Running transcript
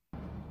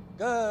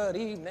Good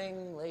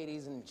evening,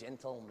 ladies and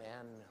gentlemen.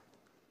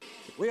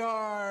 We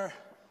are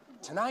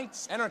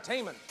tonight's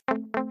entertainment.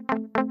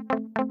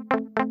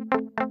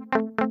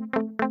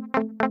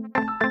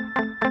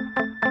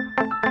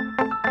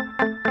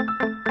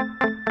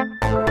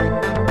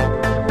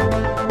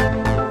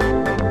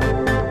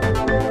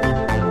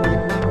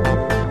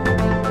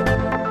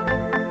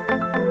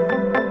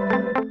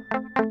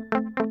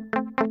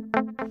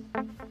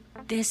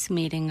 This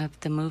meeting of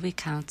the Movie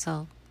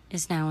Council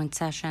is now in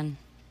session.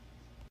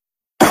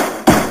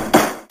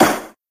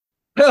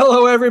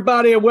 Hello,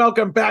 everybody, and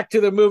welcome back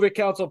to the Movie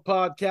Council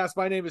podcast.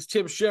 My name is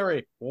Tim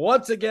Sherry.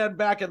 Once again,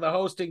 back in the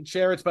hosting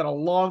chair. It's been a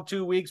long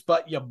 2 weeks,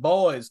 but your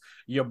boys,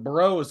 your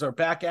bros are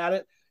back at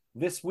it.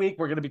 This week,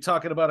 we're going to be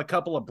talking about a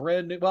couple of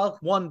brand new,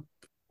 one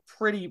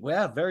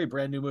very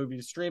brand new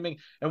movie streaming,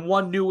 and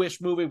one newish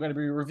movie. We're going to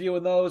be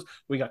reviewing those.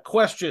 We got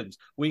questions.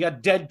 We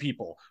got dead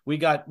people. We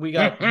got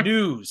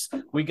news.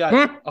 We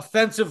got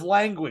offensive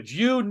language.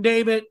 You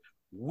name it,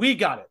 we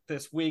got it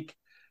this week.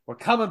 We're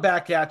coming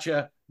back at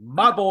you.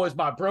 My boys,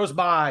 my bros,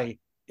 my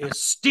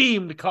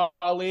esteemed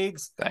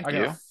colleagues are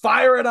going to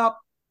fire it up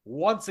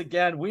once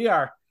again. We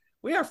are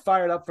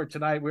fired up for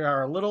tonight. We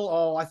are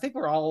I think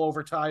we're all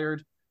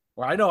overtired.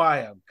 Or I know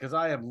I am, because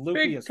I am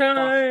loopy Big as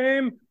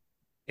time. fuck.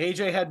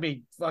 AJ had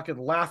me fucking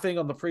laughing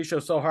on the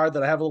pre-show so hard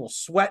that I have a little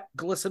sweat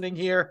glistening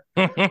here.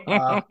 But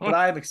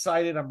I am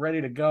excited. I'm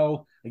ready to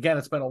go. Again,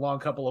 it's been a long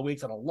couple of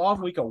weeks and a long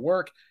week of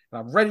work, and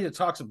I'm ready to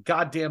talk some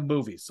goddamn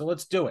movies. So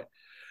let's do it.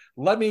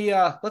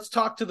 Let's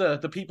talk to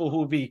the people who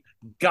will be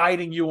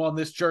guiding you on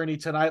this journey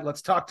tonight.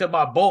 Let's talk to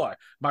my boy,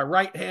 my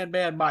right-hand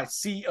man, my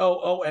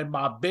COO, and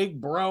my big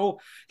bro.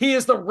 He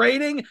is the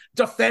reigning,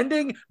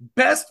 defending,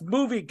 best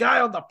movie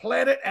guy on the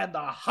planet and the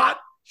hot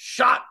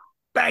shot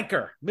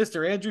banker,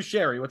 Mr. Andrew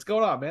Sherry. What's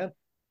going on, man?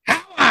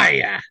 How are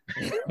ya?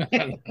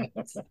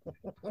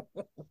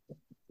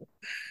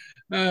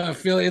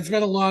 Philly, it's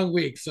been a long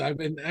week, so I've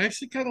been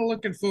actually kind of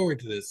looking forward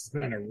to this. It's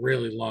been a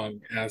really long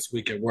ass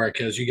week at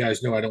work. As you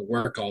guys know, I don't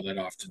work all that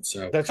often,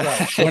 so That's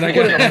right. when I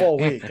Put in got a full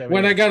week,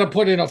 when I got to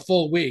put in a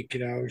full week,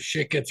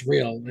 shit gets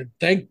real. And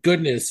thank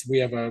goodness we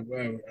have a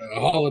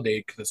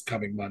holiday this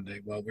coming Monday.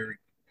 Well,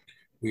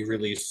 we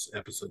release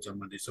episodes on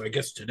Monday, so I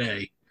guess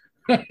today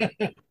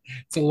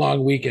it's a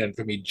long weekend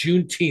for me.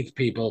 Juneteenth,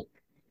 people.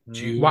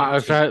 Wow,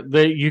 is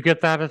that you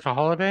get that as a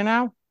holiday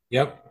now?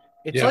 Yep.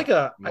 It's like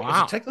a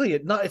wow. Technically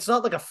it's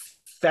not like a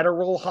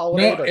federal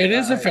holiday. No, it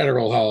is a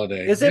federal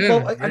holiday. Is it?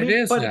 Yeah, Well, I mean, it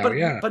is but, now, but,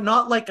 yeah. but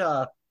not like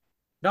a.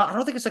 No, I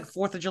don't think it's like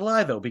 4th of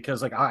July though,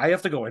 because like I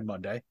have to go in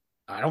Monday.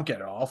 I don't get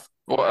it off.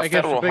 Well, I a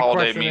guess the federal big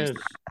holiday question means is-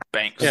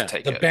 banks Yeah,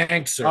 take The it.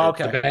 banks are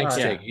Okay, the banks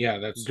all right. take. Yeah,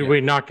 that's. Do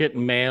we not get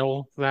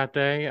mail that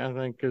day? I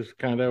think is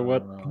kind of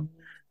what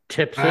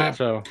tips it.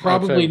 So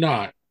Probably I'd say-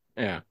 not.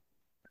 Yeah.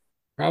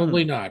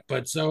 Probably not.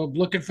 But so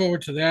looking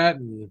forward to that.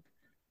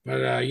 But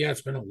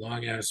it's been a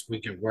long ass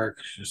week at work,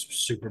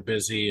 just super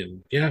busy,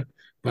 and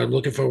but I'm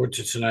looking forward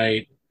to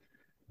tonight.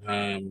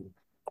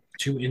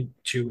 Two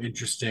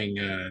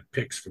interesting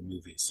picks for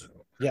movies. So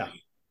Yeah,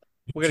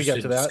 we're gonna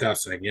get to that.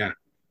 Discussing, yeah.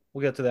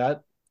 We'll get to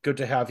that. Good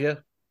to have you.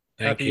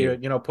 Thank Happy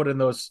you. put in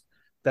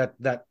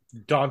that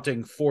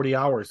daunting 40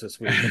 hours this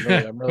week.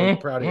 I'm really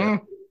proud of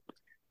you.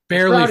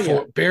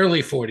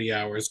 Barely 40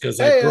 hours because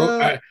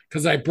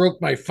I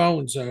broke my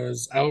phone, so I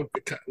was out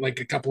like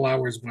a couple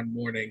hours one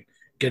morning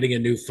getting a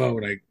new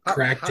phone. I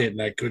cracked it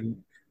and I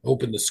couldn't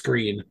open the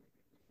screen.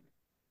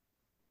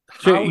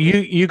 So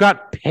you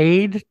got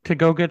paid to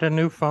go get a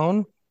new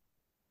phone?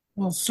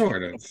 Well,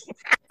 sort of.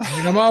 I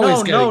mean, I'm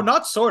always no,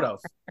 not sort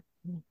of.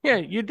 Yeah,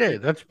 you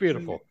did. That's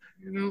beautiful.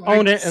 I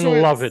Own it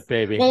and love it,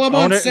 baby. Well, I'm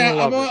Own on it and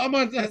love it. I'm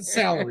on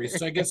salary,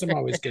 so I guess I'm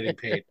always getting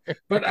paid.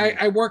 But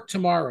I work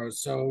tomorrow,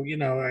 so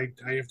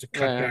I have to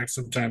cut back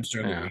sometimes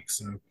during the week.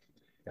 So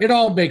it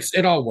all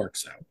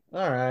works out.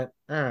 All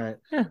right.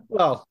 Yeah.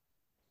 Well,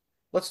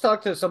 let's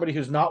talk to somebody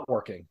who's not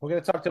working. We're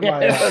going to talk to my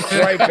That's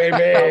right,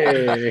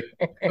 baby.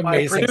 my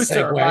Amazing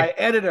producer, segue. my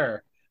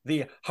editor,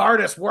 the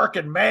hardest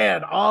working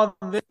man on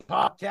this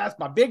podcast,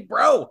 my big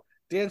bro,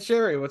 Dan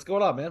Sherry. What's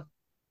going on, man?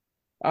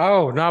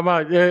 Oh, not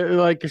much.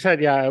 Like you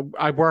said,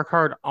 I work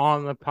hard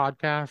on the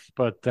podcast,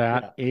 but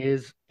that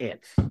is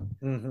it.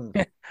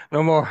 Mm-hmm.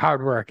 No more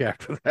hard work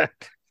after that.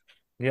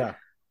 Yeah.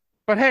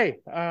 But hey,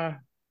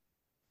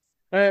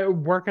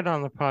 working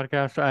on the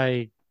podcast,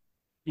 I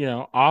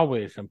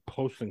always am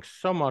posting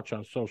so much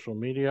on social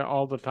media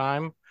all the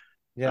time.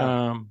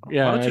 Yeah. Why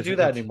don't you do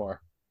that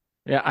anymore?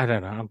 Yeah, I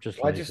don't know. I'm just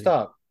Why'd you lazy.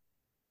 stop?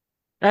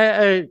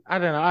 I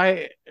don't know.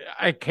 I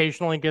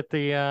occasionally get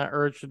the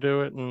urge to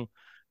do it and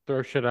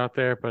throw shit out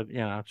there, but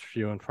it's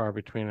few and far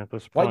between at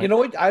this point. Well, you know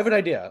what? I have an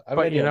idea.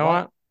 You know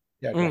what?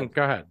 Yeah,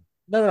 go ahead.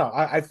 No.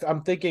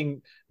 I'm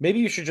thinking maybe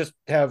you should just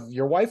have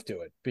your wife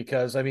do it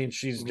because I mean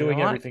she's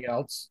doing everything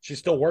else. She's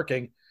still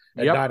working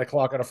at 9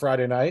 o'clock on a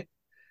Friday night.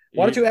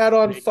 Why don't you add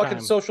on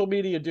fucking social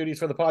media duties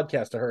for the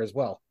podcast to her as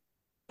well?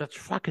 That's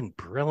fucking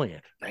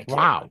brilliant.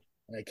 Wow.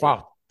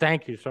 Wow.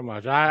 Thank you so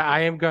much.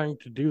 I am going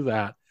to do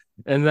that.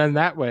 And then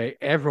that way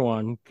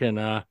everyone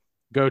can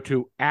go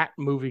to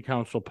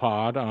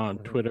 @MovieCouncilPod on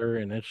Twitter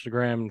and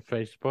Instagram and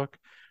Facebook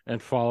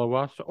and follow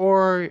us,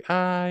 or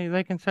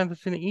they can send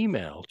us an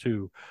email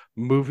to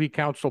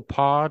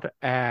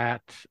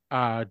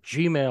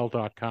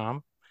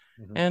moviecouncilpod@gmail.com.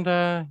 And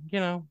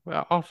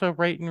also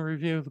rate and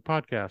review the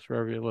podcast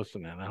wherever you're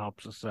listening. It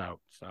helps us out.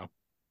 So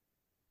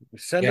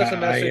send us a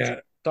message,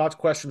 thoughts,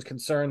 questions,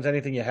 concerns,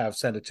 anything you have,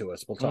 send it to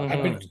us. We'll talk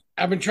about it.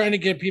 I've been trying to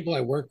get people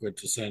I work with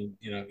to send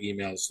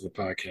emails to the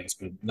podcast,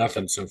 but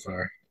nothing so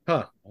far.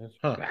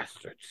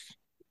 Bastards.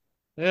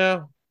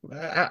 Yeah.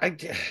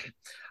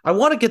 I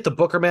want to get the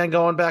Booker man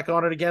going back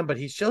on it again, but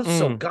he's just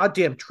so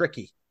goddamn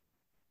tricky.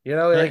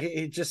 Like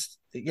he just,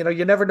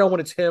 you never know when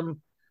it's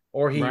him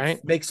or he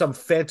makes some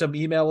phantom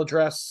email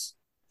address.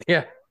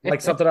 Yeah.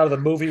 Like something out of the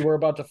movie we're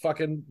about to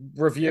fucking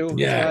review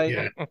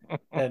tonight.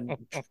 And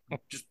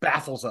just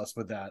baffles us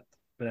with that.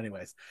 But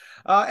anyways,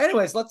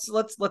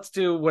 let's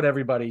do what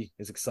everybody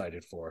is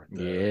excited for.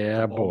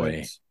 The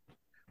boy.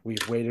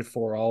 We've waited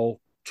for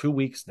all 2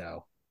 weeks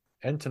now.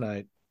 And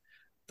tonight,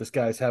 this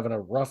guy's having a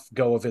rough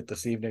go of it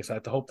this evening, so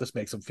I hope this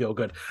makes him feel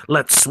good.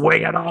 Let's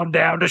swing it on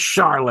down to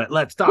Charlotte.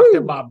 Let's talk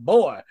to my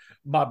boy,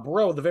 my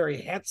bro, the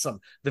very handsome,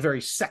 the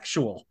very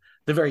sexual,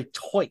 the very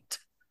toit,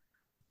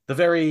 the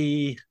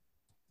very...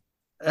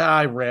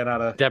 I ran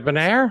out of...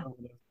 Debonair?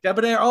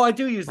 Debonair. Oh, I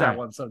do use that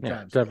one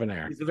sometimes. Yeah,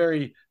 debonair. He's a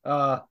very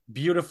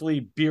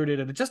beautifully bearded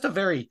and just a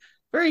very,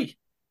 very,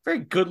 very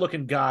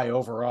good-looking guy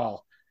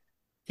overall.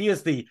 He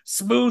is the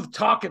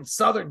smooth-talking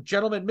Southern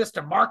gentleman,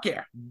 Mr. Marky,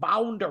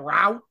 bound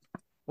around.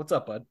 What's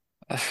up, bud?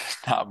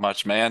 Not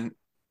much, man.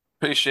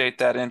 Appreciate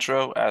that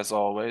intro, as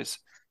always.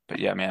 But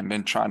yeah, man,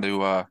 been trying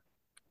to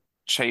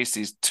chase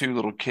these two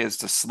little kids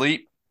to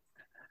sleep.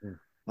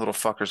 Little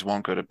fuckers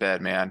won't go to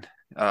bed, man.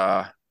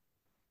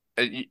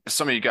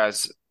 Some of you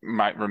guys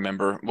might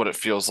remember what it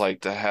feels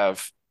like to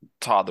have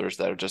toddlers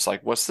that are just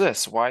like, what's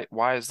this? Why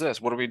is this?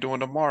 What are we doing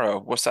tomorrow?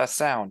 What's that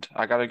sound?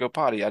 I gotta go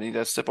potty. I need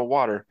a sip of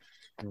water.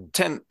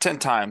 10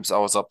 times I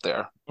was up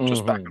there,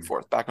 just back and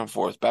forth, back and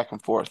forth, back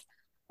and forth.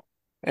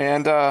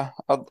 And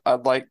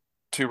I'd like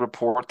to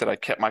report that I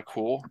kept my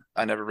cool.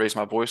 I never raised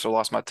my voice or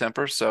lost my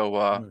temper,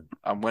 so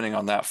I'm winning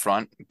on that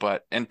front.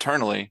 But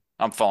internally,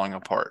 I'm falling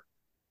apart.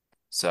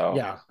 So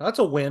yeah, that's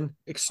a win.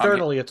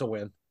 Externally, it's a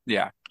win.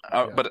 Yeah.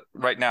 But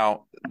right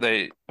now,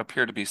 they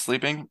appear to be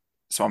sleeping,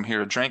 so I'm here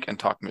to drink and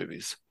talk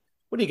movies.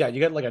 What do you got?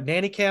 You got like a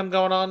nanny cam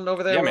going on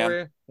over there? Yeah,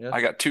 man. Yeah. I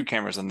got 2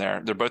 cameras in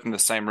there. They're both in the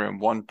same room,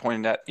 one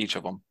pointing at each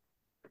of them.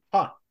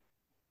 Huh.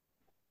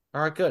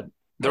 All right, good.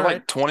 They're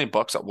like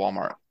 $20 at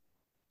Walmart.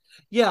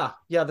 Yeah.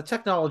 The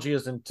technology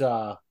isn't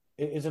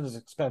as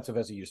expensive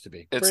as it used to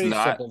be. It's pretty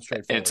not. Simple and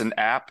straightforward. It's an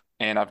app,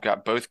 and I've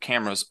got both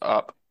cameras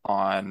up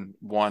on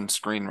one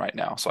screen right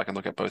now, so I can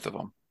look at both of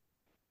them.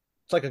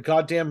 It's like a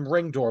goddamn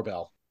Ring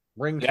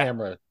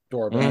camera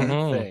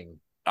doorbell thing.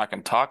 I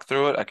can talk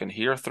through it. I can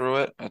hear through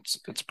it. It's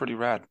pretty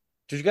rad.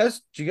 Do you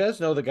guys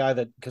know the guy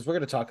that, because we're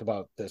going to talk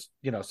about this,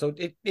 so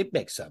it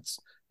makes sense.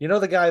 You know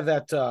the guy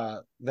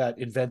that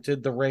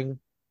invented the Ring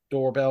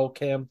doorbell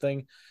cam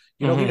thing?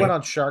 He went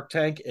on Shark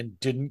Tank and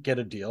didn't get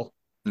a deal.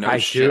 No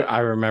shit. I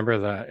remember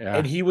that. Yeah.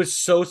 And he was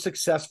so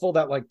successful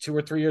that like 2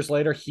 or 3 years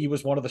later, he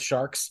was one of the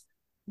sharks.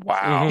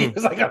 Wow. He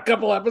was like a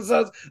couple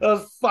episodes.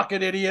 Those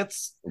fucking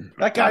idiots.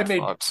 That guy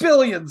made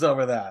billions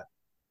over that.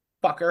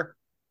 Fucker.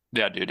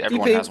 Yeah, dude.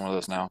 Everyone DP, has one of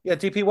those now. Yeah,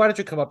 DP, why did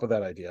you come up with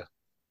that idea?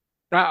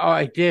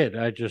 I did.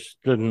 I just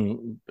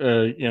didn't,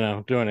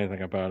 do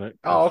anything about it.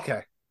 Oh,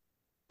 okay.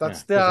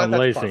 That's I'm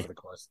lazy. Par for the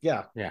course.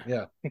 Yeah.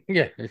 Yeah.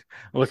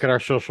 Look at our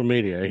social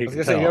media. I was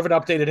gonna say you haven't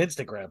updated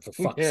Instagram for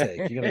fuck's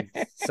sake. You're gonna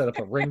set up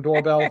a Ring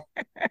doorbell,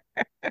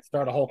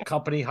 start a whole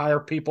company,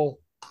 hire people,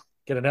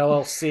 get an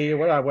LLC,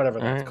 whatever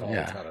that's called.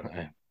 I don't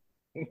know.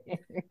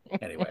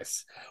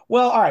 Anyways,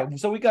 well, all right.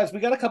 So we got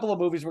a couple of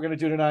movies we're gonna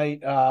do tonight.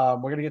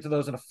 We're gonna get to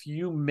those in a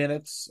few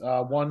minutes.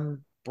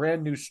 One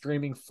brand new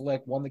streaming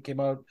flick, one that came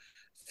out a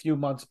few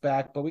months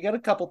back, but we got a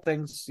couple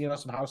things,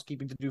 some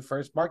housekeeping to do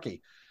first.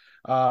 Marky,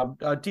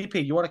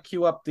 DP, you want to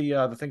queue up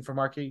the thing for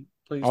Marky,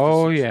 please?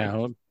 Oh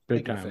yeah,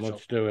 big time.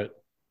 Let's do it.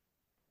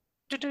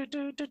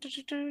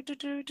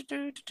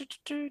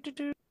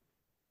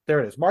 There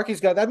it is. Marky's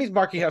got. That means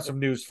Marky has some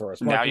news for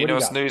us. Marky, now you know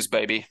it's news,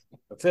 baby.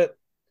 That's it.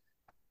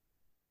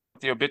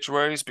 The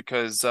obituaries,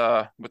 because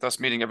with us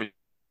meeting every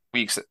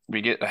week,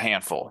 we get a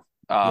handful.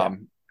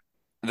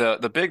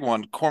 The big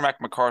one, Cormac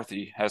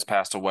McCarthy, has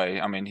passed away.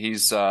 I mean,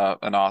 he's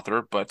an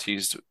author, but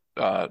he's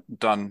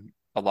done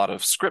a lot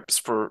of scripts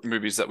for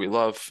movies that we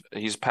love.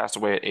 He's passed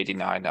away at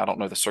 89. I don't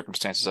know the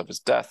circumstances of his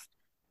death.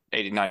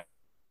 89.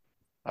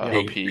 I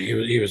hope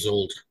he was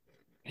old.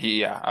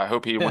 I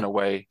hope he went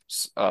away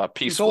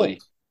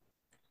peacefully.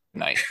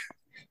 Nice.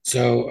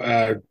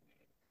 So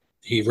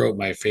he wrote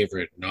my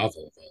favorite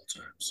novel of all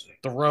time. So.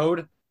 The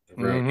Road?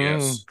 The Road,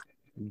 yes.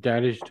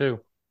 Daddy's too.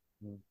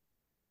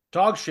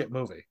 Dog shit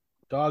movie.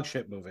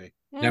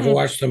 Never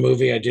watched the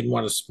movie. I didn't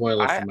want to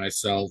spoil it for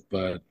myself,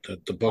 but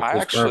the book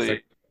was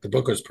perfect. The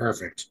book was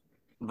perfect.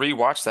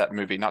 Rewatched that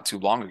movie not too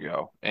long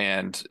ago,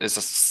 and it's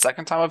the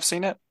second time I've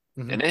seen it,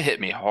 and it hit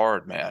me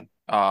hard, man.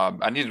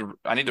 I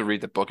need to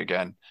read the book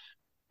again.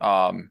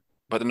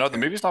 But no, the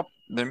movie's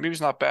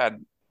not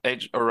bad.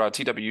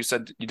 TW, you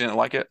said you didn't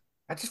like it.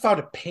 I just found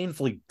it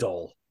painfully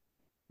dull.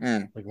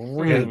 Mm, Like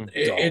really dull.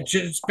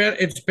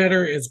 It's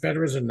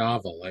better as a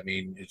novel. I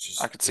mean, it's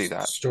I just could see the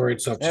that. story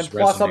itself And just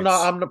plus,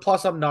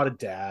 resonates. I'm not a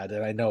dad,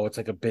 and I know it's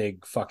like a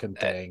big fucking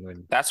thing.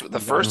 And That's the you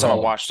first guys time I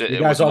all, watched it. you It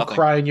guys was all nothing,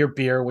 cry in your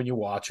beer when you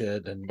watch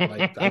it, and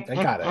like I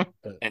got it.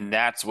 But and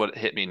that's what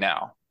hit me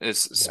now.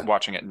 Is yeah,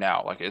 watching it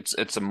now. Like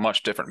it's a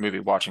much different movie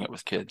watching it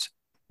with kids.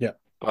 yeah,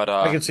 But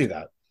I can see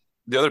that.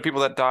 the other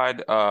people that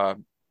died,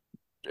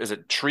 is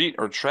it Tret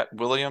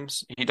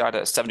Williams? He died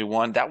at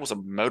 71. That was a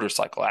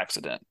motorcycle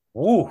accident.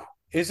 Ooh,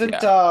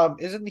 Yeah,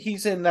 isn't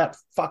he's in that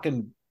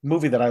fucking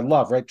movie that I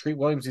love, right? Treat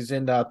Williams. He's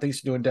in Things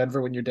to Do in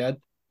Denver When You're Dead.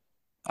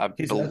 I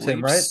That's him,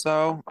 believe right?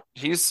 so.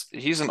 He's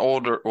an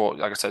older, well,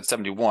 like I said,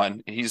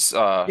 71. He's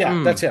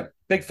Yeah, that's him.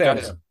 Big fan got of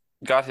his him.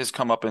 got his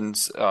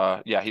comeuppance.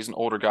 Yeah, he's an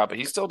older guy, but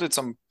he still did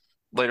some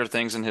later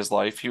things in his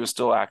life. He was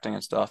still acting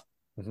and stuff.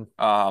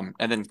 Mhm.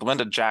 And then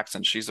Glenda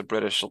Jackson, she's a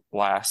British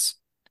lass.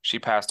 She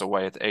passed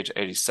away at the age of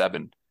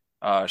 87.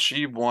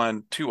 She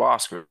won 2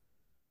 Oscars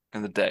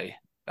in the day,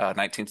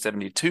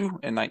 1972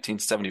 and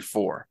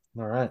 1974.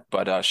 All right.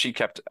 But she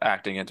kept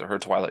acting into her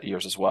twilight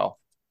years as well.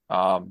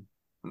 Um,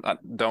 I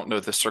don't know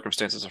the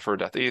circumstances of her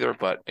death either,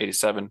 but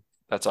 87,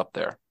 that's up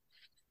there.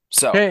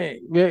 So Hey,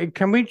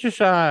 can we just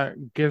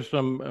give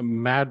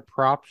some mad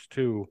props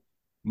to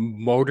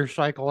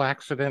motorcycle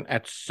accident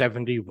at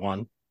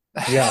 71?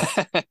 Yeah.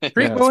 Treat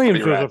Yeah. Williams pretty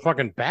was rad. a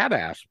fucking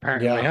badass,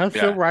 apparently. Yeah. Huh?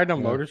 Still Yeah. riding a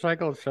Yeah.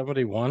 motorcycle at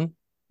 71. Not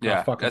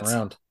Yeah, fucking that's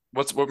around.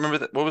 remember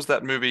that what was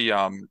that movie?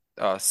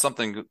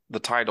 Something, the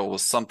title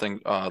was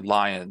something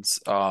Lions.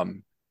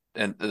 And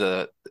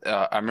the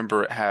I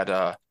remember it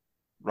had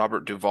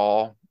Robert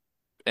Duvall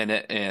in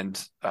it,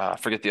 and I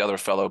forget the other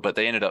fellow, but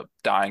they ended up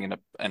dying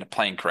in a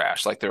plane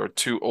crash. Like there were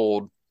two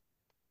old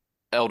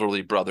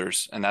elderly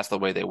brothers, and that's the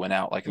way they went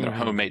out. Like in their Mhm.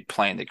 homemade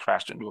plane, they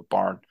crashed into a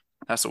barn.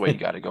 That's the way you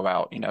got to go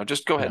out.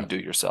 Just go ahead Yeah. and do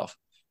it yourself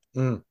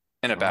Mm.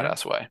 in a All right.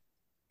 badass way.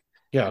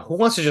 Yeah. Who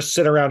wants to just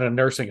sit around in a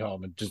nursing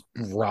home and just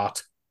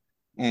rot?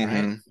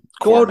 Mm-hmm.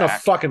 Go out in a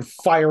Cormac. fucking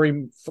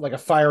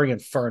fiery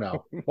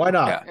inferno. Why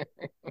not? Yeah.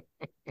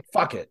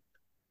 Fuck it.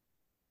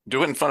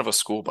 Do it in front of a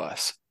school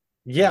bus.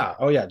 Yeah.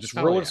 Oh yeah. Just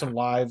Oh, ruin yeah. some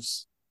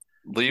lives.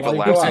 Leave Well, a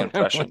you go lasting out.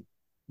 impression.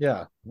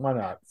 Yeah. Why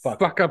not? Fuck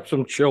Fuck up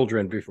some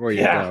children before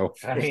you yeah. go.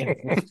 I mean,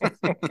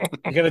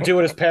 you're gonna do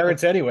it as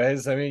parents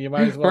anyways. I mean, you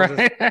might as well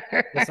just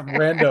get some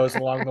randos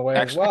along the way as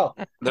Actually, well.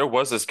 there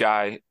was this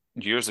guy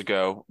years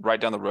ago right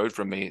down the road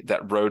from me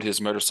that rode his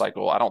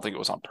motorcycle. I don't think it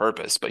was on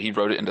purpose, but he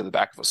rode it into the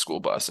back of a school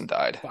bus and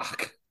died.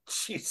 Fuck.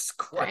 Jesus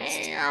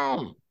Christ.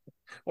 Damn.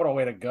 What a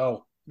way to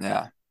go.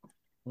 Yeah.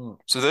 Hmm.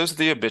 So those are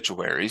the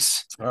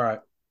obituaries All right.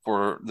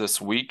 for this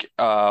week.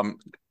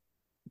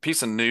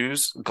 Piece of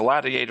news,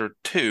 Gladiator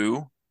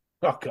 2,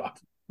 Oh God.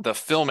 the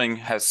filming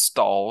has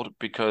stalled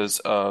because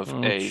of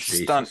Oh, a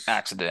stunt Jesus.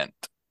 accident,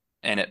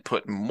 and it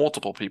put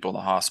multiple people in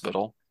the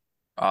hospital.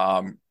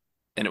 And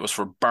it was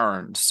for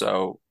burns.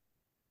 So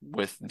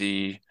with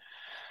the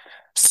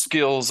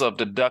skills of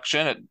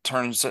deduction, it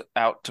turns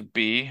out to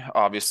be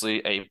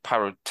obviously a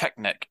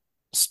pyrotechnic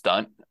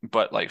stunt,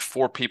 but like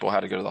 4 people had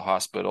to go to the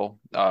hospital.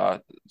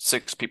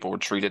 6 people were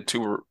treated, 2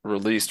 were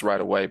released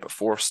right away, but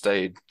 4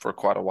 stayed for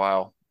quite a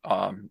while.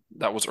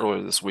 That was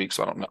earlier this week,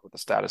 so I don't know what the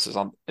status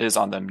is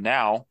on them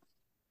now.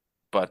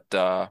 But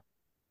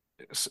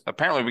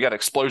apparently we got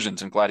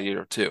explosions in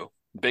Gladiator 2,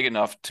 big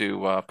enough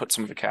to put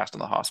some of the cast in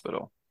the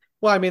hospital.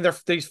 Well, I mean, they're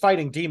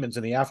fighting demons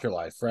in the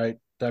afterlife, right?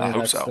 I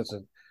hope that's,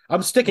 so.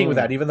 I'm sticking with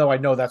that, even though I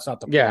know that's not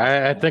the plot.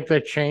 Yeah, I think they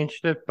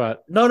changed it,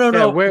 but No.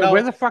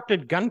 where the fuck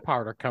did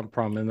gunpowder come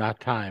from in that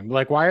time?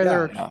 Like, why are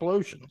there Yeah.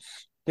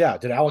 explosions? Yeah,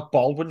 did Alec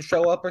Baldwin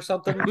show up or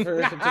something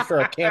just for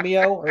a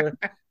cameo or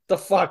the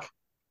fuck?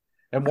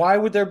 And why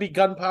would there be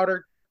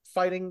gunpowder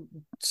fighting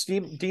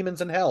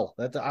demons in hell?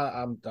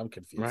 I'm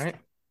confused. Right?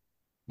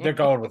 They're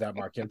going with that,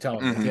 Marky. I'm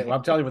telling you. Mhm.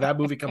 I'm telling you, when that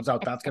movie comes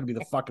out, that's going to be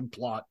the fucking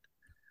plot.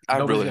 I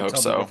Nobody's really gonna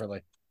hope tell me so.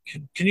 differently.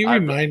 Can you I-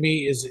 remind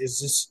me? Is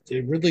this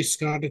Ridley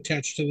Scott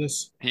attached to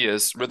this? He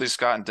is Ridley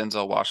Scott and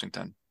Denzel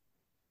Washington.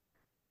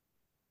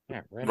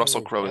 Yeah,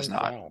 Russell Crowe is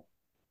not.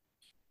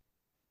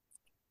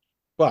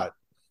 But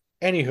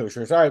any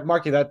Hoosiers. All right,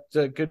 Marky, that's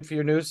good for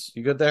your news.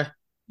 You good there?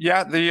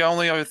 Yeah, the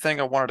only other thing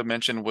I wanted to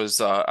mention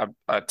was I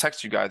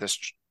texted you guys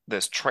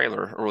this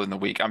trailer early in the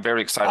week. I'm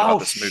very excited about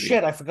this movie.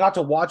 Shit! I forgot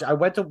to watch. I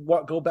went to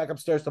go back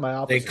upstairs to my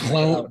office. They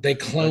cloned. I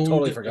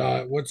totally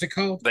forgot. What's it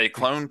called? They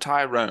Clone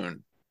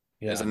Tyrone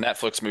Yeah. is a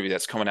Netflix movie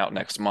that's coming out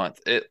next month.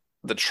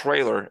 The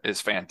trailer is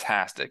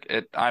fantastic.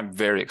 I'm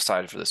very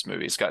excited for this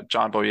movie. It's got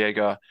John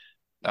Boyega,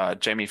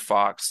 Jamie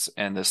Foxx,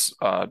 and this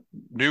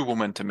new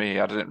woman to me.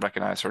 I didn't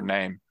recognize her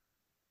name,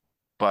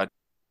 but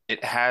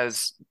it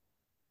has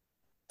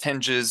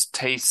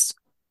tastes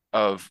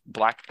of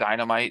Black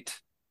Dynamite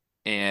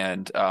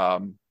and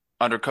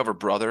Undercover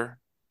Brother,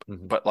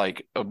 Mhm. but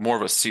like more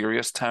of a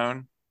serious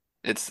tone.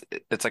 It's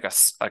like a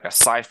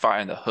sci-fi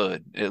in the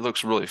hood. It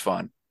looks really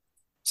fun,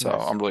 so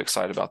Nice. I'm really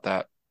excited about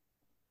that.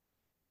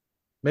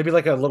 Maybe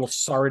like a little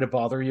Sorry to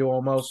Bother You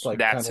almost, like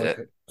That's kind of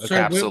it. like So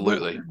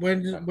Absolutely.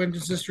 when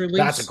does this release?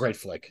 that's a great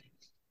flick.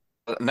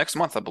 Next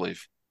month, I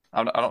believe.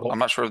 Well, I'm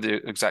not sure of the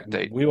exact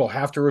date. we will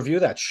have to review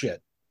that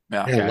shit.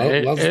 Yeah. Yeah, Yeah,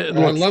 it I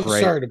looks love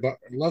great. Sorry to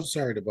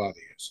Bother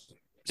You. So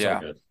Yeah.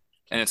 good.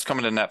 And it's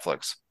coming to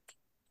Netflix.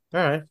 All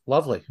right,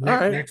 lovely. All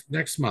Next, right.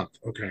 next month.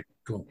 Okay,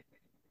 cool.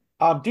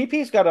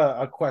 DP's got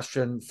a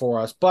question for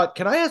us, but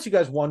can I ask you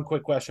guys one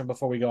quick question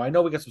before we go? I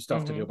know we got some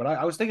stuff to do, but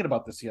I was thinking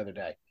about this the other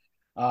day.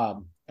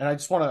 And I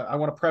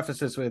want to preface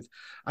this with,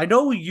 I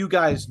know you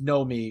guys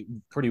know me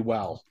pretty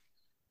well.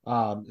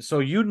 So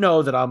you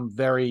know that I'm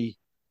very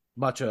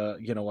much a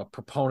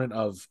proponent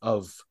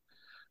of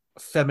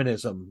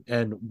feminism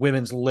and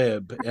women's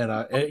lib, and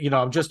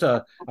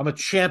I'm a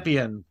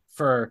champion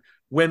for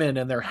women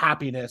and their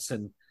happiness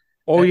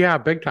Yeah,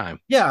 big time.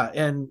 yeah,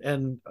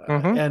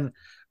 and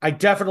I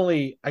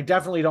definitely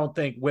don't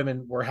think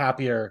women were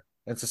happier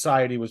and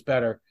society was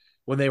better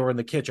when they were in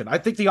the kitchen. I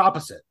think the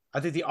opposite.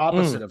 Of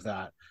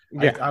that.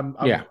 Yeah, I'm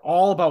yeah.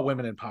 all about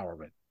women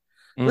empowerment.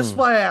 This is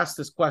why I asked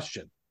this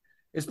question.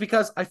 Is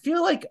because I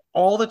feel like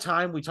all the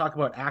time we talk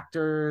about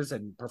actors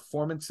and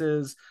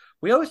performances,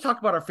 we always talk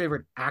about our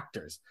favorite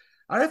actors.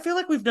 I feel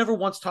like we've never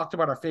once talked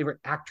about our favorite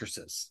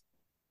actresses.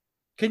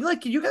 Can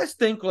you guys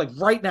think like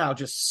right now,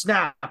 just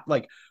snap,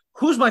 like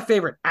who's my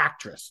favorite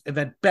actress? And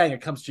then bang,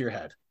 it comes to your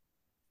head.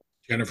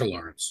 Jennifer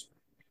Lawrence.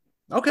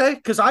 Okay,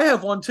 because I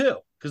have one too.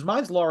 Because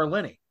mine's Laura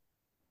Linney.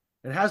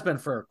 It has been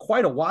for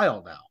quite a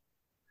while now.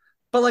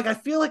 But like I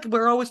feel like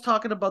we're always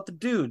talking about the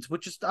dudes,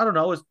 which is I don't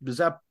know, is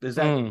that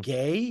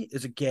gay?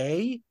 Is it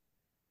gay?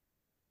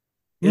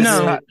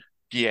 No. Not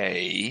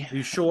gay Are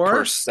you sure?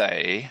 per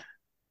se.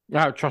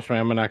 No, trust me,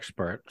 I'm an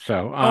expert.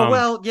 So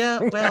well,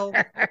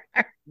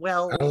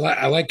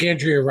 I like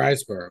Andrea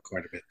Riseborough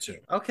quite a bit too.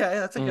 okay,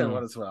 that's a good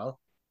one as well.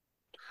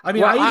 I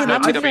mean, I'm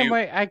the TW same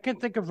way. I can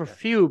think of a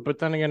few, but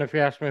then again, if you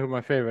ask me who my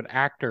favorite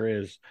actor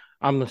is,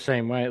 I'm the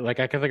same way. Like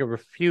I can think of a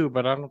few,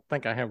 but I don't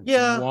think I have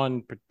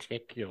one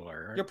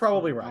particular. You're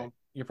probably right.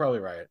 You're probably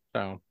right.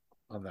 So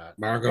on that,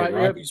 Margot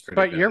Robbie's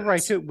pretty badass. You're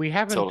right too. We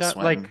haven't Tilda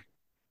done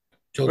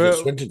Tilda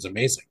Swinton's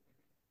amazing.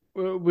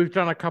 We've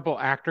done a couple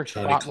actor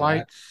Toni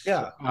spotlights.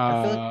 Collette.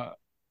 Yeah,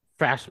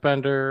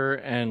 Fassbender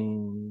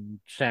and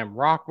Sam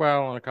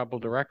Rockwell and a couple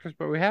directors,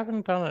 but we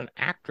haven't done an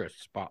actress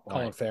spotlight.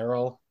 Colin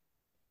Farrell.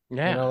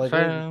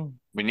 Yeah,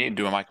 we need to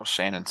do a Michael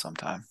Shannon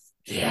sometime.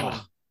 Yeah.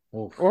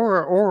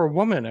 Or a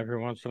woman every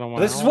once in a while.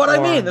 This is what I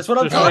mean. That's what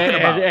I'm talking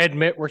about.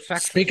 Admit we're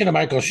sexist. Speaking of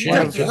Michael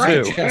Shannon,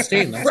 right.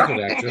 Chastain, that's a good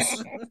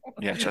actress.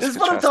 Yeah, this is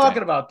what I'm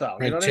talking about, though.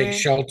 Right, you know Take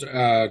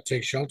Shelter.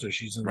 Take Shelter.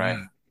 She's in that.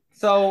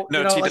 So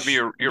no,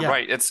 TW, you're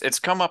right. It's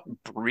come up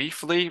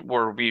briefly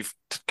where we've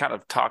kind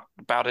of talked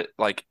about it,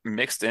 like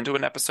mixed into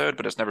an episode,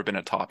 but it's never been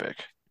a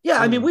topic. Yeah,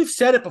 I mean, we've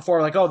said it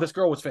before, like, oh, this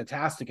girl was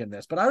fantastic in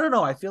this, but I don't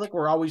know. I feel like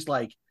we're always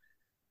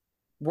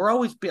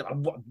being like,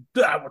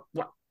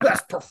 what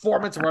best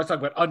performance, and we're always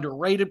talking about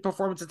underrated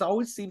performances. It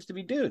always seems to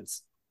be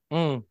dudes.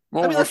 Well,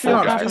 I mean, let's be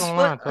honest.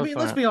 Let's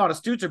let's be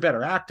honest. Dudes are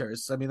better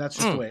actors. I mean, that's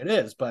just the way it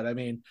is. But I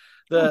mean,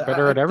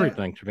 better at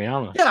everything, to be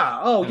honest. Yeah.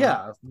 Oh,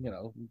 yeah.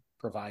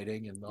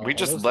 Providing and we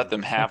just let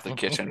them have the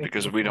kitchen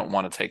because we don't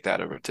want to take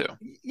that over too.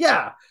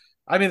 Yeah,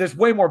 I mean, there's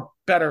way more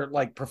better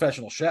like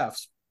professional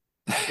chefs.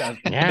 Yeah,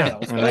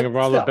 I think of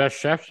all the best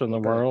chefs in the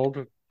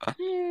world.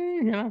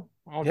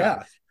 All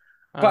guys.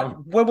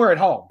 But when we're at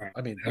home,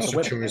 I mean,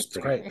 it's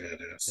great.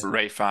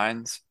 Ray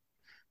Fiennes.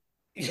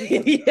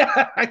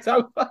 Yeah, I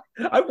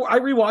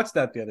rewatched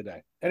that the other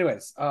day.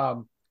 Anyways,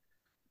 so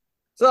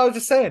I was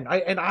just saying,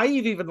 I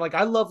even like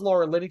I love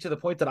Laura Linney to the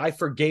point that I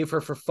forgave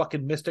her for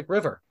fucking Mystic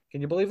River. Can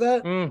you believe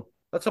that?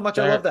 That's how much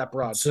I love that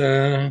broad.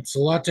 It's a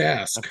lot to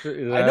ask.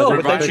 I know,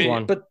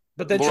 but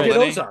then she did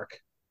Ozark.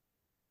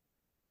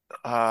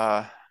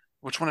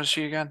 Which one is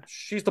she again?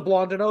 She's the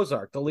blonde in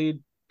Ozark, the lead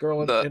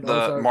girl in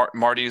Ozark.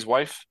 Marty's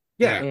wife.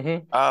 Yeah.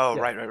 Mm-hmm. Oh,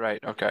 yeah. Right.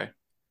 Okay.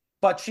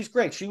 But she's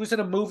great. She was in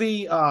a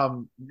movie.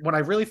 When I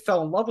really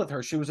fell in love with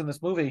her, she was in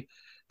this movie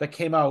that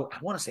came out. I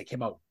want to say it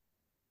came out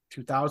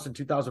 2000,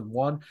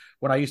 2001,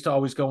 when I used to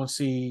always go and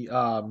see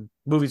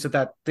movies at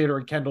that theater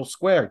in Kendall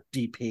Square,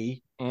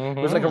 DP. It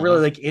was like a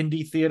really like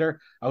indie theater.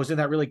 I was in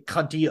that really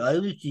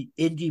cunty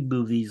indie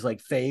movies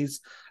like phase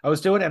I was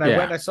doing. And I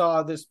went and I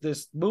saw this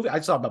movie.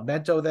 I saw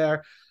Memento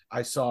there.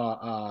 I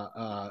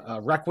saw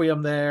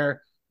Requiem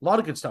there. A lot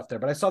of good stuff there.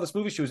 But I saw this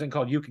movie she was in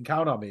called You Can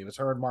Count on Me. It was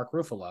her and Mark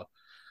Ruffalo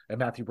and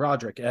Matthew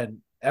Broderick. And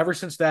ever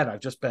since then,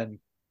 I've just been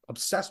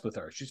obsessed with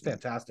her. She's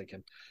fantastic.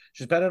 And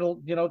she's been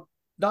in,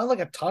 not like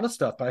a ton of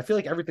stuff, but I feel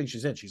like everything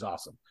she's in, she's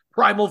awesome.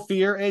 Primal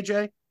Fear,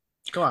 AJ.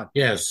 Come on.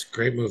 Yes,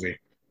 great movie.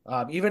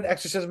 Even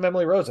Exorcism of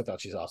Emily Rose, I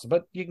thought she's awesome.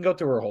 But you can go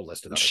through her whole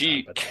list.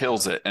 She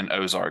kills it in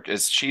Ozark.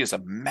 She is a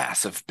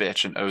massive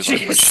bitch in Ozark.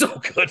 She is so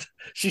good.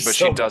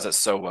 She does it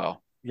so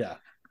well. Yeah.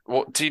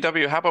 Well,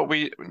 TW, how about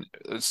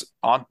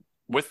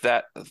with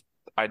that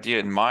idea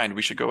in mind,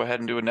 we should go ahead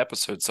and do an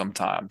episode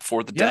sometime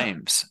for the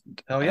dames.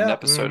 Hell yeah. An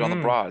episode on the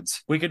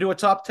broads. We could do a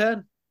top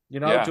 10.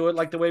 Do it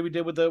like the way we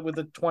did with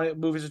the 20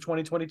 movies of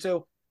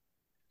 2022.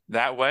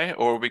 That way,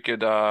 or we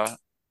could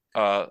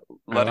Uh,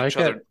 I let each like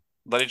other it.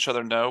 let each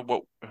other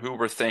know who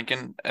we're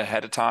thinking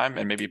ahead of time,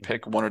 and maybe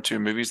pick one or two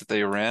movies that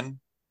they were in,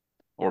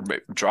 or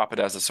drop it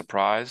as a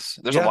surprise.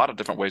 There's a Yeah, lot of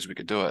different ways we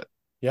could do it.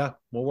 yeah,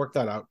 we'll work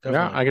that out. Yeah,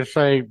 Definitely. I gotta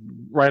say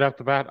right off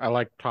the bat, I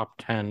like top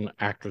 10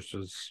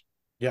 actresses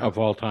Yeah. of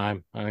all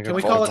time. I think Can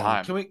it's we Of all call pretty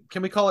it? fun. time.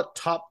 Can we call it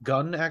Top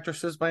Gun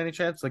actresses by any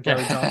chance? The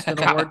Gary Johnston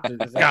Top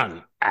Award? Is that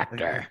Gun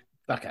actor.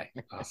 okay?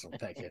 Awesome.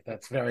 Thank you.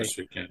 Yes,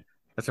 we can.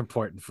 That's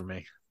important for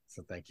me.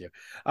 So thank you.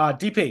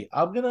 DP,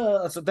 I'm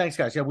gonna so thanks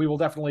guys. Yeah, we'll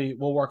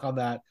work on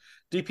that.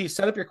 DP,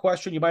 set up your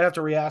question. You might have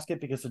to re-ask it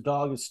because the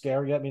dog is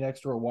staring at me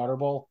next to her water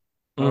bowl.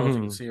 I don't know if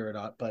you can Hmm. see her or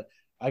not, but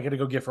I gotta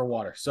go give her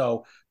water.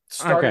 So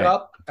start it Okay.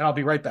 up and I'll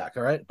be right back.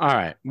 All right. All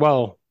right.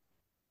 Well,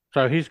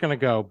 so he's gonna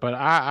go, but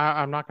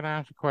I'm not gonna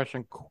ask a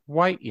question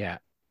quite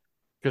yet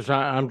because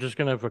I'm just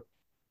gonna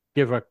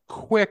give a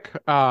quick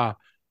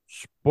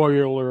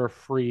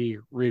spoiler-free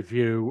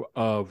review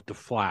of The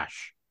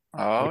Flash,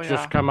 Oh which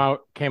just yeah.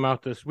 came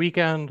out this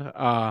weekend.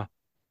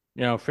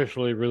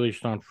 Officially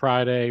released on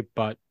Friday,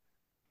 but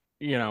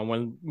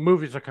when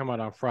movies that come out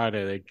on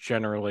Friday, they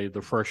generally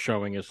the first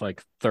showing is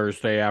like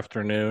Thursday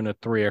afternoon at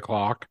 3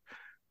 o'clock.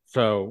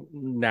 So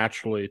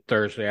naturally,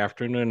 Thursday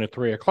afternoon at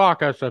 3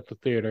 o'clock, I was at the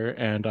theater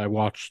and I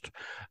watched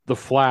The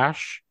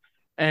Flash,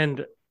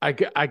 and I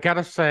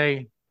gotta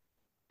say,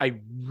 I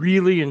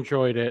really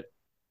enjoyed it,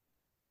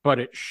 but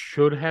it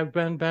should have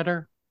been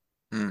better.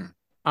 Hmm.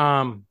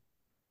 Um,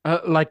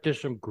 like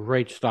there's some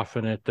great stuff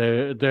in it.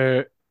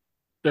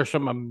 There's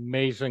some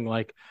amazing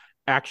like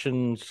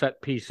action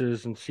set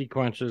pieces and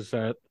sequences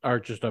that are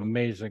just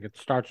amazing. It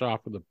starts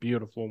off with a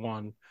beautiful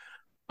one.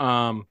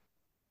 Um,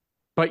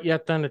 but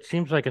yet then it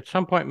seems like at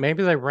some point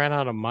maybe they ran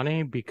out of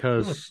money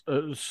because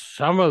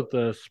some of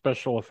the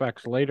special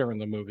effects later in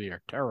the movie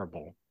are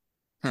terrible.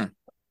 Hmm.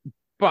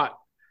 But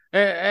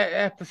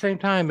at the same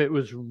time, it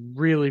was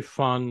really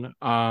fun.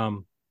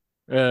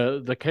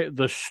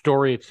 The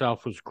story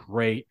itself was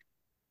great.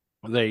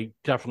 They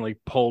definitely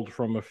pulled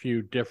from a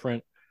few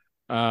different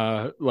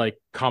like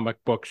comic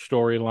book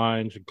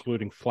storylines,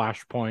 including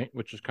Flashpoint,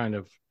 which is kind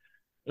of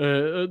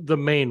the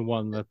main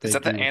one that Is they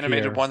that the do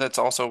animated here. one that's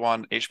also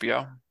on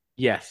HBO?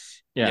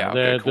 Yes, yeah. Yeah,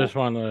 okay, This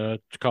cool. one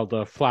it's called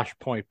the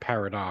Flashpoint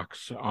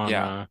Paradox on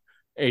Yeah.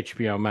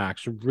 HBO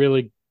Max.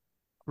 Really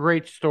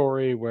great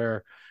story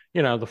where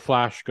the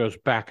Flash goes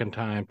back in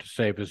time to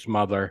save his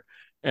mother,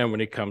 and when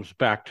he comes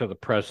back to the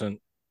present,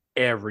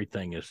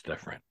 everything is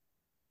different.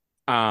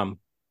 Um,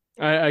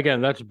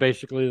 Again, that's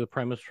basically the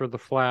premise for the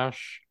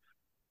Flash,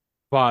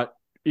 but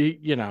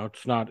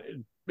it's not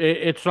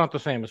the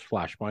same as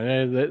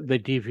Flashpoint. They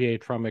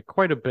deviate from it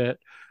quite a bit,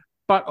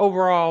 but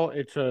overall,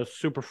 it's a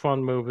super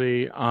fun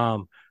movie.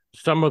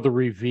 Some of the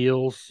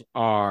reveals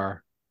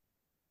are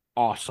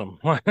awesome.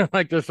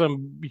 Like there's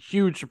some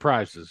huge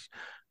surprises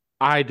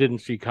I didn't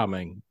see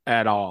coming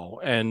at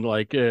all, and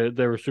like they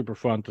were super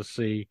fun to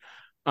see.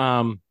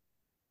 Um,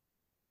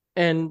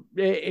 and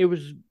it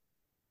was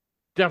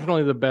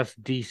definitely the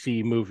best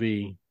DC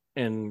movie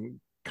in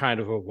kind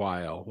of a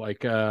while. Like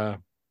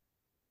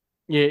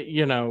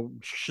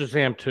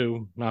Shazam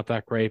 2, not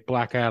that great.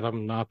 Black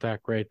Adam, not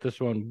that great. This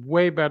one,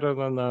 way better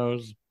than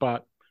those,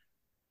 but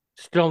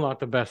still not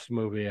the best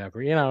movie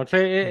ever.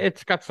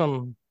 It's got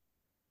some,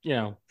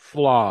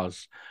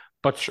 flaws,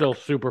 but Sure. still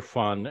super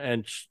fun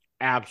and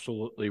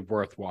absolutely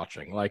worth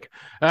watching. Like,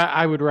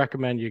 I would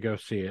recommend you go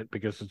see it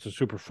because it's a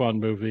super fun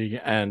movie.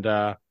 And,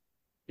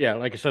 yeah,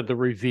 like I said, the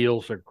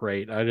reveals are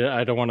great.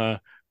 I don't want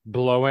to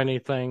blow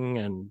anything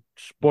and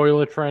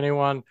spoil it for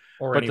anyone,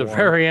 Or but the anyone.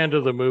 very end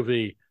of the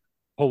movie,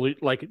 holy,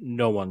 like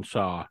no one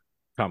saw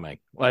coming.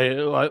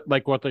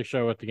 Like what they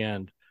show at the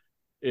end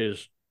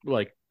is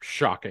like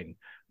shocking.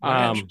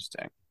 Um,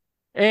 Interesting.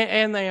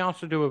 and they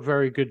also do a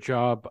very good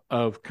job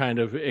of kind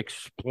of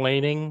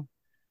explaining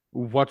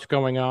what's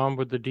going on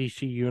with the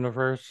DC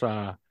universe.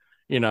 The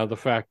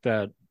fact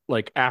that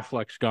like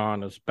Affleck's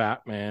gone as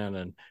Batman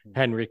and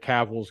Henry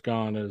Cavill's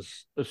gone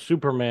as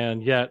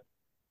Superman, yet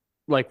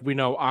like we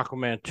know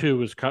Aquaman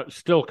 2 is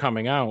still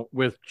coming out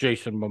with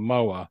Jason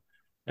Momoa.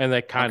 And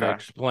they kind of Okay.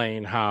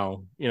 explain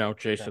how,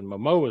 Jason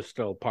Momoa is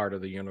still part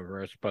of the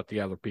universe, but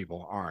the other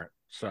people aren't.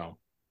 So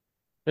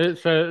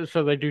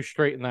they do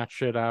straighten that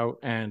shit out,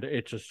 and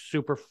it's a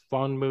super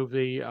fun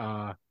movie.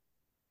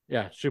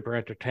 Yeah, super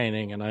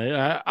entertaining, and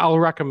I'll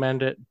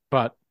recommend it.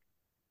 But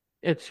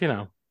it's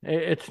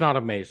it's not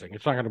amazing.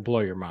 It's not going to blow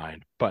your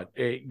mind, but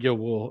you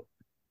will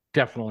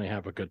definitely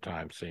have a good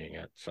time seeing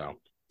it. So,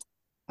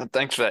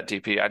 Thanks for that,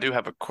 DP. I do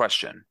have a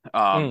question.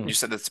 mm, You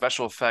said that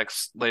special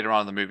effects later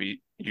on in the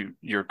movie,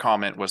 your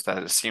comment was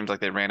that it seemed like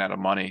they ran out of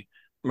money,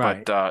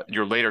 but right.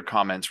 your later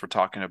comments were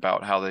talking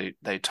about how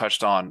they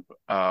touched on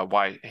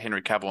why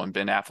Henry Cavill and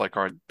Ben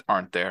Affleck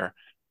aren't there.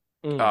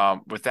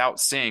 Mm. Without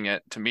seeing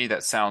it, to me,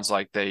 that sounds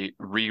like they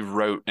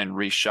rewrote and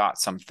reshot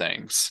some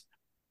things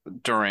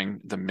during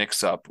the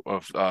mix-up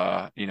of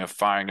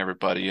firing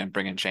everybody and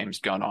bringing James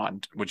Gunn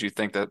on. Would you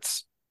think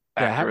that's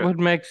That accurate? would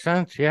make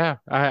sense. Yeah,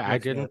 I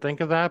Makes didn't think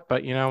of that,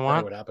 but you know That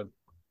what? would happen.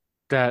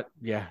 That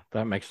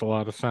makes a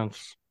lot of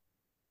sense.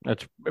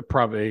 That's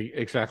probably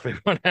exactly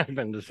what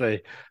happened. To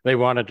say they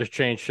wanted to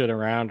change shit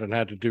around and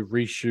had to do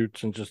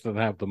reshoots and just didn't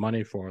have the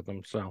money for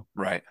them. So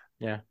Right.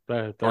 yeah,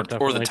 that Or the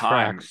definitely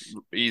time, tracks.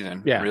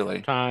 even, Yeah,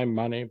 really. time,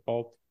 money,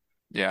 both.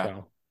 Yeah.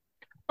 So,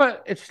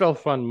 but it's still a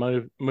fun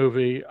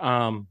movie.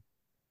 From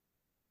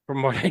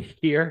what I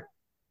hear,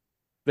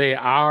 they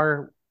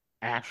are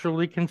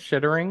actually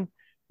considering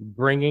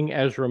bringing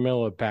Ezra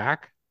Miller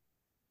back,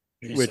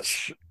 Jesus.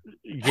 which,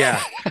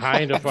 yeah,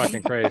 kind of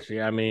fucking crazy.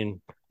 I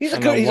mean, He's I a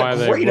don't know good, he's why a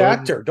they great would.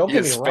 actor. Don't He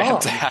get me is wrong. He's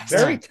a fantastic.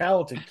 very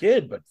talented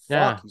kid, but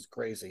Yeah. fuck, he's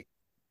crazy.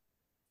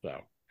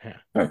 So, yeah.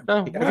 Have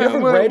So, you ever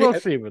we'll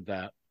see with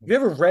that. Have you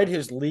ever read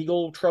his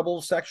legal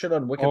trouble section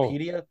on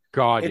Wikipedia? Oh,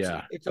 God, it's,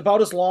 yeah. It's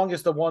about as long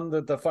as the one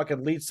that the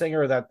fucking lead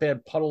singer of that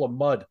band Puddle of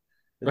Mud.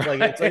 It's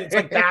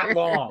like that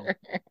long.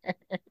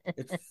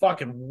 It's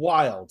fucking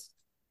wild.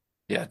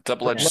 Yeah,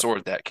 double-edged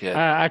sword, that kid.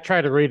 I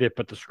tried to read it,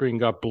 but the screen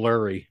got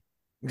blurry.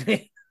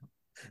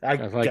 I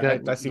was like,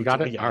 I see you what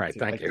got it? yeah, All right,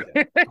 thank you.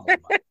 Oh,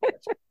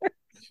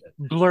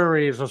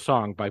 Blurry is a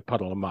song by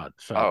Puddle of Mud.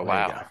 So Oh, there you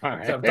wow. go. All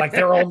right.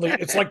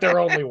 it's like their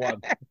only one.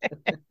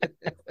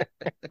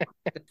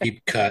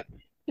 Deep cut.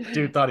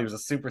 Dude thought he was a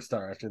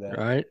superstar after that.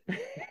 Right.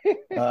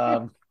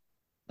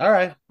 All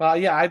right. Well,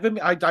 yeah, I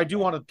do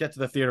want to get to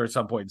the theater at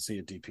some point and see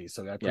a DP.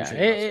 So I appreciate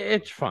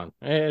it's fun.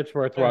 It's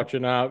worth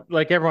watching.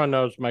 Like everyone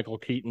knows, Michael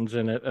Keaton's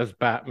in it as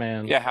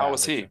Batman. Yeah, how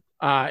was he?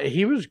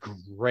 He was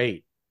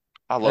great.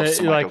 I love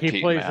some like Michael he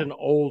Keaton, plays man. an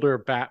older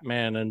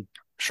Batman and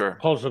Sure.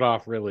 pulls it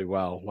off really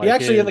well. Like he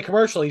actually in the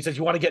commercial he says,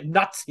 "You want to get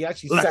nuts?" He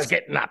actually let's says,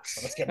 get nuts.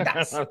 Let's get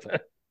nuts.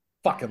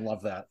 Fucking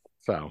love that.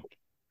 So,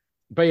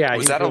 but yeah,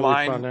 was he's that really a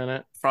line fun in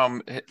it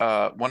from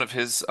one of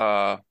his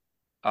yeah,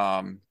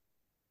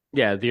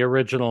 the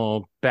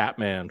original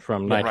Batman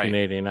from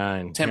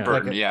 1989. Tim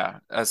Burton, yeah.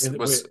 Was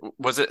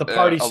it the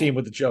party scene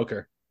with the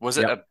Joker? Was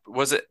it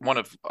was it one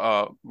of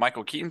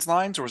Michael Keaton's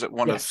lines, or was it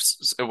one of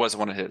it was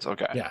one of his?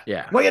 Okay.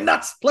 Yeah. Well, you're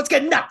nuts. Let's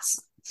get nuts.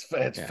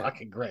 It's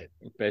fucking great.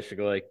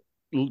 Basically, like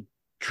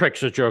tricks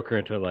the Joker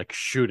into like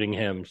shooting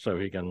him so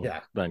he can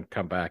then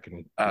come back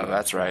and. Oh,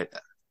 that's right.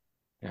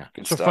 Yeah,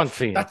 good it's stuff. a fun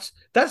scene.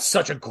 That's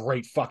such a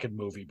great fucking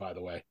movie, by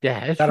the way.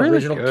 Yeah, it's that really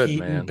original good,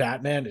 Keaton man.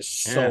 Batman is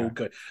so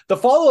good. The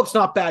follow-up's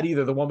not bad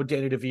either. The one with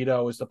Danny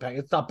DeVito is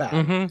it's not bad.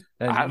 Mm-hmm.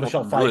 And I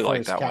Michelle really Pfeiffer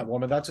like is that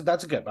Catwoman.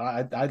 That's good.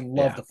 I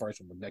love the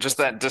first one. Just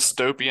that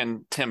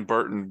dystopian Tim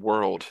Burton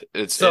world.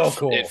 It's so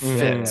cool. It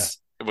fits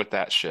with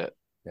that shit.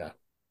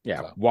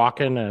 Yeah,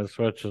 walking as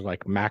which is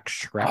like Max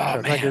Schreck.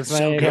 Oh man, his so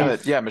name.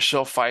 good. Yeah,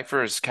 Michelle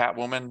Pfeiffer is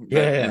Catwoman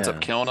that ends up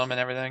killing him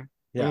and everything.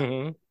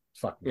 Yeah,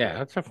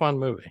 yeah, it's a fun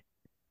movie.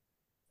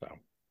 So,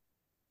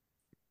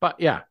 but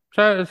yeah,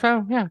 so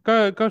yeah,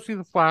 go see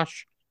The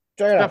Flash.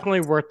 Definitely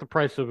worth the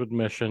price of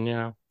admission.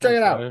 Yeah, check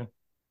it out.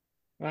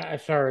 I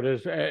saw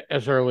it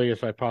as early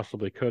as I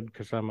possibly could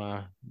because I'm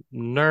a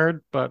nerd.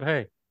 But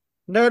hey,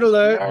 nerd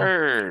alert!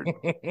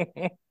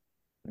 Nerd.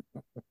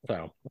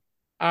 So,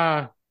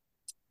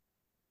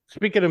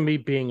 speaking of me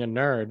being a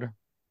nerd,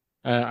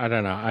 I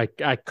don't know.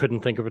 I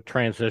couldn't think of a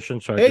transition,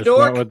 so I just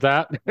went with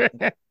that.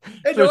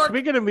 So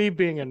speaking of me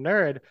being a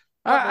nerd,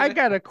 I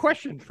got a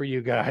question for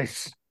you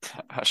guys.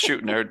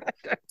 Shoot, nerd.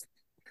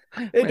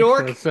 Hey,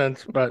 dork. Makes no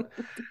sense, but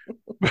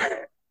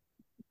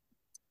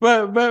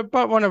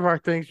but one of our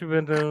things we've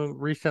been doing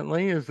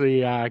recently is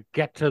the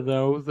get to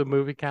know the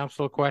movie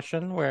council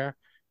question, where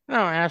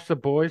I ask the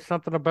boys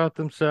something about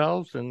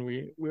themselves, and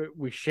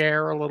we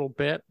share a little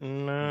bit,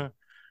 and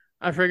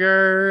I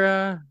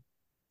figure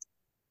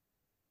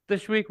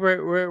this week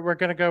we're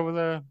gonna go with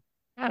a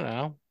I don't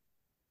know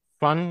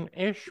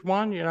fun-ish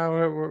one.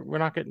 We're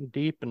not getting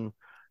deep and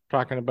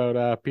talking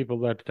about people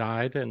that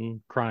died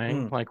and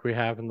crying like we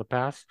have in the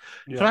past.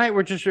 Tonight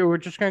we're just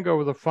gonna go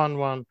with a fun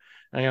one.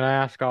 I'm gonna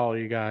ask all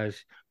you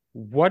guys,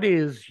 what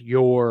is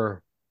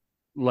your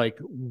like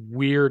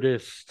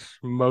weirdest,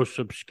 most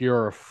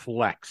obscure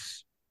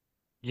flex?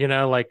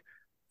 Like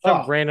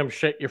some random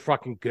shit you're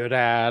fucking good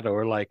at,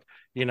 or like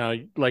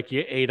like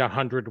you ate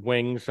 100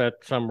 wings at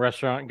some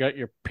restaurant and got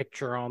your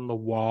picture on the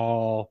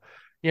wall.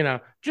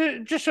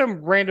 Just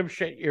some random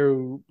shit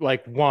you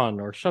like won,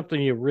 or something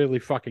you're really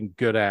fucking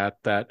good at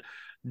that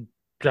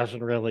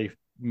doesn't really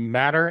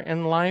matter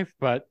in life,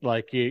 but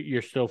like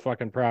you're still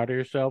fucking proud of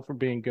yourself for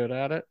being good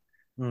at it.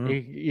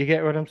 You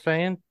get what I'm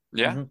saying?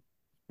 Yeah.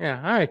 Yeah.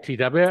 All right,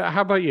 TW.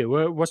 How about you?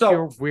 What's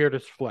your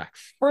weirdest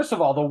flex? First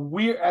of all,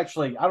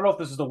 actually, I don't know if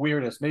this is the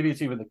weirdest. Maybe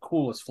it's even the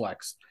coolest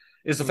flex.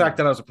 Is the fact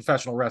that I was a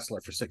professional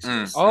wrestler for 6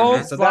 years.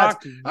 Oh, so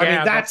fuck.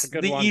 That's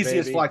the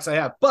easiest flex I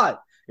have.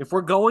 But if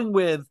we're going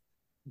with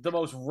the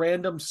most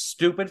random,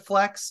 stupid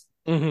flex,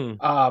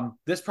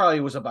 this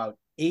probably was about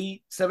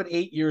 7,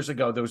 8 years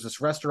ago. There was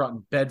this restaurant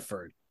in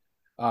Bedford.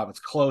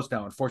 It's closed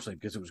now, unfortunately,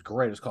 because it was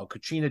great. It was called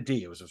Cucina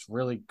D. It was this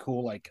really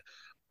cool, like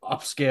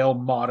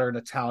upscale, modern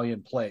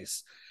Italian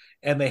place,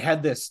 and they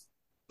had this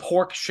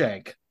pork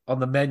shank on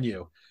the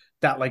menu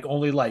that like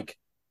only like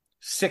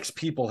 6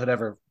 people had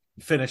ever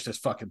finished this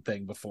fucking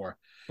thing before.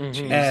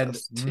 And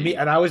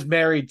I was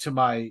married to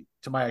my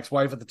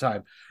ex-wife at the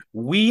time.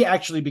 We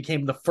actually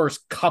became the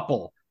first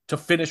couple to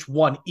finish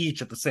one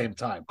each at the same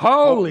time.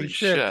 Holy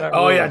shit.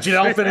 Oh, yeah.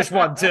 Janelle finished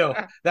one, too.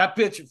 That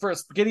bitch, for a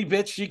skinny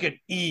bitch, she could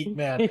eat,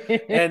 man.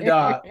 And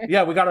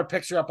yeah, we got our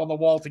picture up on the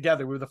wall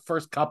together. We were the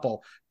first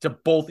couple to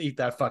both eat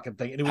that fucking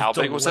thing. And it was How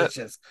delicious. big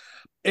was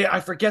it? I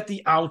forget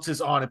the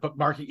ounces on it, but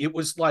Marky, it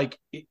was like,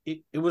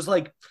 it was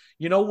like,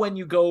 you know, when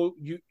you go,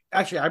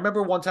 actually, I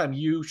remember one time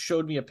you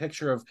showed me a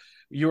picture of,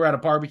 you were at a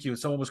barbecue,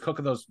 someone was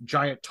cooking those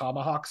giant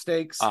tomahawk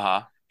steaks.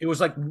 Uh-huh. It was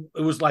like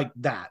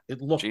that. It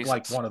looked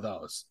like one of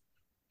those.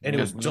 And it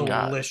was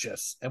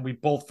delicious. And we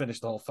both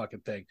finished the whole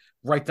fucking thing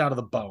right down to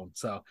the bone.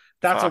 So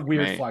that's a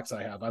weird flex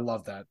I have. I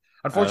love that.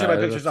 Unfortunately,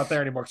 my picture's not there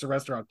anymore because the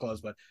restaurant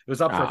closed, but it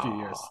was up for a few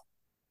years.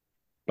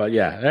 But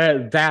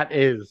yeah, that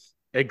is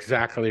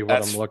exactly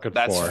what I'm looking for.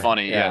 That's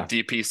funny. Yeah.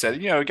 DP said,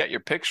 get your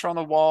picture on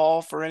the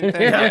wall for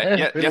anything.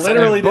 Yes,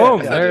 literally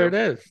boom, there it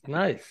is.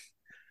 Nice.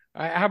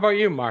 How about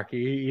you, Mark?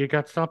 You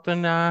got something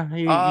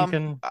you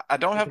can? I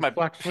don't have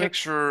my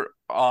picture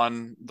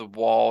on the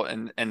wall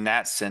in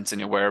that sense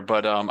anywhere,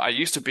 but I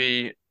used to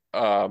be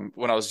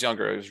when I was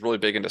younger, I was really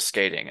big into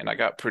skating, and I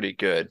got pretty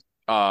good.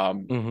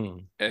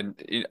 And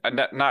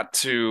not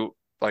to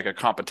like a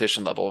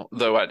competition level,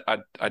 though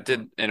I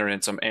did enter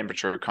in some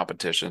amateur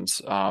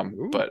competitions,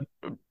 but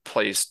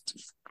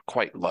placed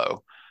quite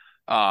low.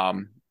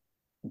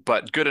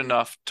 But good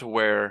enough to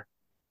where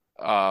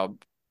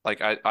like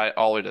I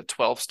ollied a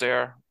 12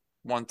 stair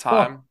one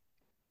time.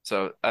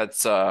 So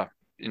that's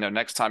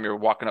next time you're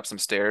walking up some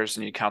stairs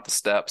and you count the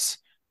steps,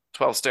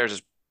 12 stairs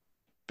is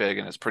big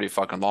and it's pretty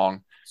fucking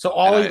long. So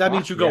that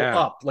means you go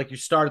up, like you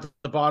start at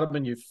the bottom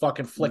and you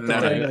fucking flick the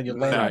thing and then you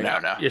land.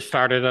 No. You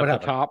started at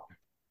the top.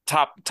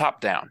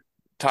 Top down.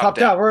 Top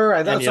down.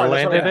 Right. And you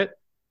landed it.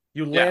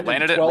 You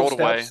landed it, rolled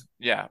away.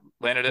 Yeah,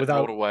 landed it,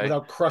 rolled away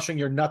without crushing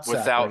your nutsack,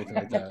 without or anything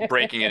like that.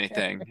 breaking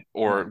anything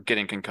or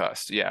getting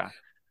concussed. Yeah.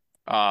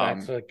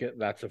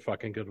 That's a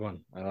fucking good one.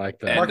 I like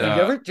that. Mark, do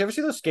you ever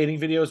see those skating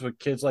videos where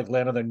kids like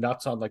land on their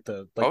nuts on like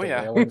the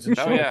railings and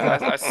shit?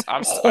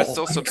 I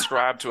still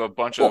subscribe to a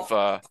bunch of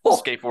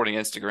skateboarding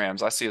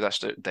Instagrams. I see that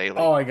shit daily.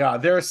 Oh my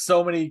god, there are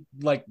so many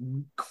like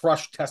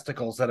crushed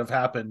testicles that have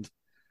happened.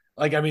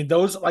 Like, I mean,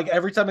 those, like,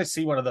 every time I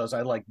see one of those,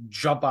 I like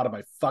jump out of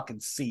my fucking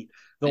seat.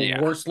 The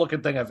worst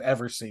looking thing I've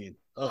ever seen.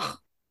 Ugh.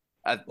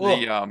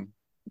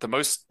 The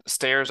most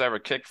stairs I ever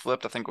kick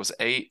flipped, I think, was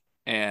 8.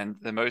 And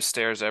the most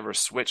stairs I ever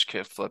switch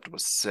kick flipped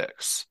was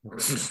 6.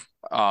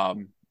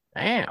 Damn.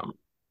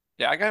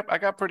 Yeah, I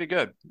got pretty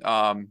good.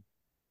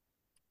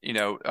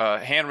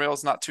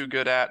 Handrails not too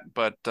good at,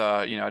 but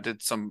I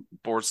did some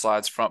board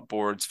slides, front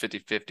boards,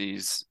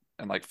 50/50s,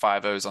 and like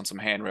 5-0s on some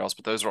handrails,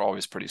 but those are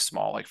always pretty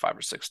small, like 5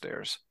 or 6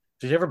 stairs.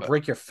 Did you ever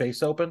break your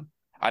face open?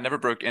 I never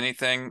broke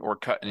anything or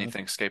cut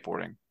anything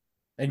skateboarding.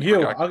 And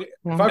if I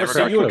ever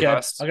see you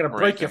again, I'm gonna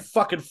break your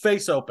fucking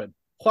face open.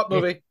 What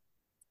movie?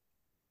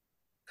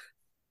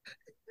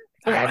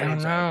 I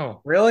don't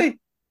know. Really?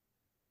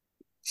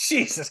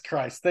 Jesus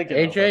Christ! Think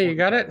AJ, you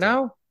got it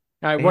now?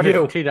 What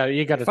is Tito?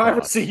 You got it. If I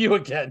ever see you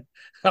again,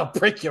 I'll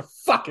break your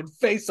fucking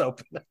face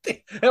open.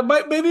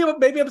 Maybe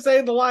I'm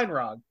saying the line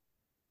wrong.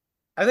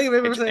 I think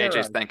maybe I'm saying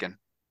AJ's thinking.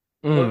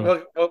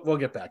 We'll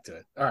get back to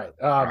it. All right.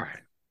 All right.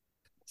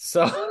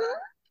 So,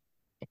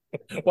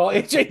 while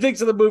AJ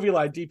thinks of the movie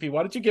line, DP,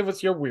 why don't you give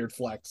us your weird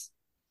flex?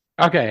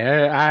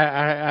 Okay,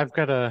 I've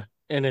got an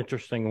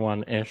interesting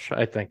one ish.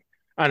 I think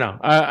I know.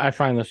 I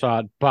find this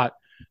odd, but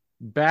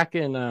back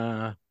in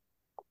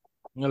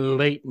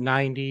late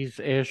 90s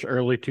ish,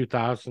 early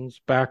 2000s,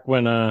 back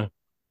when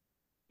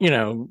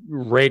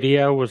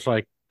radio was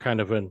like kind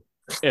of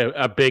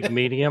a big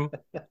medium,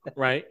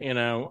 right?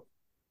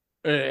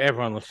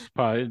 Everyone was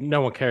probably,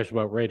 no one cares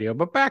about radio,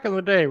 but back in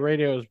the day,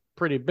 radio was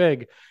pretty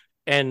big,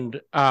 and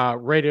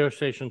radio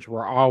stations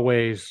were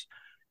always,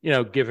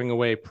 giving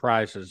away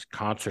prizes,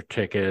 concert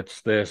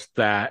tickets, this,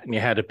 that, and you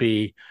had to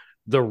be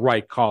the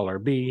right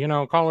caller,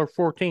 caller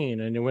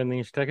 14, and you win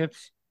these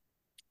tickets.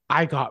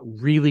 I got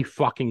really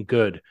fucking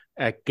good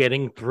at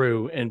getting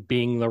through and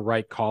being the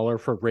right caller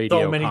for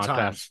radio so many contests.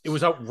 Times. It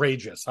was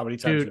outrageous how many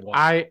times you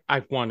won.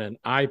 I've won an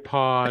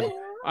iPod.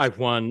 I've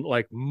won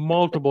like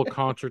multiple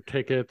concert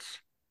tickets.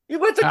 You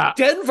went to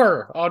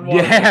Denver on one.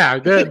 Yeah,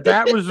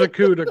 that was the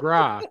coup de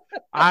grace.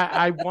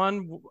 I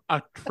won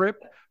a trip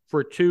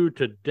for 2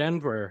 to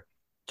Denver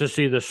to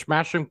see the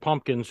Smashing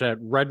Pumpkins at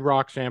Red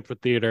Rocks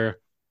Amphitheater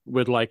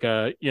with like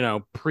a,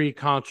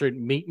 pre-concert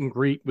meet and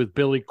greet with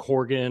Billy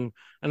Corgan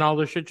and all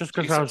this shit just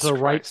because I was the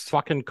right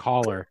fucking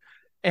caller.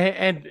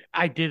 And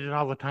I did it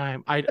all the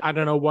time. I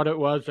don't know what it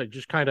was. I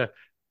just kind of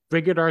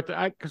figured out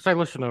because I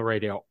listen to the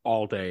radio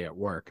all day at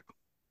work.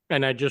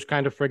 And I just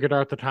kind of figured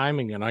out the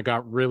timing and I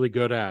got really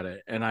good at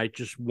it. And I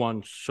just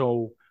won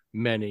so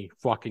many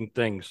fucking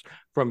things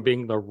from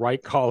being the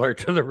right caller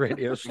to the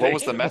radio station. What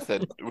was the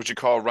method? Would you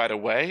call right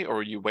away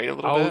or you wait a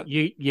little bit?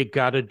 You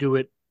got to do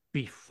it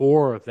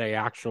before they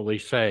actually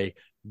say,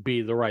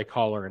 be the right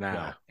caller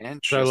now. Yeah.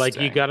 So like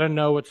you got to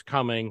know it's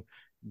coming,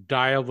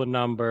 dial the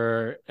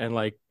number and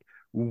like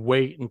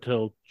wait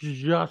until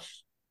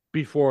just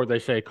before they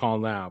say call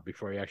now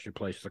before you actually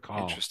place the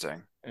call.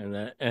 Interesting.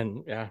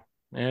 And yeah.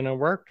 and it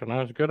worked, and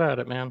I was good at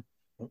it, man.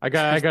 I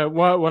got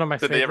one of my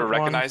Did favorite they ever ones.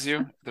 recognize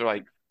you? They're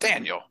like,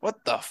 Daniel,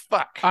 what the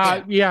fuck?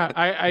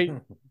 Yeah,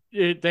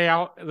 they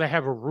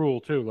have a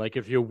rule too. Like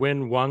if you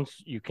win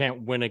once, you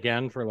can't win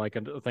again for like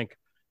I think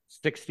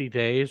 60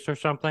 days or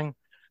something.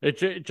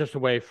 It's just a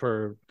way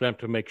for them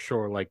to make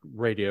sure like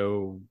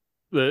radio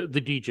the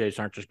DJs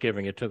aren't just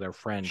giving it to their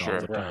friend all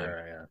the time.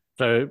 Right,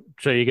 yeah.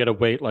 So you got to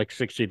wait like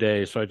 60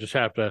 days. So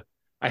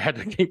I had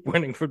to keep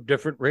winning from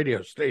different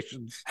radio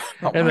stations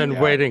and then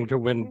waiting to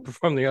win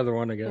from the other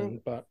one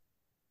again. But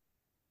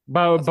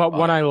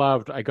what I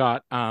loved, I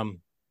got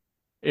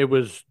it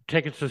was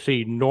tickets to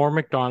see Norm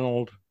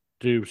Macdonald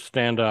do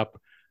stand up,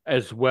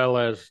 as well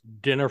as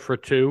dinner for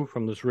two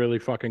from this really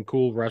fucking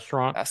cool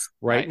restaurant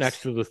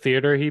next to the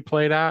theater he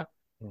played at.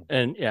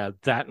 And yeah,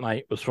 that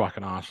night was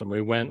fucking awesome.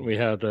 We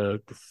had a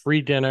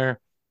free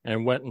dinner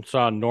and went and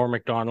saw Norm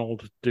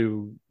Macdonald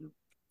do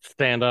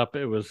stand up.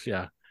 It was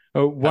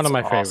one of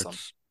my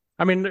favorites.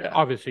 I mean,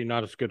 obviously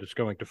not as good as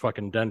going to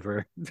fucking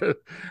Denver to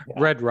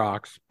Red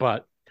Rocks,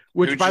 but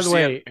by the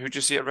way, who'd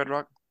you see at Red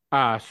Rock?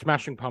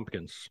 Smashing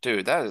Pumpkins.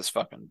 Dude, that is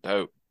fucking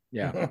dope.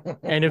 Yeah.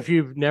 And if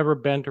you've never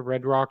been to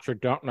Red Rocks or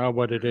don't know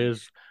what it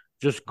is,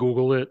 just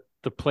Google it.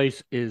 The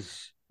place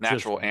is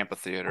natural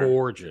amphitheater.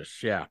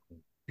 Gorgeous. Yeah.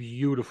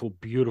 Beautiful,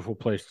 beautiful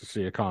place to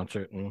see a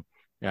concert. And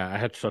yeah, I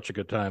had such a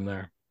good time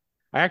there.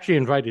 I actually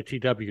invited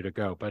TW to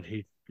go, but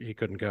he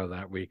couldn't go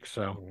that week.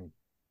 So,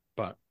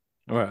 but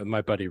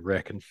my buddy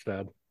Rick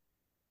instead.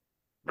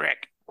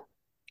 Rick.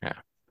 Yeah.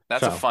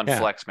 That's a fun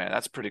flex, man.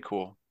 That's pretty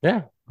cool.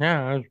 Yeah.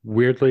 Yeah. I was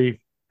weirdly,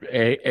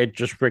 it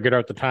just figured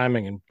out the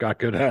timing and got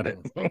good at it.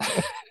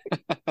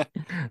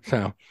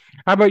 So,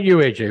 how about you,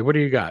 AJ? What do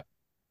you got?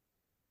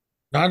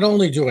 Not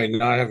only do I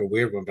not have a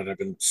weird one, but I've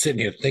been sitting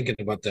here thinking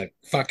about that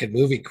fucking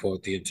movie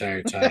quote the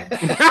entire time.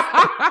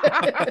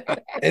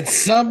 It's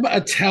some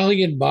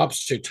Italian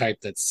mobster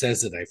type that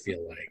says it, I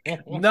feel like.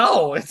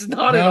 No, it's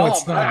not at all.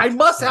 It's not. I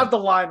must have the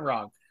line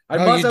wrong. You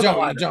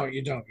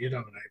don't.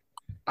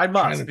 I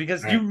must,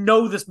 because you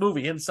know this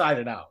movie inside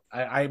and out.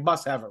 I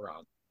must have it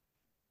wrong.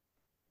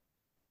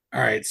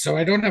 All right, so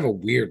I don't have a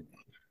weird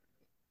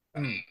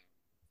one.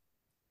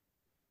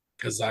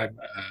 Because I'm,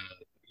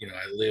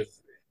 I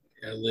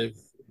live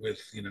with,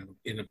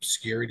 in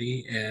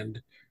obscurity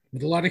and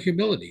with a lot of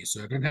humility.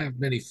 So I don't have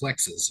many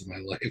flexes in my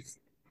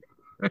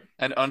life.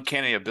 An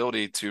uncanny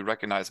ability to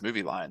recognize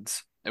movie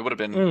lines. It would have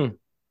been.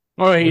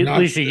 Well, at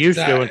least you used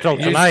to until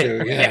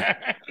tonight.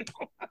 Yeah.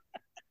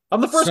 I'm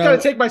the first guy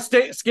to take my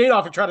skate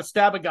off and try to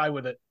stab a guy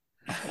with it.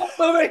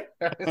 Movie.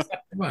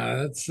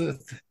 Well, that's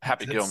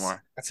Happy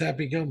Gilmore. That's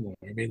Happy Gilmore.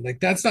 I mean, like,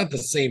 that's not the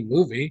same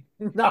movie.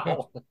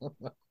 No.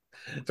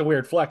 It's a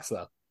weird flex,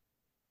 though.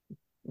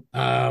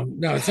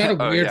 No, it's not a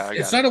weird.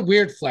 It's not a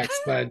weird flex,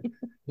 but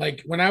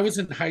like when I was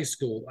in high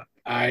school,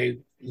 I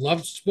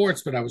loved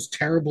sports, but I was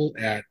terrible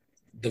at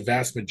the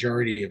vast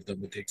majority of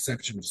them, with the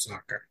exception of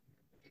soccer.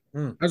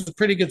 I was a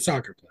pretty good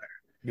soccer player.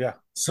 Yeah.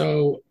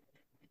 So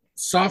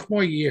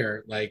sophomore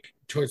year, like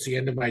towards the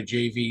end of my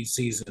JV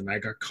season, I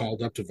got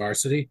called up to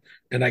varsity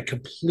and I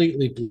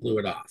completely blew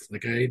it off.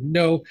 Like I had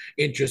no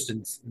interest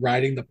in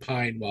riding the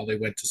pine while they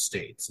went to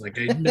states. Like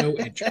I had no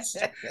interest.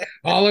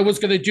 All I was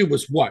going to do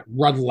was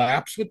run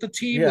laps with the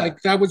team. Yeah,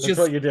 like that was that's just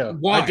what you do.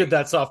 Why? I did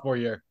that sophomore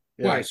year.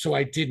 Yeah. Why? So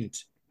I didn't.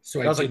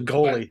 I was a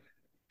goalie.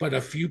 But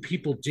a few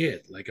people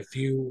did. Like a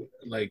few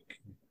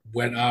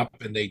went up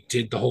and they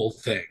did the whole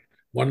thing.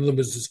 One of them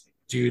was this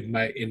dude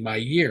in my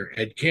year,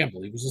 Ed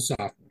Campbell. He was a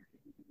sophomore.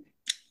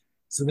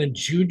 So then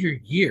junior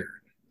year,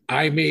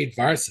 I made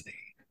varsity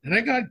and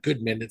I got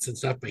good minutes and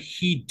stuff, but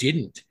he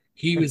didn't.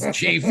 He was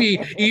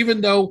JV,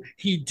 even though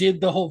he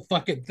did the whole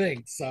fucking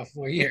thing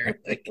sophomore year.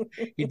 Like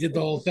he did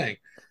the whole thing.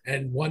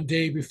 And one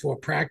day before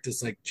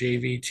practice, like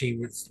JV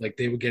team was like,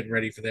 they were getting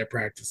ready for their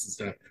practice and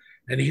stuff.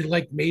 And he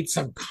like made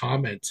some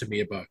comment to me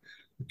about,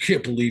 I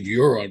can't believe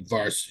you're on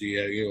varsity.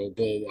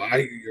 But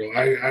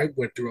I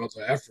went through all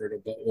the effort or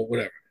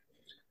whatever.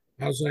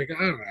 I was like, I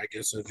don't know. I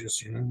guess I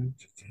just, I don't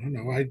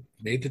know. I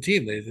made the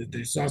team.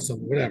 They saw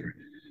something, whatever.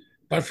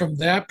 But from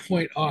that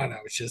point on,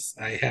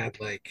 I had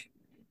like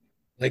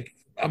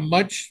a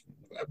much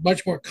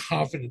more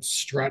confident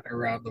strut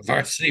around the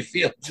varsity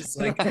field, just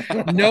like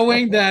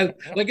knowing that,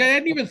 like I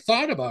hadn't even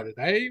thought about it.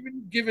 I didn't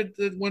even give it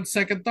the 1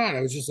 second thought.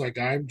 I was just like,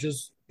 I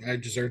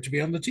deserve to be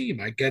on the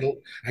team. I got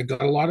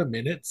a lot of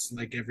minutes,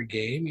 like every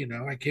game.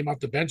 I came off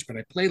the bench, but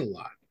I played a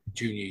lot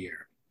junior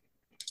year,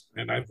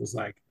 and I was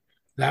like.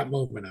 That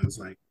moment, I was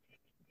like,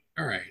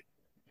 all right,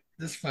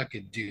 this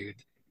fucking dude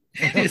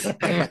is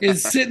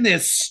sitting there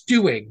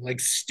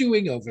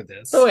stewing over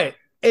this. So wait,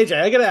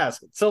 AJ, I gotta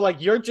ask. So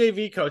like your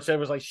JV coach that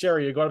was like,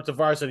 Sherry, you're going up to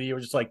varsity, you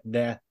were just like,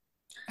 nah.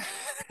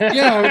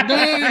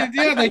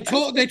 They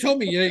told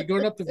me, you're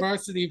going up to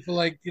varsity for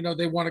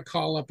they want to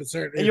call up a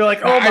certain. And you're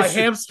like, oh, my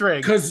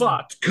hamstring.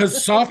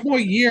 Because sophomore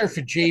year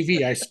for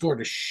JV, I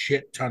scored a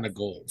shit ton of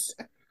goals.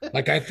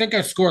 Like I think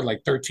I scored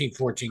like 13,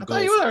 14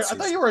 goals. I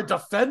thought you were a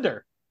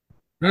defender.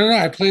 No.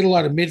 I played a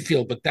lot of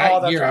midfield, but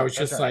that year I was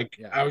just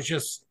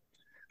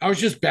I was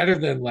just better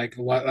than like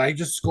a lot. I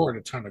just scored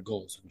a ton of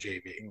goals in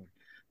JV,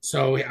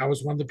 So I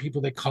was one of the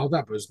people they called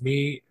up. It was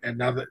me and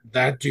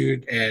that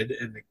dude, Ed,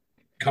 and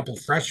a couple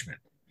freshmen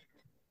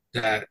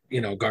that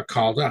got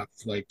called up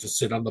like to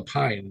sit on the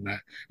pine.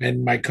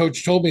 And my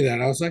coach told me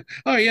that. I was like,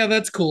 oh yeah,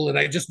 that's cool. And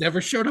I just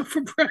never showed up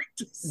for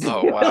practice.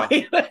 Oh wow.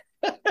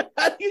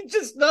 You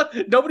just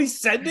nobody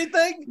said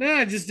anything? No,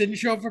 I just didn't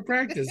show up for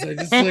practice. I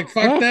just like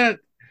fuck that.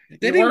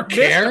 They You didn't weren't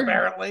care. missed,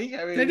 apparently.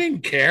 I mean... They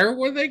didn't care.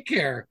 What do they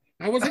care?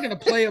 I wasn't going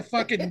to play a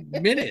fucking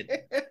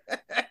minute.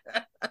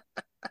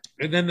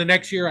 And then the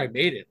next year I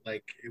made it.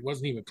 Like, it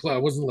wasn't even close. I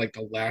wasn't like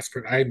the last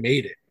person. I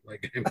made it.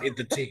 Like, I made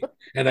the team.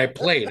 And I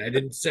played. I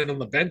didn't sit on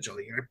the bench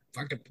all year. I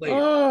fucking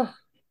played.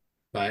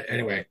 But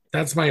anyway,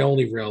 that's my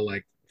only real,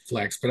 like,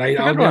 flex. But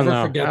I'll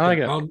never forget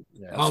that.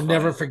 I'll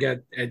never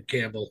forget Ed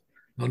Campbell.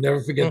 I'll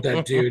never forget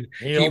that dude.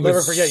 He'll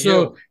never forget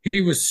you.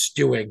 He was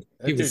stewing.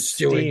 He was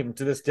stewing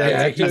to this day.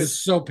 Yeah, he was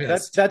so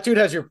pissed. That dude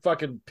has your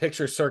fucking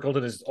picture circled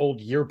in his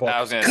old yearbook. I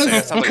was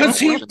gonna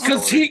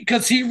say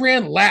because he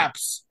ran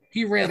laps.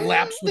 He ran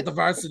laps with the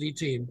varsity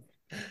team.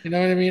 You know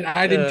what I mean?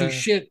 I didn't do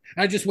shit.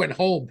 I just went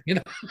home.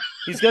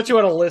 He's got you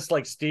on a list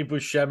like Steve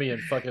Buscemi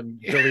and fucking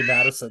Billy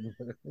Madison.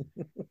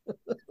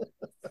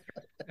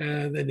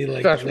 And then he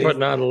like starts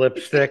putting on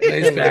lipstick.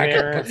 Lays back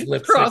and puts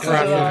lipstick crosses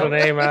the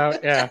name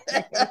out. Yeah.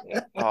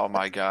 Oh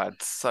my god,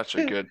 such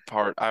a good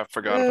part. I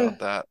forgot about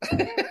that.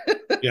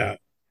 Yeah.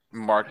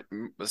 Mark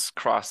was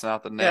crossing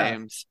out the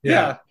names.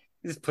 Yeah.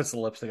 He just puts the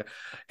lipstick on.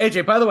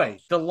 AJ, by the way,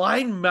 the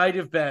line might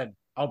have been,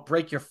 I'll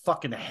break your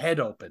fucking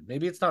head open.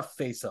 Maybe it's not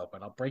face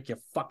open. I'll break your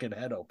fucking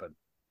head open.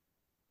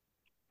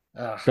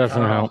 Doesn't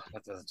help.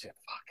 That doesn't fuck.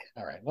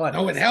 All right. Well,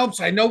 no, it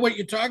helps. I know what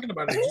you're talking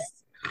about. I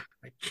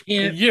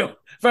can't. If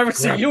I ever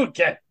see you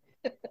again.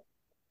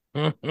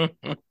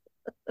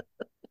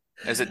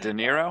 Is it De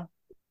Niro?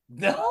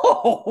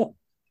 No.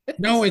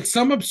 No, it's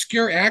some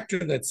obscure actor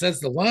that says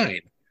the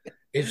line.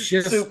 It's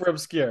just super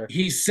obscure.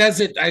 He says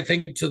it, I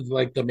think, to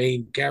like the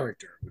main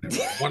character,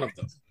 whatever, one of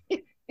them.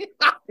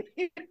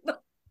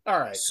 All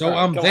right. So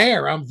I'm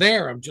there. I'm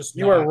just.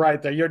 You are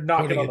right there. You're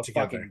knocking on the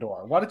fucking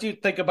door. Why don't you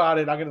think about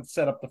it? I'm going to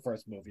set up the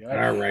first movie. All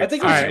right. I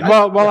think. All right.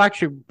 Well,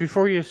 actually,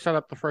 before you set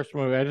up the first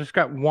movie, I just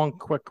got one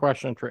quick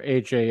question for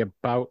AJ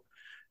about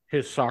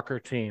his soccer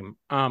team.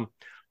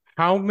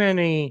 How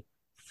many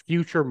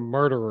future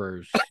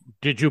murderers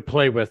did you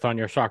play with on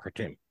your soccer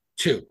team?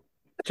 Two.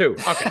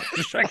 Okay.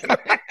 Just checking.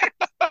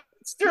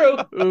 It's true.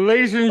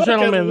 Ladies and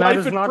gentlemen, that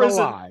is not a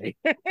lie.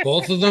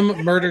 Both of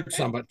them murdered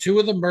somebody. Two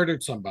of them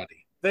murdered somebody.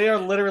 They are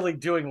literally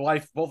doing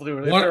life. Both of them,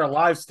 if they're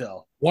alive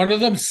still. One of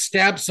them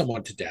stabbed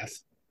someone to death.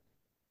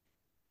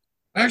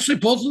 Actually,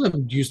 both of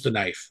them used the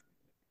knife.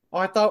 Oh,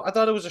 I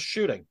thought it was a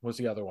shooting. Was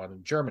the other one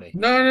in Germany?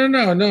 No.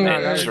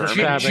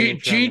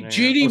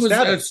 GD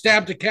was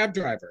stabbed a cab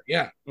driver.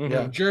 Yeah,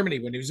 in Germany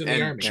when he was in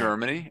the army.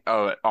 Germany?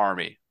 Oh,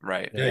 army,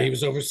 right? Yeah, he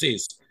was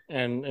overseas.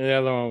 And the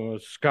other one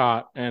was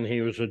Scott, and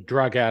he was a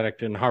drug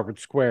addict in Harvard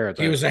Square.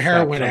 He was a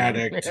heroin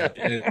addict,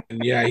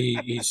 and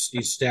he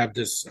stabbed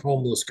this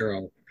homeless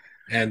girl.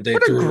 And they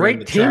what a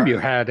great team you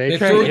had, AJ.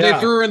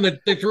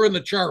 They threw in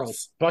the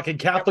Charles. Fucking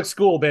Catholic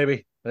school,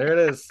 baby. There it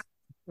is.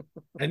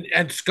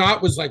 And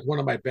Scott was like one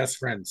of my best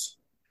friends.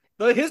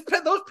 Those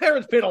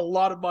parents paid a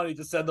lot of money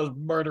to send those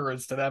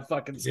murderers to that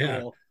fucking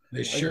school. Yeah,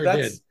 they sure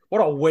did. What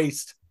a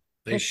waste.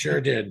 They sure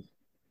did.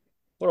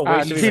 What a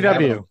waste.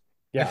 TW.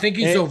 Yeah. I think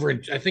he's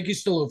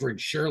still over in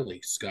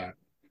Shirley, Scott.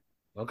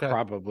 Okay.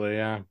 Probably,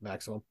 yeah.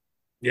 Maximum.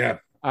 Yeah.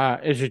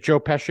 Is it Joe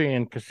Pesci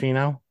in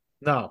Casino?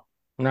 No.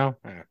 No,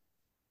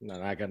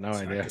 I got no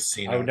idea.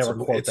 I would never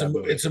quote that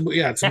movie. It's a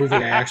movie I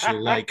actually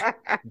like.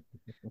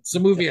 It's a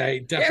movie I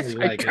definitely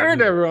like. I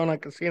turned everyone on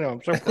Casino.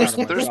 I'm so proud of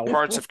myself. There's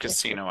parts of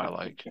Casino I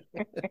like.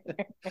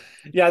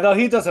 Yeah, no,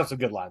 he does have some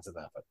good lines in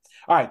that. But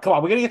all right, come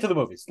on, we're gonna get to the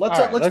movies. Let's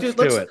do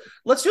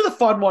the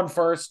fun one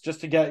first,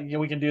 just to get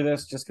we can do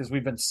this just because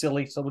we've been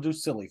silly. So we'll do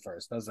silly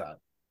first. How's that?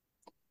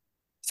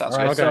 Sounds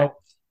all right. Okay.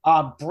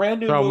 So, brand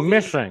new. So movie.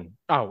 Missing.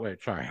 Oh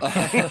wait, sorry.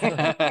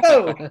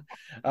 Hold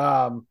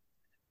on,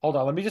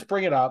 let me just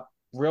bring it up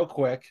real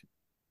quick.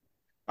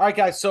 All right,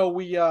 guys. So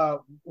we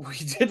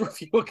did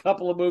review a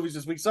couple of movies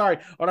this week. Sorry,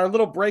 on our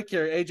little break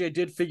here, AJ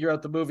did figure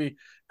out the movie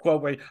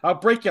quote. Wait, I'll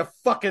break your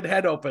fucking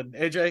head open,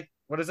 AJ.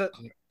 What is it?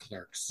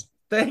 Clerks.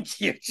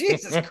 Thank you,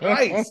 Jesus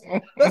Christ.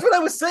 That's what I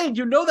was saying.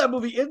 You know that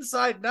movie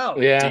inside and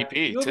out. Yeah,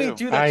 DP you too.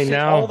 Do that shit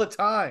all the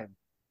time.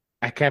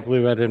 I can't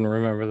believe I didn't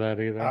remember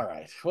that either. All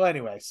right. Well,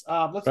 anyways,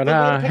 let's.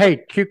 But hey,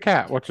 cute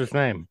cat. What's his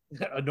name?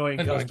 Annoying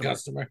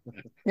customer.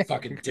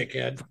 Fucking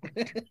dickhead.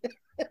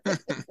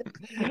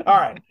 All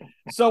right.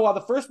 So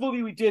the first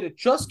movie we did, it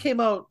just came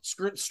out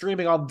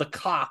streaming on The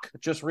Cock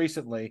just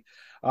recently.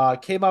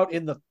 Came out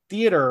in the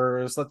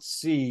theaters. Let's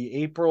see,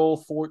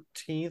 April 14th.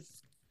 It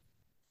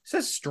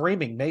says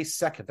streaming May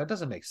 2nd. That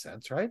doesn't make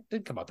sense, right?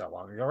 Didn't come out that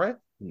long ago, right?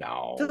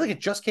 No. I feel like it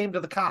just came to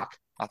The Cock.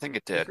 I think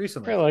it did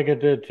recently. I feel like it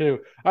did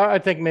too. I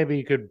think maybe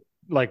you could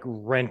like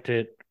rent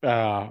it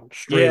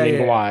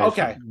streaming wise.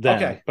 Okay.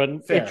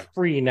 But fair. It's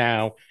free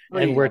now,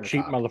 and we're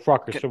cheap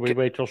motherfuckers, so we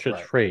wait till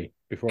shit's free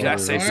before. Can I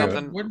say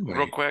something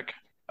real quick?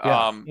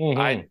 Yeah.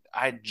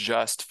 I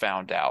just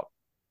found out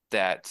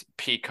that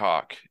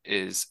Peacock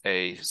is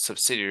a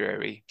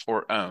subsidiary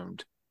or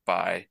owned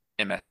by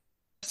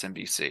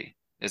MSNBC.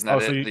 Isn't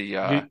that so it?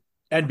 you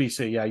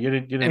NBC, yeah. You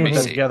didn't put that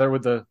NBC. together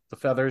with the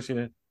feathers, you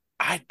didn't.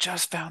 I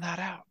just found that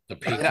out. The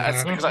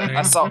Because Peacock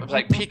I saw thing.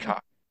 like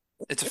Peacock.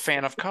 It's a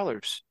fan of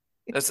colors.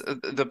 That's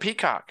the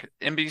Peacock,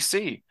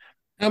 NBC.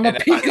 I'm a And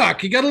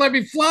peacock. You got to let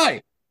me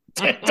fly.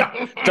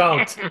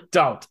 Don't.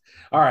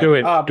 All right,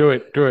 Do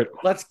it.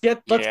 Let's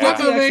get Yeah.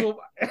 the actual.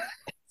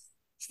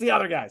 It's the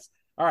other guys.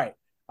 All right.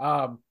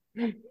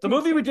 The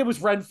movie we did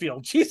was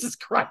Renfield. Jesus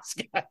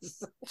Christ,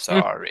 guys.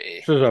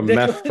 Sorry. This is a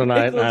mess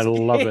tonight, and I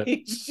love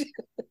it.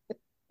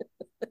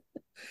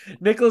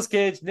 Nicolas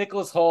Cage,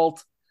 Nicholas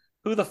Hoult.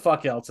 Who the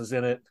fuck else is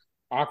in it?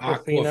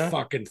 Aquafina.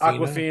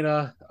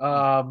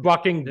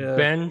 Fucking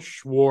Ben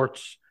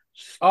Schwartz.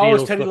 Oh,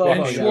 it's steals Teddy the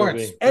Lobo. fucking yeah. Schwartz.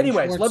 movie.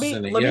 Anyways, Schwartz let is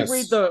in it, me yes.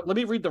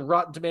 read the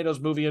Rotten Tomatoes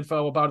movie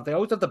info about it. They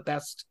always have the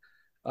best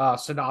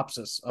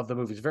synopsis of the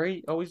movies.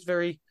 Always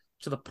very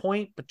to the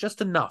point, but just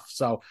enough.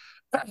 So,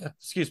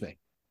 excuse me.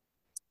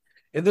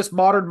 In this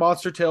modern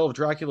monster tale of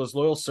Dracula's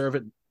loyal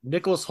servant,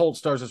 Nicholas Hoult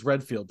stars as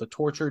Renfield, the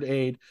tortured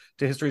aide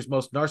to history's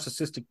most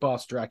narcissistic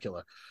boss,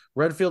 Dracula.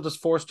 Renfield is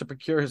forced to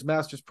procure his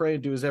master's prey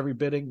and do his every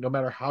bidding, no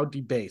matter how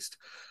debased.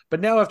 But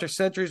now, after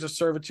centuries of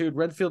servitude,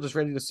 Renfield is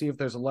ready to see if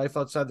there's a life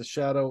outside the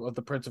shadow of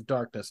the Prince of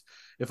Darkness.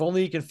 If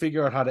only he can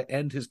figure out how to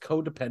end his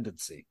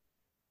codependency.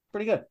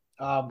 Pretty good.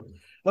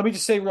 Let me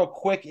just say real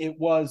quick, it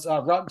was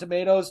Rotten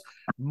Tomatoes,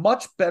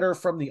 much better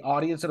from the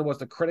audience than it was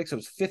the critics. It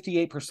was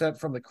 58%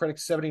 from the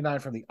critics,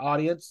 79% from the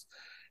audience.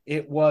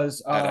 It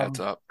was That adds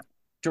up.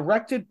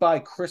 directed by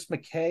Chris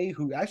McKay,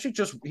 who actually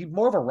he's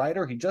more of a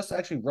writer. He just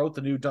actually wrote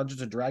the new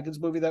Dungeons and Dragons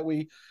movie that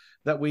we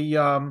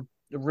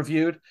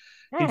reviewed.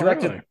 He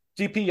directed really?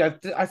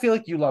 DP. I feel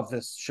like you love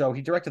this show.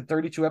 He directed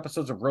 32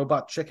 episodes of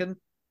Robot Chicken.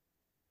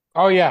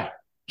 Oh yeah,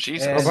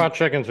 Jesus. And- Robot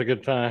Chicken's a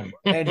good time.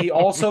 And he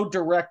also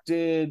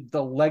directed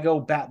the Lego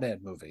Batman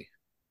movie.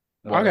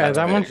 Okay, that's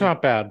that big. one's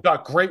not bad.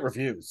 Got great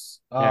reviews.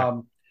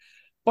 Yeah.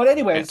 But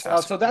anyways,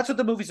 Fantastic. so that's what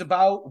the movie's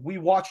about. We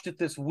watched it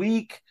this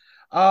week.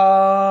 Is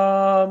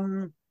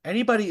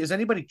anybody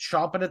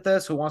chomping at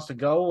this who wants to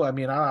go? I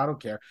mean, I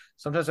don't care.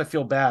 Sometimes I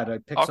feel bad. I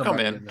pick I'll come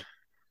somebody. in.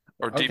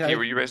 Or Okay. DP,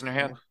 were you raising your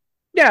hand?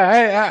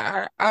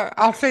 Yeah,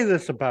 I'll say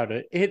this about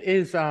it. It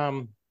is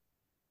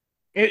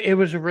it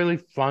was a really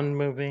fun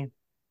movie.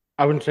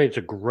 I wouldn't say it's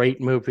a great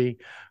movie,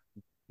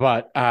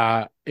 but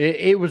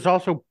it was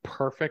also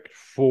perfect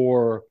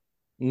for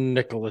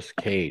Nicolas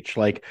Cage.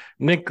 Like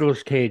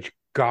Nicolas Cage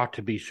got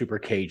to be super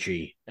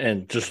cagey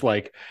and just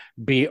like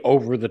be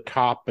over the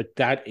top, but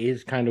that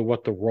is kind of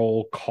what the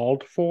role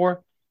called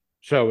for.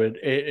 So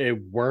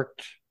it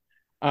worked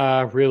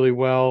really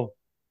well.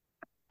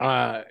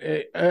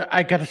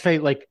 I gotta say,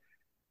 like,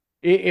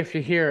 if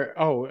you hear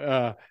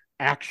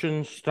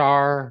action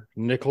star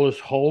Nicholas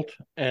Hoult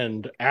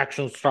and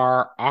action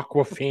star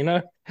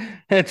Aquafina,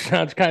 it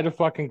sounds kind of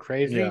fucking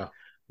crazy. Yeah.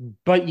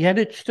 But yet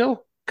it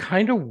still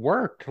kind of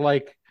worked.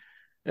 Like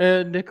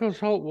Nicholas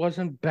Hoult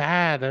wasn't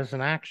bad as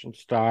an action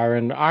star,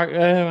 and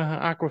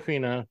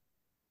Aquafina,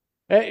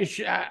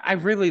 I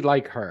really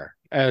like her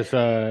as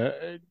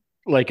an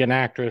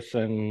actress,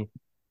 and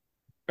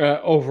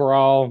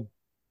overall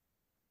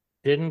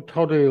didn't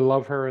totally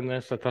love her in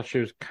this. I thought she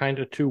was kind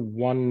of too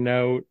one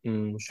note,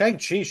 and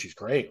Shang-Chi, she's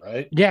great,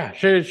 right? yeah,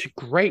 she's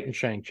great in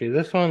Shang-Chi.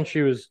 This one,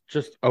 she was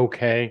just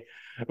okay,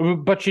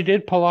 but she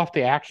did pull off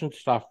the action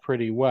stuff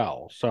pretty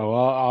well. So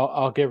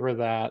I'll give her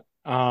that.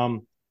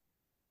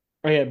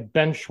 Yeah,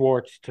 Ben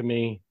Schwartz to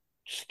me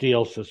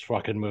steals this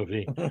fucking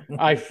movie.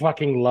 I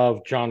fucking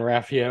love John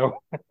Rafio.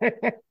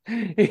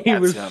 He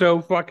was him.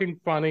 so fucking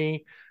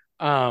funny.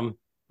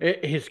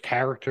 His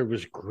character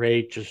was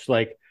great. Just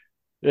like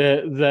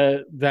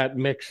that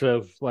mix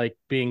of like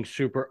being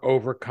super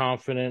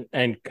overconfident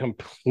and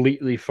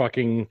completely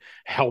fucking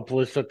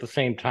helpless at the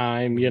same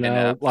time, you know,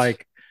 Inept.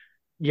 like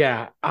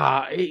yeah,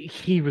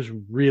 he was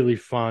really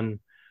fun.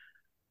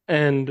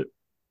 And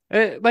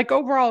like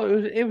overall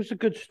it was a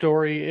good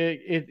story.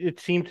 It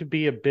seemed to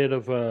be a bit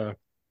of a,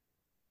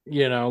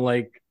 you know,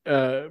 like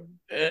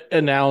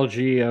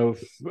analogy of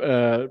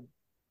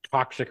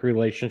toxic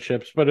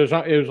relationships, but it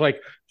was like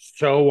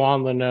so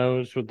on the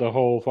nose with the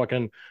whole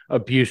fucking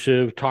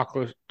abusive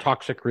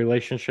toxic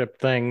relationship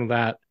thing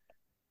that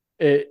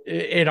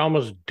it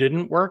almost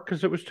didn't work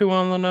because it was too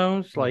on the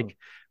nose. Like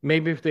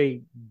maybe if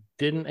they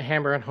didn't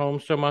hammer it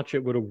home so much,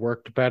 it would have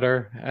worked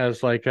better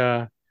as like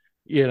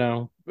you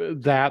know,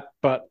 that.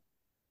 But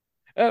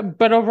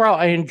overall,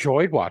 I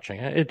enjoyed watching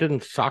it. It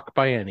didn't suck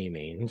by any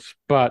means,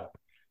 but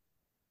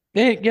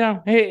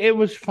it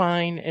was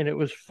fine and it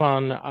was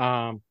fun.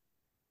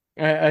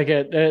 I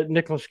get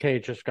Nicolas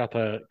Cage just got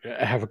to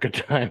have a good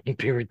time and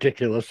be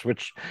ridiculous,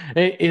 which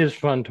is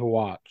fun to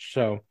watch.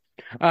 So,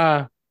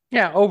 yeah,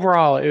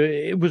 overall,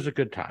 it was a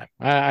good time.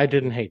 I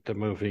didn't hate the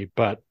movie,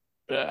 but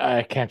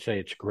I can't say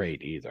it's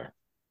great either.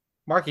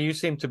 Marky, you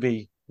seem to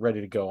be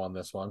ready to go on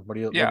this one. What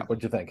do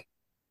you think?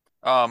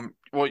 Well,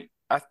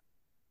 I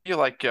feel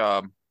like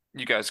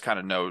you guys kind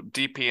of know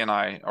DP and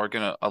I are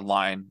gonna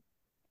align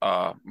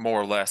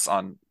more or less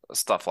on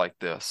stuff like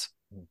this.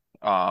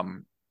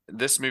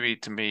 This movie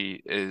to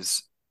me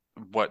is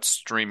what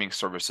streaming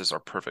services are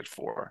perfect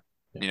for.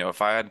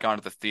 If I had gone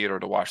to the theater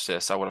to watch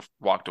this, I would have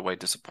walked away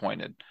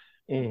disappointed.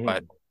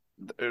 But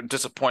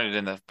disappointed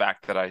in the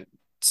fact that I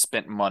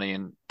spent money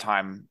and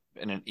time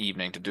in an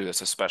evening to do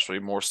this, especially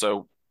more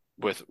so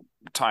with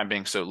time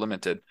being so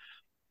limited.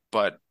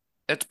 But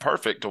it's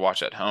perfect to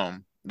watch at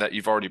home that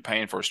you've already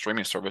paying for a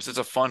streaming service. It's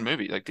a fun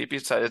movie. Like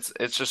DP said,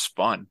 it's just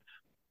fun.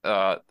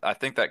 I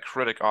think that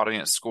critic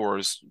audience score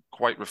is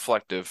quite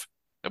reflective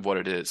of what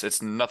it is.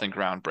 It's nothing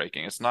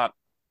groundbreaking. It's not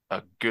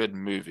a good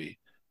movie,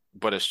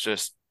 but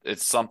it's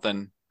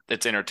something.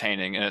 It's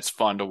entertaining and it's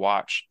fun to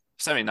watch.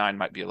 79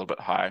 might be a little bit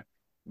high,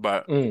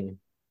 but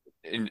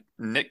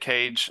Nick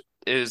Cage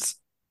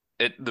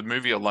the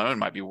movie alone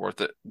might be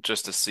worth it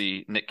just to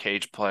see Nick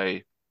Cage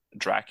play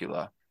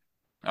Dracula.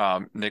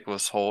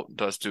 Nicholas Hoult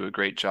does do a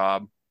great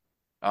job.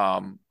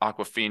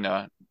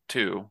 Awkwafina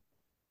too.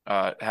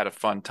 Had a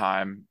fun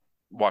time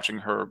watching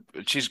her.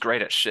 She's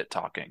great at shit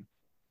talking,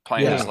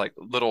 playing this like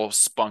little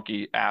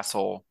spunky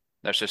asshole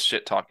that's just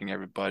shit talking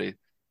everybody.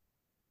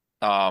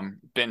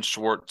 Ben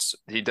Schwartz,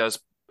 he does.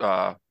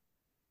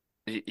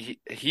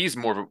 He's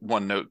more of a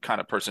one note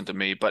kind of person to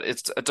me, but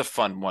it's a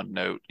fun one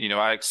note.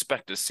 I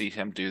expect to see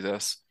him do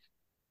this.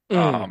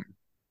 And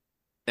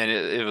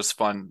it was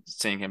fun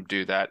seeing him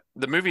do that.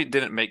 The movie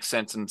didn't make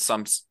sense in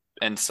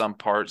some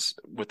parts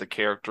with the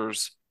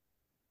characters.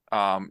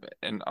 And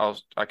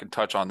I can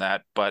touch on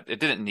that, but it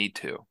didn't need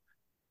to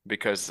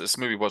because this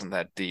movie wasn't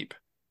that deep.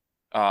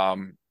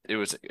 It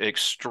was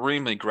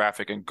extremely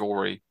graphic and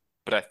gory,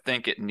 but I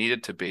think it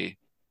needed to be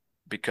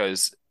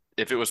because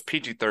if it was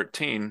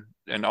PG-13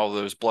 and all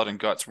those blood and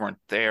guts weren't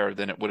there,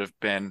 then it would have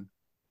been.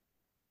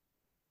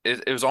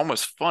 It was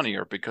almost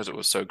funnier because it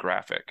was so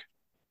graphic.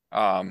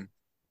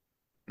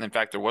 In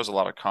fact, there was a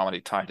lot of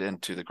comedy tied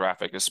into the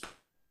graphic,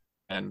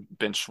 and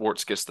Ben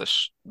Schwartz gets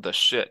the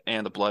shit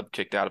and the blood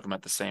kicked out of him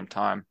at the same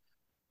time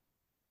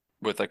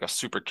with like a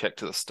super kick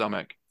to the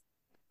stomach.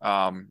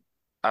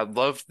 I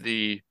love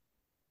the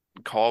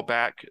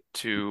callback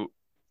to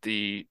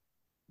the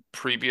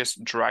previous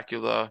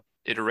Dracula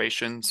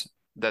iterations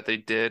that they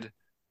did,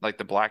 like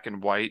the black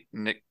and white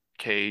Nick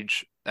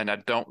Cage. And I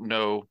don't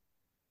know,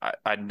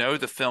 I know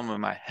the film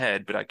in my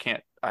head, but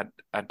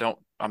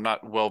I'm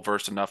not well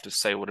versed enough to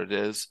say what it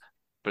is,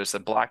 but it's a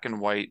black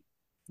and white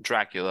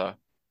Dracula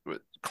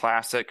with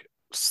classic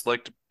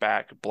slicked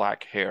back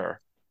black hair.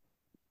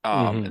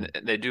 And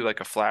they do like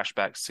a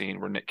flashback scene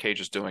where Nick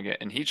Cage is doing it,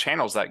 and he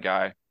channels that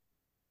guy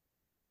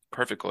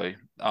perfectly.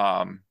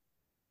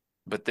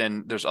 But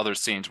then there's other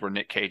scenes where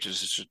Nick Cage is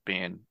just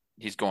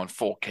he's going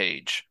full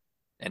Cage,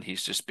 and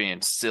he's just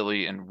being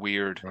silly and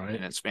weird,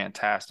 and it's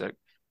fantastic.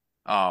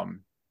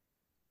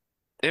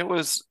 There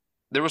was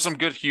some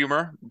good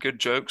humor, good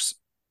jokes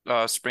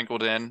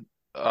sprinkled in.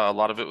 A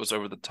lot of it was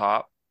over the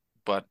top,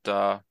 but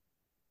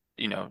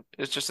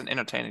it's just an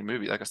entertaining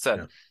movie. Like I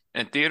said,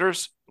 in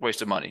theaters,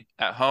 waste of money.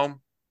 At home,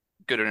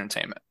 good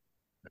entertainment.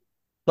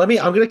 I'm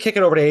going to kick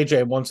it over to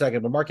AJ in 1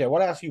 second, but Marky, I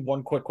want to ask you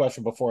one quick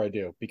question before I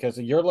do, because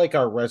you're like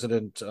our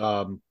resident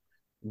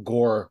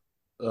gore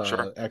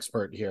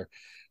expert here.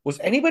 Was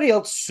anybody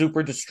else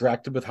super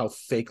distracted with how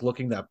fake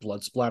looking that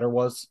blood splatter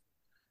was?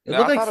 It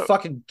looked like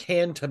fucking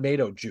canned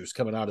tomato juice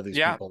coming out of these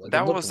people. Like,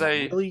 that was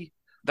really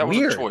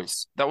weird. A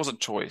choice. That was a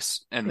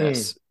choice in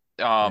this.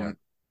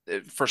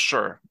 For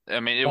sure.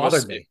 I mean,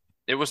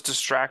 it was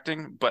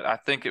distracting, but I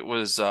think it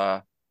was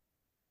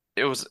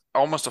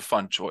almost a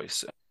fun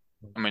choice.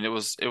 I mean, it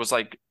was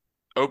like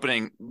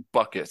opening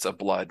buckets of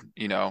blood,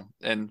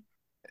 and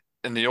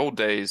in the old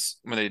days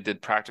when they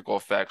did practical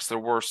effects, there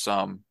were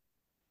some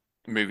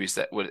movies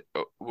that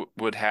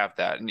would have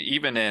that. And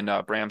even in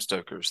Bram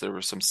Stoker's, there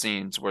were some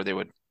scenes where they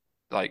would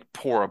like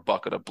pour a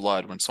bucket of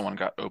blood when someone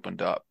got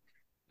opened up.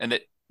 And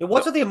it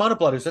wasn't the amount of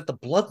blood, it was that the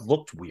blood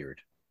looked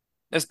weird.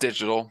 It's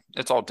digital.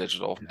 It's all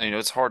digital. And,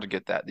 it's hard to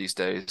get that these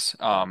days.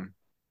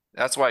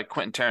 That's why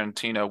Quentin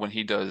Tarantino, when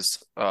he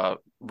does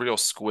real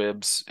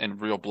squibs and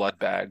real blood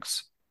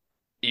bags,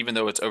 even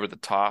though it's over the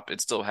top,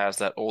 it still has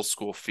that old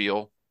school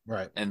feel.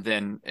 Right. And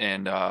then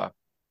in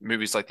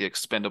movies like The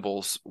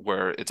Expendables,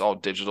 where it's all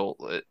digital,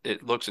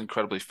 it looks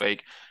incredibly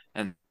fake.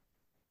 And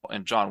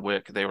John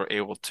Wick, they were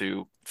able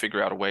to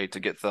figure out a way to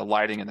get the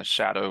lighting and the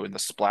shadow and the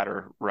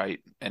splatter right,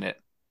 and it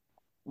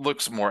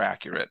looks more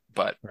accurate.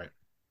 But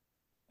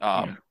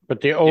but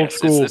the old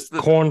school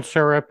corn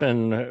syrup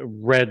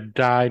and red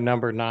dye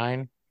number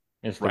 9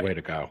 is the way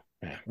to go.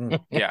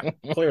 Yeah,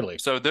 clearly.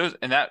 So there's,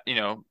 and that,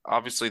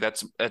 obviously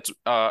that's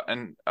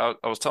and I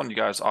was telling you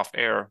guys off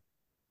air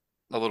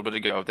a little bit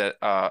ago that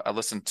I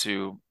listened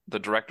to the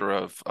director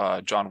of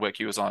John Wick.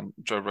 He was on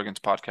Joe Rogan's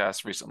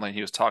podcast recently.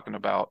 He was talking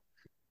about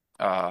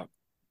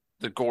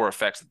the gore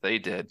effects that they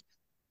did,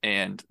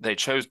 and they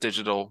chose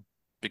digital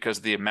because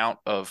the amount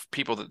of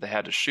people that they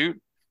had to shoot,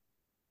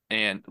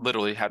 and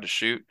literally had to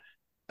shoot.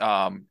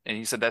 And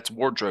he said that's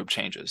wardrobe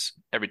changes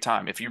every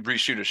time. If you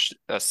reshoot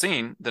a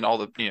scene, then all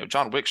the,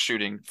 John Wick's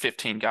shooting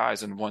 15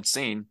 guys in one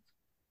scene.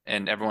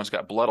 and everyone's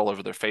got blood all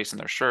over their face and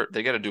their shirt.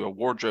 They got to do a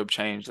wardrobe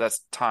change.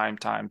 That's time.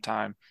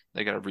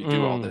 They got to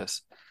redo all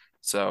this.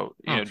 So,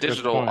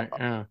 digital,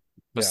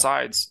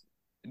 besides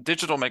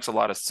digital makes a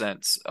lot of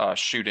sense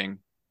shooting,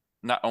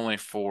 not only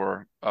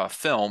for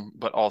film,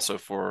 but also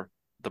for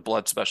the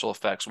blood special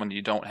effects when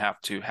you don't have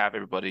to have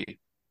everybody,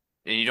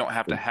 and you don't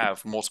have to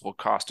have multiple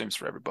costumes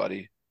for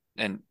everybody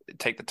and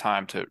take the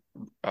time to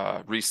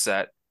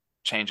reset,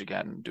 change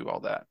again, and do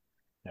all that.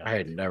 I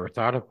had never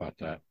thought about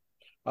that.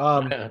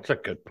 That's a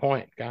good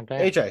point.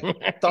 Goddamn.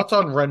 AJ, thoughts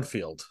on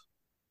Renfield?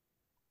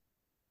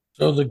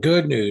 So the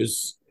good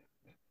news,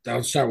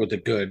 I'll start with the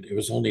good. It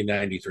was only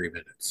 93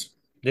 minutes.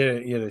 Yeah,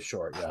 it is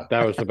short. Yeah,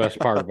 that was the best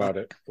part about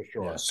it for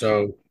sure. Yeah.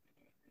 So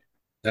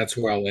that's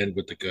where I'll end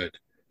with the good.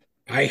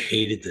 I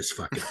hated this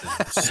fucking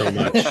thing so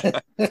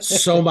much.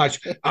 So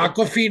much.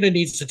 Awkwafina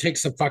needs to take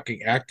some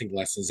fucking acting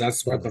lessons.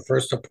 That's what the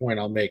first point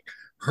I'll make.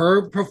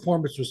 Her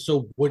performance was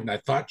so wooden. I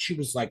thought she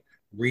was like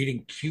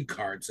reading cue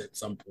cards at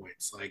some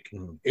points. Like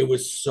it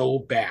was so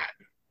bad.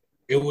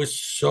 It was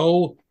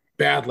so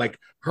bad. Like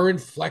her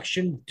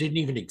inflection didn't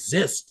even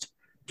exist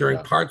during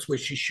parts where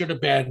she should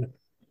have been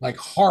like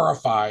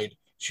horrified.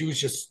 She was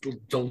just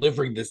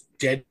delivering this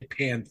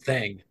deadpan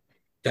thing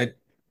that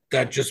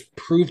just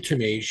proved to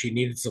me she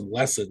needed some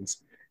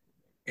lessons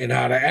in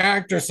how to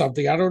act or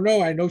something. I don't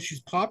know. I know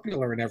she's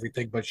popular and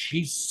everything, but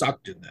she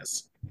sucked in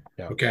this.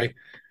 Yeah. Okay.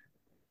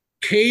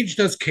 Cage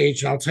does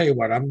Cage, and I'll tell you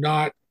what, I'm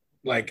not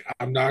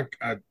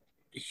a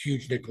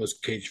huge Nicolas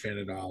Cage fan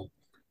at all,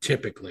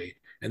 typically.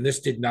 And this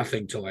did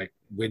nothing to like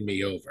win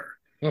me over.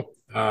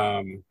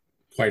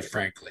 Quite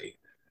frankly.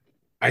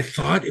 I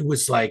thought it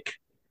was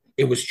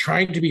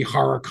trying to be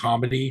horror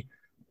comedy,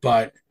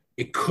 but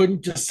it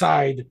couldn't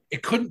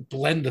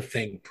blend the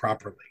thing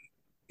properly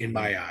in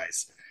my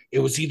eyes. It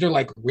was either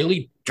like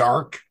really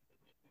dark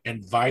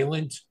and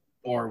violent,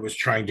 or it was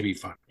trying to be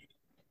funny.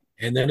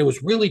 And then it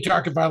was really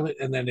dark and violent,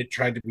 and then it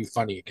tried to be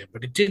funny again,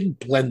 but it didn't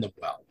blend them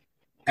well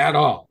at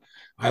all.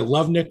 I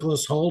love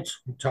Nicholas Hoult.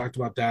 We talked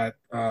about that,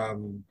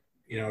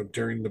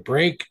 during the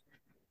break.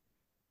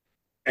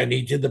 And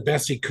he did the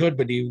best he could,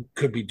 but he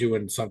could be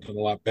doing something a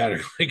lot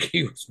better. Like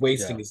he was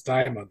wasting his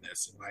time on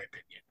this, in my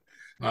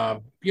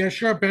opinion.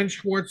 Sure, Ben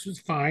Schwartz was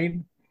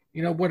fine,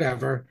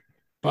 whatever.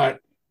 But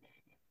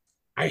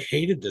I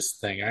hated this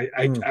thing.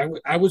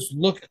 I was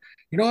looking,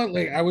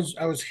 like I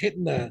was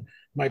hitting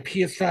my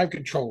PS5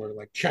 controller,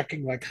 like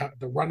checking like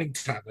the running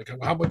time, like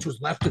how much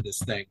was left of this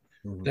thing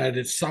that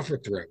it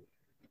suffered through,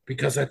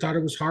 because I thought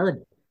it was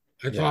horrible.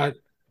 I thought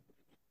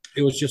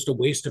it was just a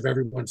waste of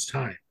everyone's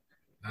time.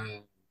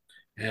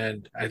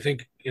 And I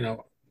think,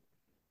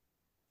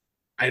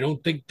 I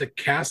don't think the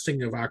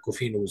casting of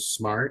Awkwafina was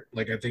smart.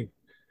 Like, I think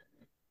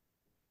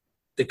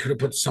they could have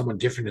put someone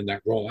different in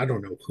that role. I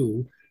don't know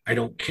who. I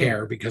don't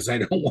care, because I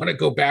don't want to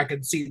go back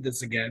and see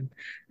this again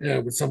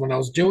with someone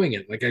else doing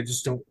it. Like, I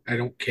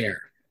don't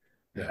care.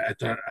 I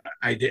thought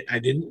I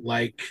didn't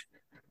like,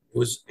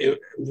 what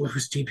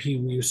was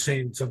DP? We were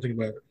saying something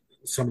about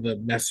some of the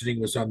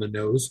messaging was on the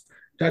nose.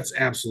 That's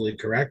absolutely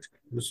correct.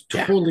 It was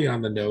totally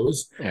on the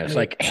nose. Yeah, it's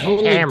like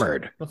totally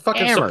hammered. The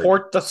fucking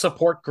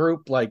support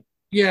group, like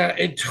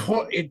it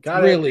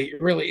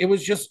really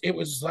it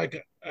was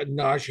like a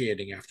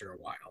nauseating after a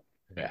while.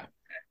 Yeah.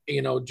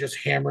 Just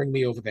hammering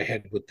me over the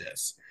head with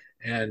this.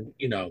 And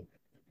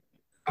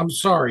I'm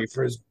sorry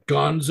for his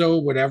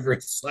gonzo, whatever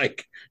it's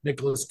like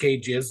Nicolas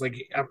Cage is.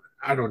 Like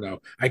I don't know.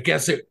 I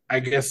guess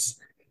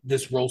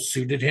this role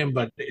suited him,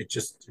 but it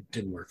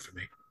didn't work for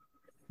me.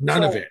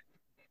 None of it.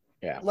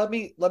 Yeah. Let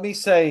me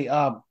say,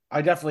 I'm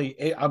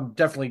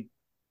definitely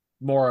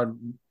more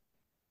on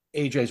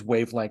AJ's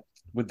wavelength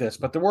with this,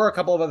 but there were a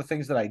couple of other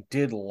things that I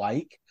did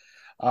like.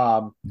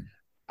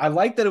 I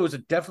like that it was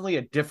definitely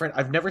a different.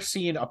 I've never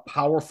seen a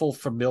powerful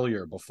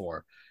familiar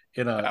before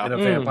in a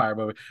vampire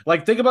movie.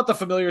 Like, think about the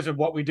familiars and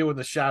What We Do in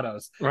the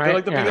Shadows. Right? They're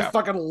like the biggest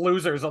fucking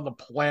losers on the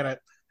planet.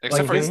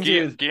 Except for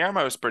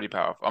Guillermo's pretty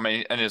powerful. I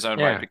mean, in his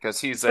own right,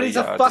 because he's a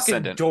fucking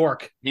descendant.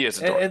 dork. He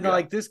is a dork. And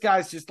like this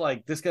guy's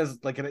like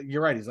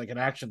you're right. He's like an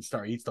action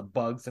star. He eats the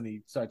bugs and he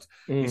starts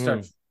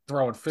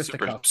throwing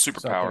fisticuffs.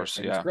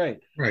 Superpowers. Yeah, it's great.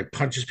 Right,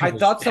 punches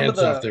people's heads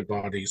off their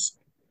bodies.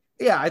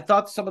 Yeah, I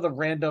thought some of the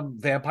random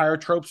vampire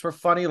tropes were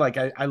funny. Like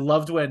I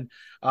loved when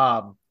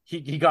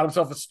he got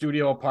himself a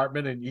studio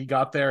apartment and he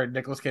got there and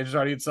Nicolas Cage was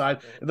already inside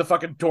and the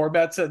fucking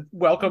doormat said,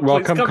 welcome,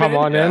 come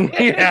on in.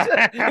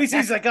 Yeah.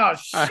 he's like, oh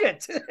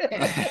shit.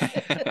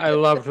 I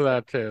loved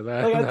that too.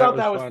 I thought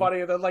that was funny.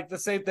 And then like the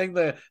same thing,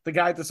 the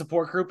guy at the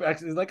support group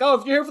actually is like, oh,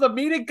 if you're here for the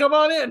meeting, come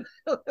on in.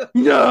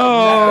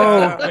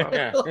 No.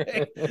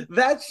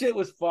 That shit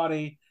was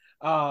funny.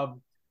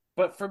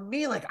 But for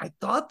me, like I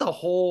thought the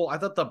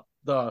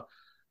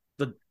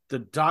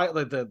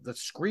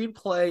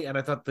screenplay and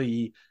I thought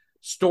the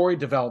story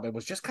development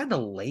was just kind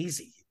of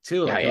lazy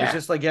too. Like, it was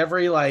just like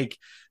every like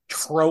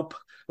trope,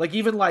 like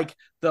even like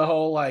the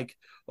whole like,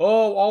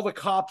 oh, all the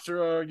cops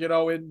are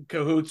in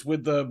cahoots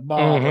with the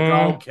mob.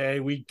 Like,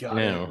 okay, we got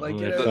it. Like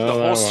the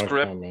whole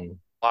script.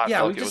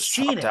 We've just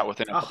seen it out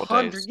within a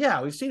couple days.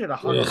 Yeah, we've seen it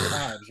 100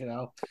 times.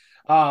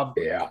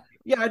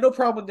 Yeah, I had no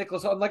problem with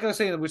Nicholas. Like I was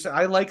saying,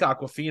 I like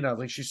Aquafina.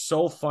 Like she's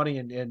so funny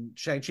in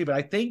Shang-Chi, but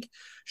I think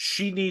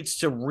she needs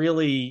to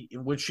really,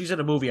 when she's in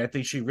a movie, I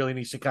think she really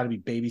needs to kind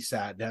of be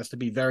babysat. It has to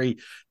be very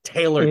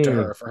tailored to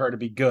her for her to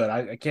be good.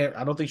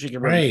 I don't think she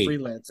can really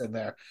freelance in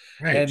there.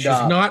 Right. And she's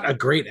not a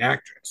great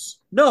actress.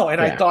 No,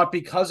 and I thought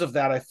because of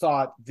that, I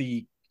thought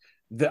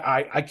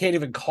I can't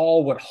even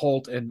call what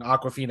Holt and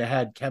Aquafina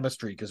had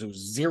chemistry because it was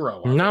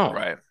zero. No,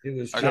 right. It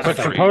was I just, but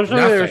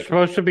supposedly they were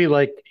supposed to be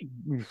like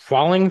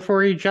falling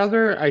for each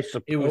other. I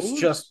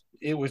suppose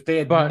they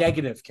had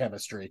negative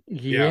chemistry.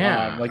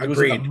 Yeah, like it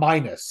was a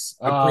minus.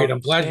 Agreed. I'm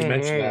glad you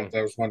mentioned that.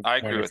 That was one. I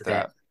agree with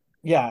that.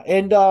 Yeah,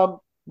 and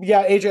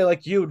AJ,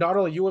 like you, not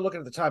only you were looking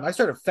at the time, I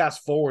started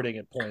fast forwarding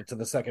at points in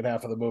the second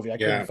half of the movie. I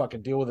couldn't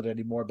fucking deal with it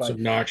anymore. But it's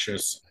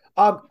obnoxious.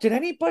 Did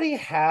anybody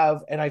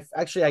have? And I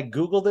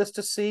Googled this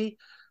to see.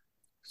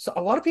 So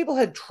a lot of people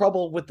had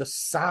trouble with the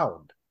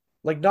sound,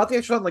 like not the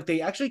actual sound. Like they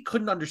actually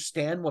couldn't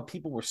understand what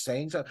people were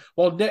saying. So,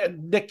 well,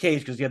 Nick Cage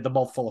because he had the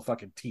mouth full of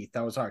fucking teeth.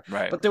 That was hard.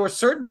 Right. But there were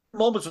certain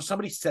moments where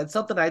somebody said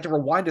something. I had to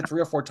rewind it 3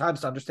 or 4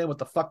 times to understand what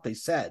the fuck they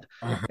said.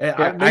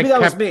 Maybe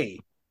that was me.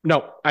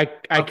 No, I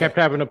kept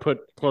having to put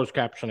closed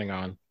captioning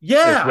on.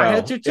 Yeah, well. I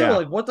had to too. Yeah.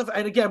 Like what the?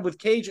 And again, with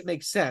Cage, it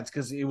makes sense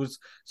because it was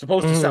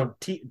supposed to sound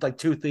like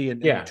toothy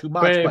and too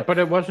much. But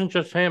it wasn't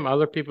just him.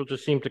 Other people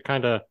just seemed to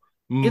kind of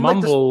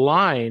mumble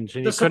lines,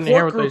 and you couldn't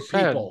hear what they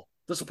said.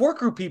 The support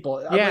group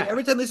people. Like,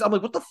 every time I'm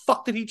like, what the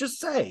fuck did he just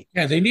say?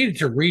 Yeah, they needed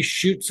to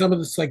reshoot some of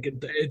this. Like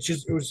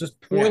it was just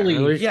poorly.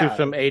 At least do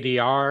some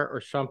ADR or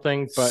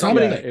something. But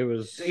it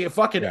was a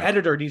fucking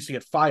editor needs to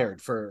get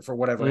fired for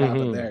whatever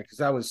happened there because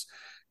that was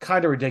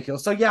kind of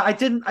ridiculous. So I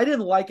didn't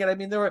like it. I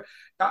mean, there were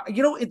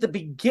at the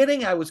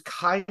beginning I was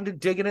kind of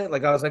digging it.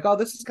 Like I was like, oh,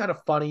 this is kind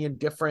of funny and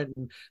different,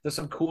 and there's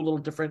some cool little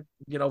different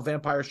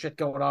vampire shit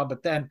going on.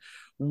 But then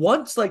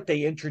once like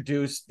they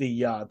introduced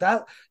the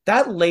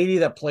that lady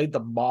that played the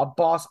mob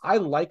boss, I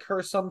like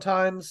her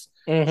sometimes.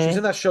 She's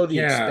in that show The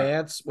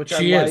Expanse, which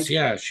she I is. like.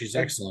 Yeah, she's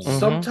excellent.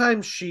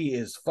 Sometimes she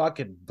is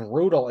fucking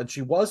brutal, and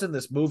she was in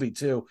this movie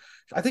too.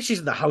 I think she's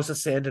in The House of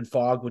Sand and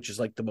Fog, which is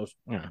like the most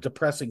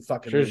depressing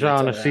fucking. She was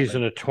on a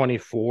season of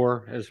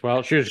 24 as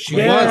well. She was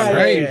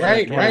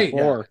right.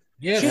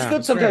 Yeah, she's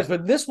good sometimes,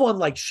 but this one,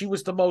 like, she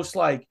was the most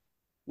like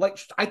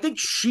I think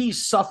she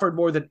suffered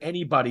more than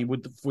anybody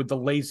with the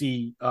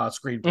lazy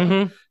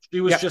screenplay. She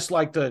was just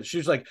like she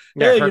was like,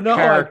 hey, you know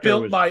how I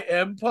built my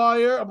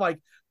empire? I'm like,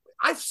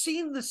 I've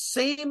seen the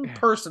same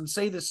person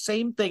say the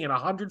same thing in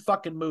 100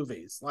 fucking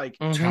movies. Like,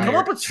 come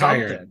up with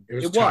something. It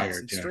was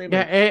extremely.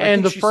 Yeah,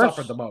 and she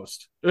suffered the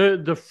most.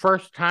 The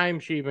first time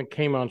she even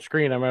came on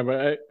screen, I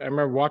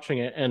remember watching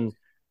it, and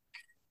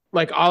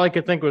like all I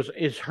could think was,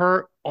 is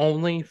her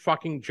only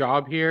fucking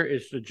job here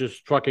is to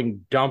just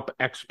fucking dump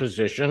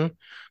exposition?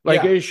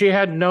 Like she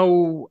had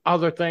no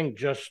other thing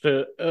just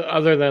to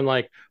other than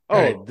like,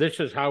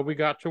 this is how we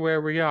got to where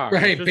we are.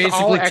 Right,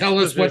 basically tell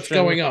us what's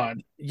going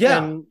on.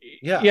 Like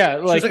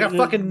she's like a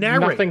fucking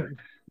narrator.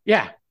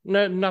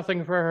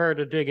 Nothing for her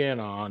to dig in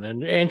on,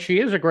 and she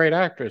is a great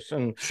actress.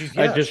 And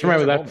I just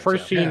remember that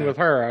first scene with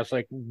her. I was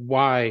like,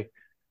 why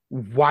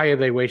are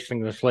they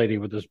wasting this lady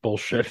with this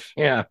bullshit?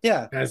 And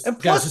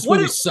plus, this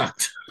movie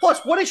sucked.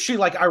 Plus, what is she,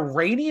 like,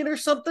 Iranian or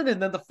something?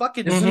 And then the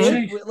fucking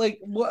like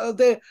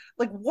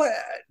what?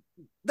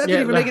 That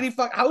didn't even make any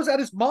fuck. How is that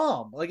his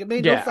mom? Like, it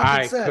made no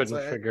fucking sense. I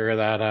couldn't figure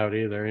that out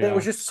either. It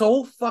was just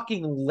so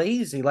fucking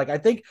lazy. Like, I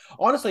think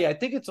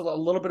it's a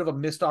little bit of a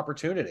missed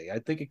opportunity. I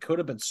think it could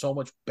have been so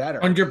much better.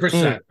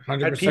 100%.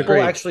 Had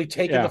people actually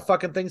taking the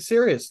fucking thing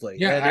seriously.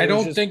 Yeah, I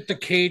don't think the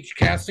Cage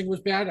casting was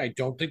bad. I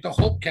don't think the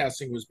Holt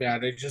casting was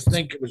bad. I just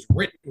think it was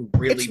written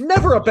really. It's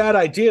never a bad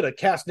idea to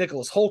cast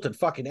Nicholas Holt in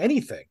fucking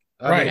anything.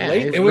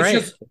 It was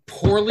just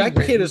poorly written.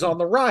 That kid is on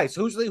the rise.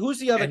 Who's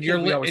the other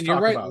kid we always talk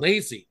about?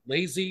 Lazy,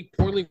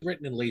 poorly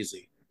written and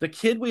lazy. The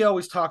kid we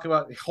always talk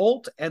about,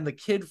 Holt, and the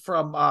kid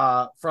from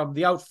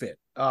The Outfit.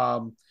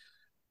 O'Brien?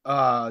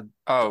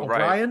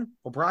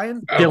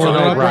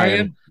 Dylan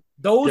O'Brien.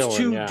 Those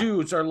two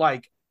dudes are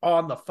like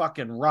on the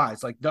fucking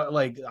rise. I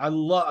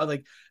love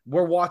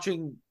we're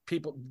watching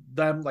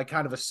them like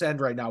kind of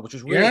ascend right now, which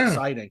is really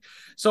exciting.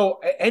 So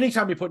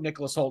anytime you put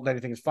Nicholas Holt in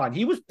anything is fine.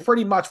 He was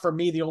pretty much for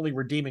me the only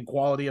redeeming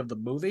quality of the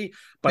movie,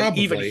 but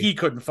even he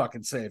couldn't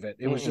fucking save it.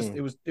 It was just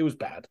it was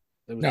bad.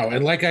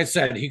 And like I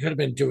said, he could have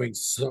been doing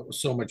so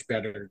much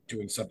better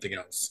doing something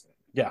else.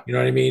 Yeah, you know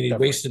what I mean. He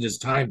wasted his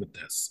time with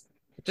this.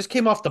 It just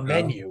came off the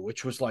menu,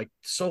 which was like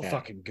so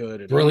fucking good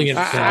and brilliant.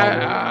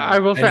 I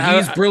will say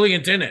he's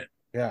brilliant in it.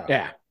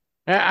 Yeah.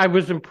 I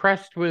was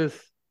impressed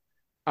with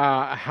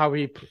how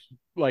he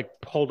like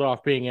pulled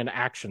off being an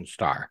action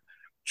star,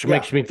 which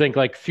makes me think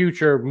like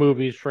future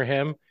movies for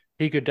him,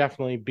 he could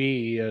definitely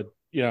be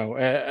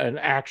an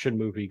action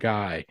movie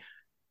guy.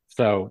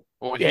 So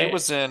he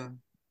was in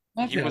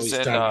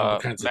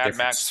Mad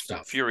Max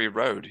Fury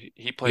Road.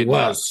 He played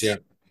Nuts,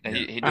 and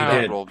he did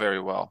that role very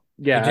well.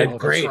 Yeah, he did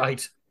great.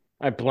 Right.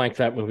 I blanked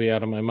that movie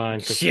out of my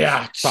mind.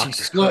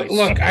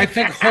 Look, I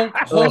think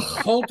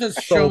Holt has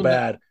shown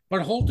bad.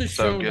 But Holt has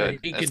shown good.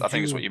 that he I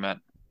think is what you meant.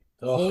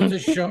 Holt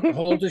has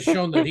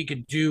shown that he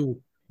can do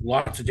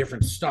lots of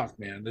different stuff,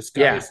 man. This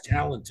guy is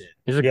talented.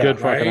 He's a good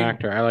fucking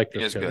actor. I like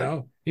this guy. You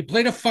know? He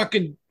played a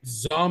fucking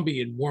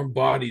zombie in Warm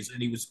Bodies,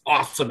 and he was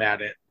awesome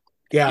at it.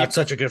 Yeah, it's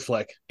such a good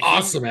flick.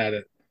 Awesome at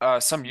it.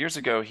 Some years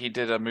ago, he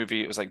did a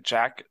movie. It was like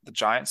Jack the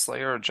Giant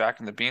Slayer or Jack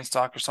and the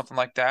Beanstalk or something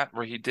like that,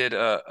 where he did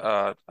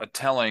a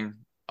telling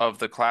of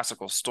the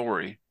classical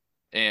story,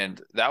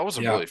 and that was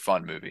a really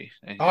fun movie.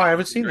 And I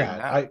haven't seen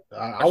that.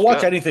 I'll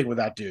watch anything with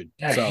that dude.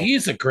 Yeah, so.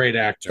 He's a great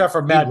actor. Except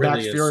for Mad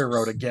Max Fury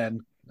Road again.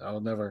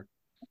 I'll never.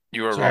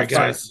 You were right,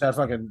 guys. That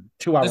fucking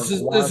 2 hours. This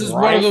is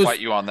one of those.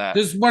 Fight you on that.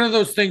 This is one of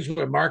those things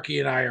where Marky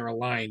and I are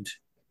aligned.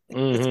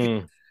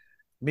 Mm-hmm.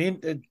 Me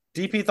and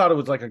DP thought it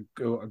was like a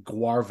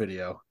Guar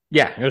video.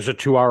 Yeah, it was a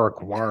 2-hour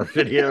Guar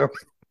video.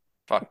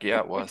 Fuck yeah,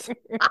 it was.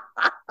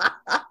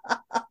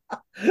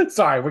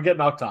 Sorry, we're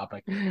getting off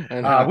topic.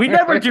 We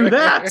never do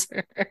that.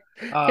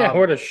 Yeah,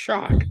 what a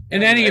shock.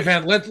 In any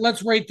event,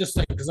 let's rate this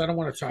thing because I don't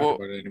want to talk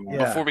about it anymore.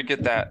 Before we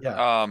get that,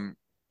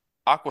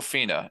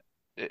 Awkwafina,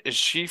 is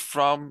she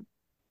from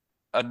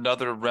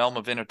another realm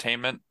of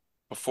entertainment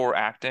before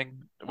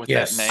acting with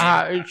that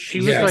name? She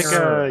was like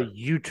a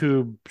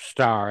YouTube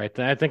star.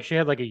 I think she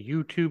had like a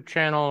YouTube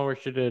channel where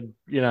she did,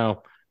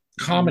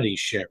 comedy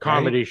shit.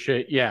 Comedy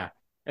shit, yeah.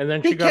 And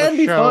then she got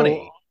a show.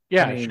 Funny.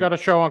 Yeah, she got a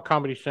show on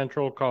Comedy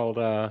Central called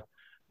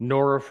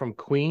Nora from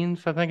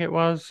Queens, I think it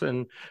was,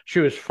 and she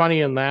was funny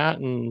in that,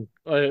 and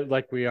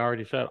like we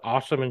already said,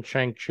 awesome in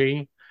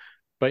Shang-Chi.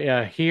 But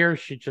yeah, here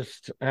she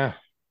just,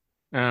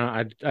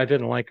 I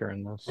didn't like her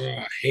in this.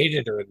 I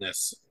hated her in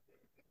this.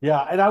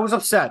 Yeah, and I was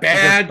upset.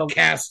 Bad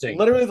casting.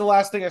 Literally, the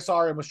last thing I saw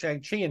her in was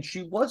Shang-Chi, and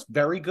she was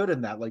very good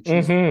in that. Like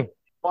she's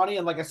funny,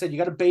 and like I said, you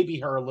got to baby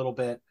her a little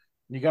bit.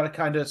 You got to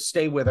kind of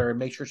stay with her and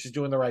make sure she's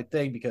doing the right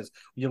thing because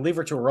when you leave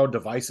her to her own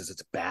devices,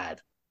 it's bad.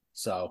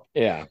 So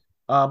yeah,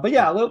 but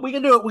yeah, we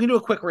can do it. We can do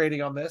a quick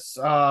rating on this.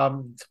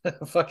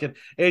 Fucking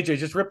AJ,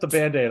 just rip the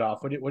Band-Aid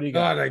off. What do you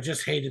got? God, I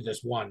just hated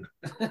this one.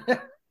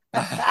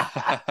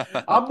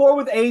 I'm more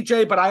with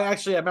AJ, but I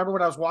remember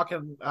when I was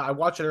walking, I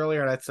watched it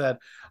earlier, and I said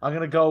I'm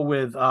gonna go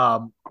with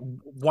 1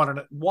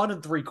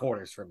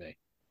 3/4 for me.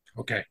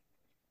 Okay,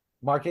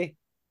 Marky,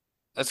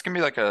 that's gonna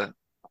be like a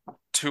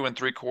 2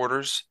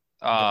 3/4.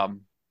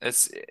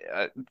 It's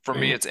for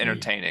me, it's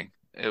entertaining.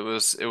 It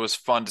was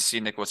fun to see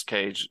Nicolas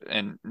Cage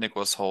and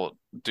Nicholas Hoult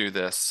do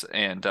this,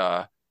 and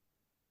the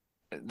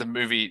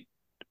movie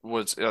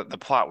was the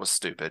plot was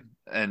stupid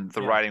and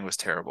the writing was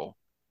terrible,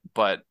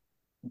 but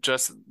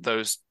just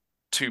those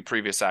 2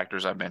 previous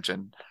actors I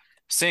mentioned,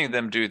 seeing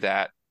them do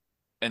that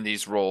in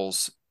these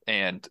roles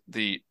and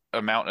the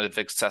amount of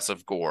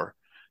excessive gore,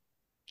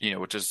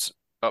 which is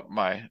up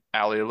my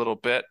alley a little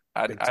bit,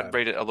 I'd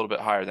rate it a little bit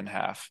higher than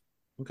half.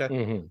 Okay.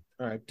 Mm-hmm.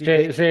 All right.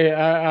 See,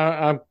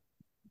 I'm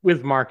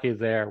with Marky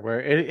there,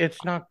 where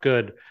it's not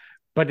good,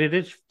 but it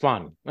is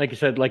fun. Like you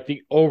said, like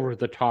the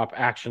over-the-top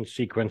action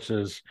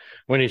sequences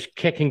when he's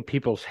kicking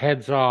people's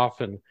heads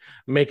off and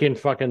making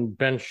fucking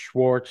Ben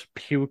Schwartz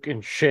puke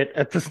and shit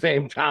at the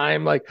same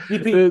time. Like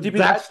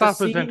that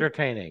stuff is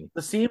entertaining.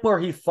 The scene where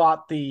he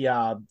fought the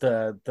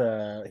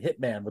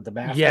hitman with the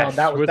mask on,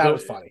 that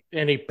was funny.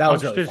 And he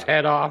punched his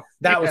head off.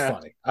 That was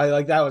funny.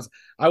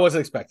 I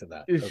wasn't expecting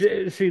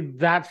that. See,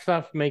 that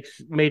stuff made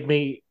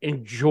me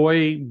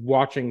enjoy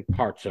watching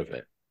parts of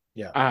it.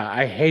 Yeah,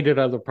 I hated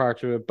other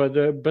parts of it,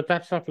 but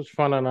that stuff was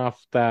fun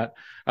enough that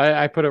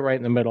I put it right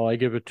in the middle. I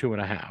give it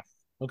 2.5.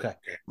 Okay.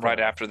 Right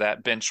after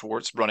that, Ben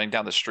Schwartz running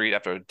down the street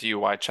after a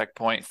DUI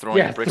checkpoint,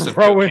 throwing bricks of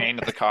cocaine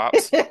at the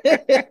cops.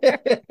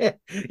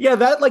 Yeah,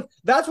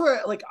 that's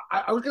where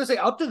I was gonna say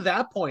up to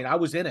that point I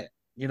was in it.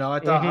 I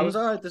thought I was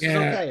all right. This is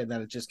okay, and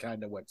then it just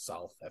kind of went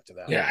south after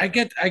that. Yeah, I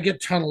get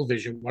tunnel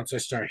vision once I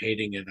start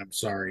hating it. I'm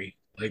sorry,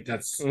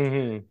 that's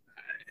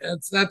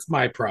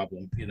my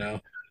problem.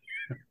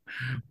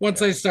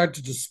 Once I start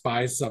to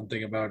despise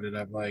something about it,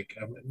 I'm like,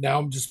 now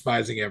I'm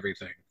despising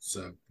everything.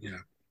 So yeah.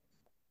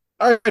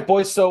 All right,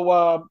 boys.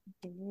 So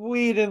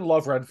we didn't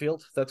love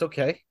Renfield. That's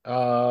okay. We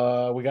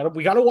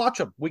gotta watch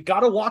them. We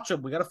gotta watch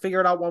them. We gotta figure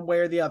it out one way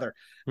or the other.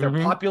 They're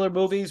popular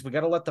movies. We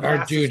gotta let the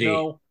masses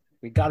know.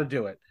 We gotta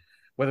do it,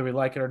 whether we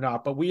like it or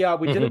not. But we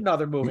did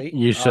another movie.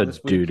 You said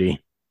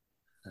duty.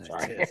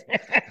 Sorry.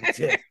 I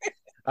did.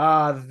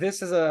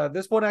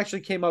 This one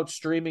actually came out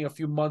streaming a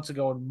few months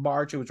ago in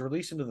March. It was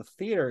released into the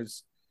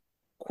theaters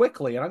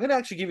quickly, and I'm going to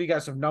actually give you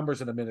guys some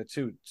numbers in a minute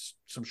too,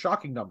 some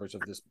shocking numbers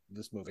of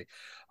this movie.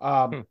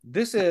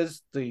 This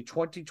is the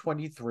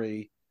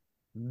 2023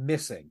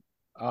 Missing.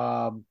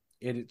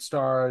 It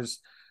stars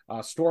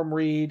Storm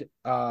Reed,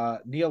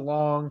 Nia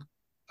Long,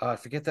 I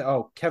forget that.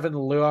 Oh, Kevin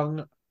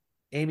Leung,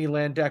 Amy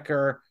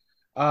Landecker,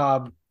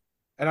 and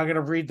I'm going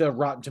to read the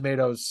Rotten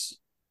Tomatoes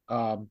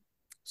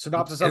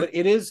synopsis of it.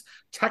 It is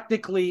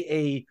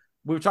technically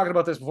we were talking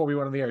about this before we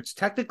went on the air. It's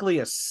technically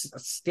a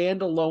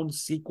standalone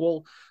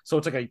sequel. So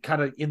it's like a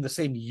kind of in the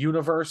same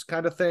universe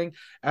kind of thing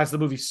as the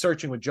movie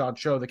Searching with John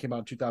Cho that came out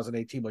in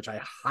 2018, which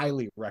I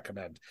highly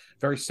recommend.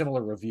 Very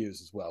similar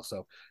reviews as well.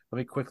 So let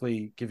me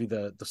quickly give you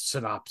the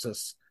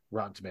synopsis,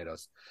 Rotten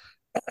Tomatoes.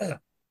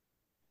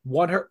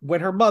 When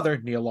her mother,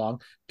 Nia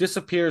Long,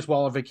 disappears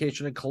while on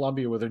vacation in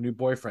Colombia with her new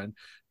boyfriend,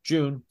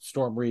 June,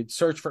 Storm Reed's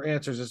search for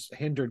answers is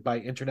hindered by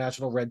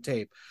international red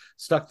tape.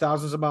 Stuck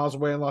thousands of miles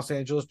away in Los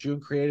Angeles, June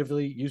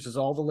creatively uses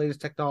all the latest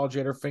technology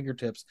at her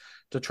fingertips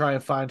to try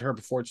and find her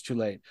before it's too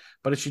late.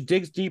 But as she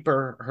digs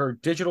deeper, her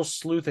digital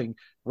sleuthing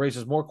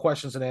raises more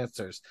questions than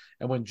answers.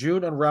 And when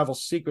June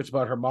unravels secrets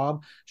about her mom,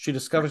 she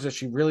discovers that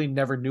she really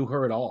never knew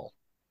her at all.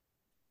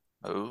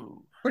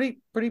 Oh,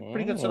 Pretty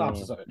good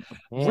synopsis of it.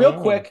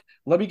 Real quick,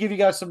 let me give you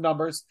guys some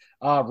numbers.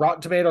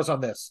 Rotten Tomatoes on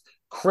this: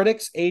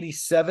 critics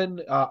 87,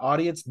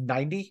 audience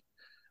 90.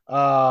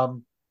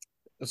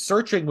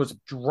 Searching was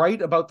right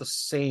about the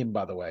same,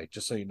 by the way,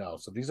 just so you know.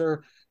 So these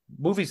are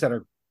movies that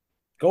are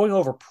going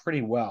over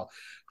pretty well.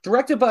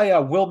 Directed by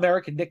Will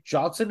Merrick and Nick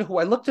Johnson, who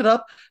I looked it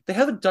up. They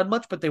haven't done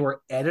much, but they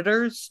were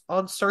editors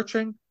on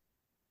Searching,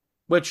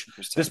 which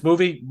this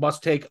movie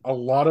must take a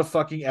lot of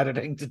fucking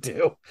editing to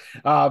do.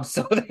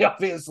 So they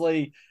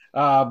obviously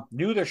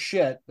knew their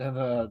shit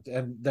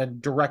and then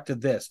directed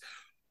this.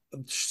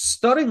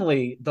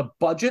 Stunningly, the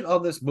budget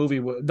on this movie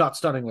was not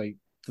stunningly.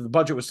 The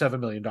budget was $7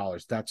 million.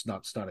 That's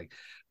not stunning,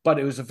 but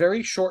it was a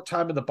very short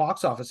time in the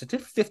box office. It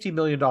did $50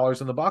 million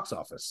in the box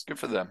office. good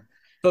for them.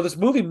 So this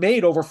movie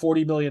made over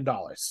 $40 million.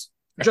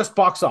 Just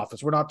box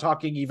office. We're not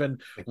talking even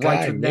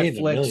rights with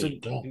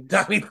Netflix.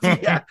 I mean,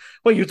 yeah.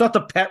 Well, you thought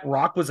the Pet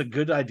Rock was a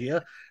good idea.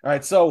 All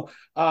right. So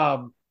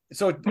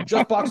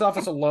just box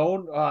office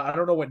alone, I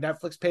don't know what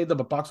Netflix paid them,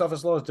 but box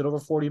office alone did over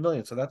 40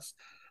 million. So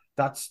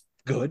that's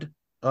good.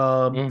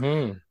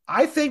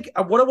 I think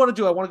what I want to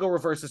do, I want to go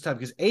reverse this time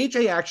because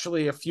AJ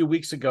actually a few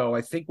weeks ago,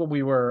 I think when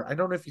we were, I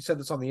don't know if you said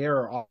this on the air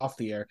or off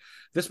the air,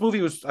 this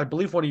movie was, I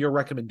believe, one of your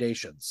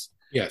recommendations.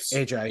 Yes,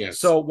 AJ. yes.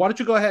 So why don't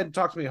you go ahead and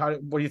talk to me?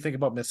 What do you think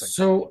about Missing?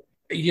 So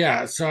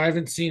I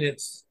haven't seen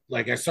it.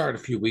 Like I saw it a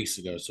few weeks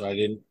ago, so I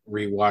didn't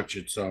rewatch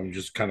it. So I'm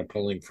just kind of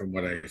pulling from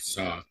what I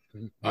saw.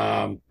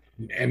 And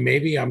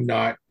maybe I'm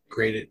not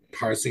great at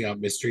parsing out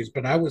mysteries,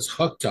 but I was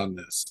hooked on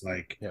this.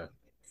 Like, yeah.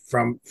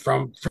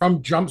 From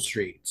Jump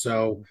Street.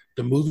 So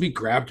the movie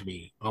grabbed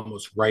me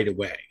almost right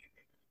away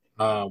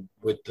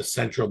with the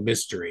central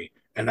mystery.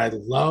 And I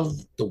love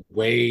the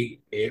way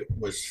it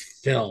was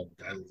filmed.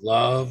 I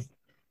love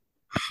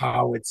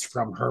how it's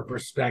from her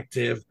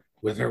perspective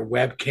with her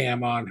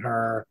webcam on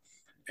her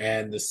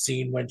and the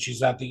scene when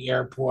she's at the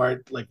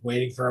airport, like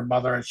waiting for her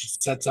mother, and she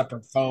sets up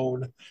her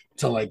phone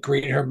to like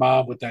greet her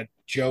mom with that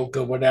joke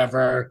or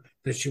whatever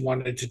that she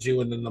wanted to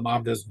do. And then the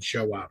mom doesn't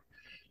show up.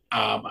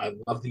 I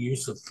love the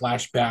use of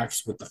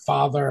flashbacks with the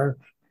father.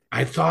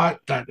 I thought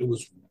that it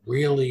was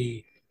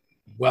really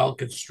well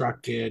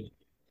constructed.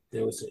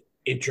 There was an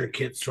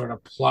intricate sort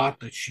of plot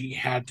that she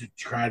had to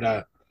try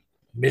to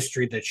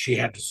mystery that she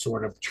had to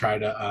sort of try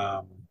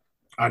to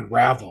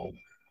unravel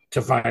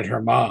to find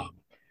her mom.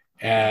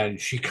 And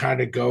she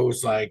kind of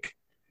goes like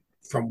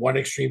from one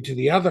extreme to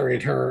the other in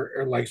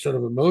her like sort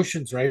of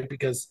emotions, right?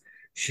 Because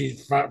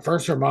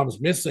first her mom's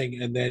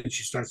missing, and then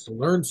she starts to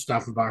learn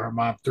stuff about her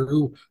mom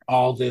through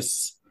all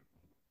this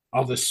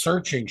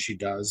searching she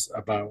does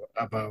about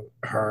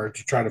her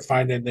to try to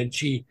find it. And then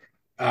she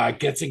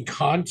gets in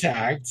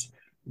contact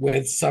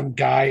with some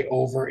guy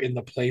over in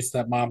the place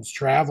that mom's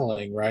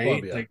traveling, right?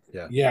 Columbia. Like,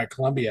 yeah,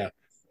 Columbia.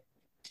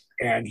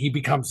 And he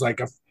becomes like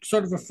a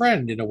sort of a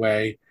friend in a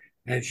way.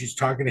 And she's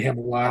talking to him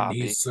a lot. And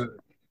he's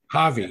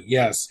Javi,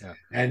 yes. Yeah.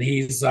 And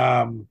he's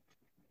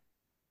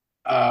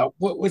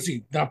what was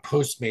he? Not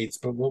Postmates,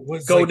 but what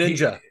was Go like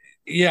Ninja?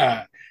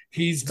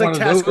 He's it's one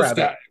like of those Rabbit.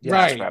 guys, Yeah,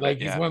 right? Like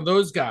he's one of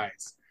those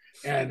guys,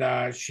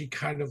 and she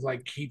kind of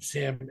like keeps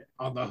him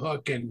on the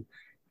hook and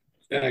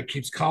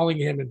keeps calling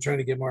him and trying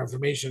to get more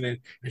information, and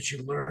she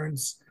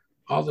learns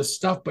all this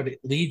stuff, but it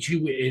leads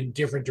you in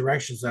different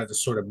directions that are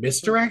sort of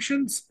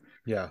misdirections.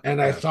 Yeah, and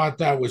I thought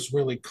that was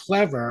really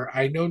clever.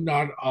 I know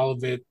not all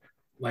of it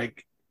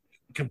like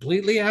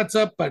completely adds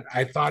up, but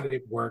I thought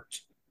it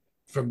worked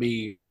for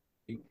me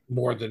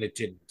more than it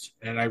didn't,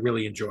 and I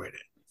really enjoyed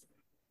it.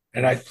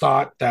 And I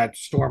thought that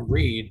Storm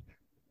Reed,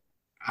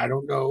 I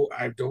don't know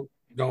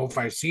if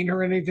I've seen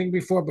her in anything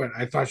before, but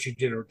I thought she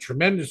did a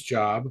tremendous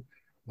job,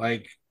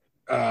 like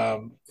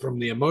from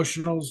the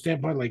emotional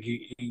standpoint, like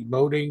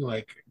emoting,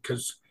 like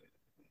because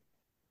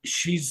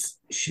she's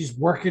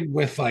working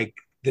with like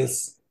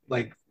this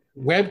like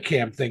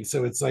webcam thing,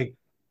 so it's like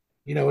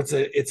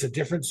it's a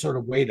different sort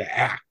of way to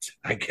act,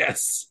 I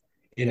guess,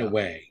 in a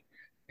way.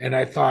 And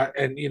I thought,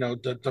 and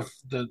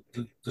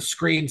the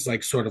screen's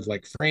like sort of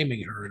like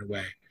framing her in a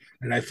way.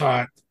 And I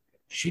thought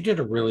she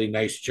did a really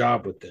nice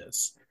job with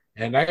this.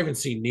 And I haven't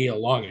seen Nia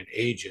Long in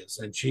ages.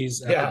 And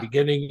she's at the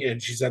beginning and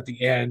she's at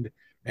the end,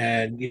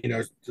 and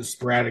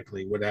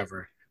sporadically,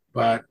 whatever.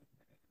 But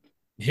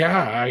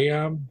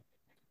yeah,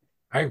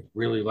 I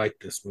really like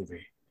this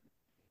movie.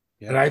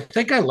 Yeah. And I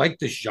think I like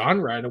this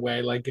genre in a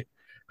way. Like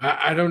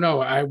I don't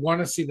know. I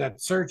want to see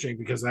that Searching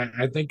because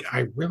I think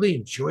I really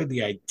enjoyed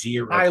the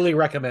idea. Highly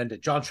recommend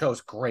it. John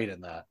Cho's great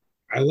in that.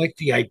 I like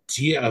the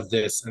idea of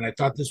this, and I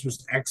thought this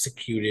was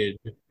executed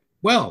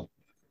well.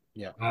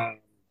 Yeah.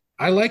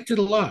 I liked it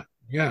a lot.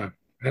 Yeah.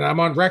 And I'm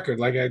on record,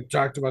 like I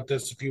talked about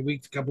this a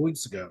couple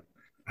weeks ago.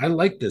 I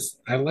like this.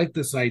 I like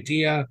this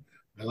idea.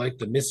 I like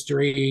the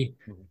mystery.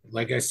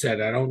 Like I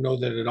said, I don't know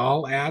that it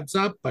all adds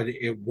up, but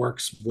it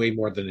works way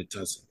more than it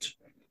doesn't.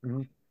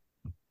 Mhm.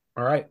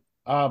 All right.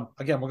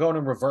 Again, we're going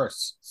in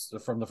reverse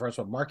from the first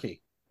one.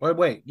 Marky.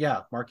 Wait.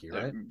 Yeah, Marky,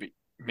 right?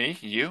 Me,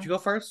 Did you you. go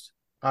first?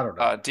 I don't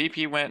know.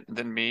 DP went,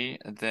 then me,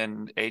 and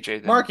then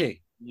AJ, then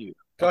Marky, you.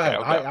 go Okay, ahead.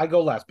 okay, I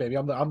go last, baby.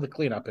 I'm the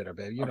cleanup hitter,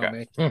 baby. You know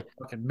okay. me.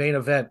 Fucking main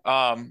event.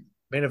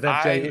 Main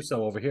event Jay I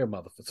Uso over here,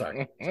 motherfucker.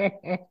 Sorry.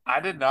 I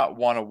did not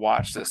want to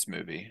watch this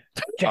movie.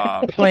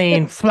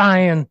 Plane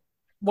flying,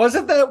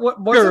 Wasn't that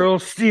what girl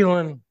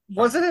stealing.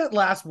 wasn't it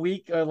last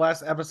week,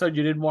 last episode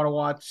you didn't want to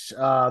watch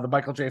the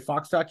Michael J.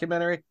 Fox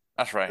documentary?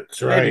 That's right. That's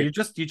Baby, right.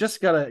 you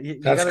just gotta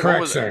That's gotta, correct,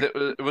 Was sir.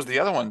 it was the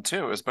other one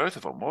too. It was both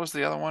of them. What was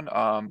the other one?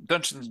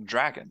 Dungeons and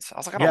Dragons. I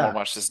was like, I don't Yeah. want to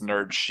watch this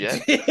nerd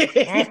shit.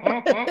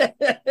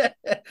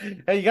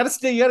 Hey, you gotta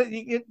stay.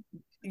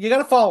 You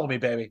gotta follow me,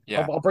 baby.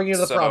 Yeah. I'll bring you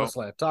to the So- promised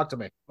land. Talk to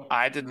me.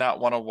 I did not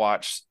want to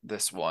watch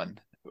this one,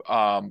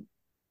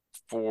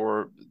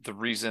 for the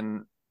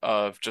reason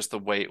of just the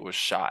way it was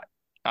shot.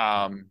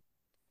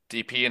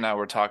 DP and I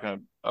were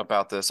talking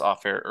about this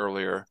off air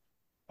earlier,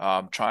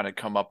 trying to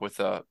come up with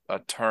a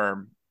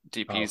term.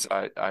 DP's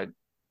I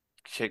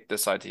kicked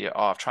this idea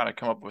off, trying to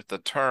come up with the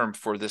term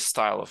for this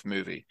style of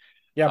movie.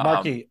 Yeah,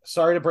 Marky.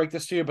 Sorry to break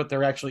this to you, but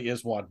there actually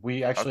is one.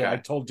 Okay. I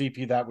told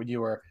DP that when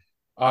you were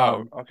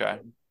Okay.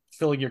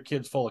 filling your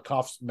kids full of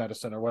cough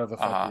medicine or whatever the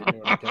fuck you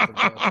were doing. To get them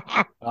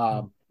to, Not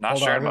hold on,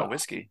 sharing my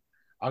whiskey.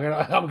 I'm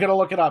gonna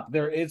look it up.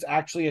 There is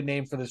actually a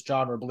name for this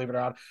genre, believe it or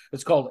not.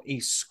 It's called a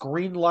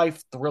screen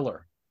life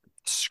thriller.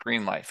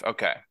 Screen life.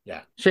 Okay.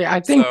 See, I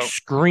think So-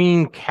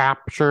 screen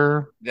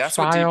capture That's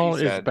what style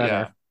DP is said.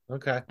 better. Yeah.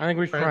 Okay. I think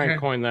we should try and Okay.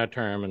 coin that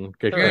term and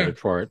get Yeah. credit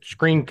for it.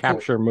 Screen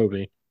capture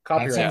movie.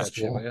 Copyright sounds that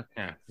shit, cool. will you?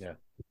 Yeah.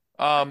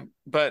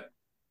 But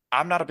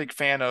I'm not a big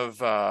fan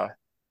of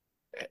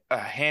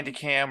handy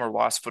cam or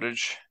lost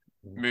footage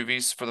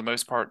movies for the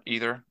most part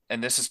either.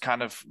 And this is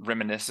kind of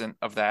reminiscent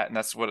of that. And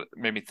that's what it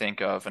made me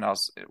think of. And I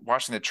was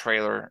watching the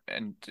trailer,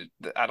 and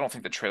I don't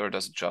think the trailer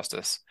does it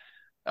justice,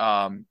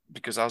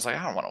 because I was like,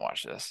 I don't want to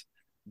watch this.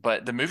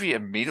 But the movie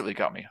immediately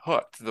got me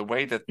hooked. The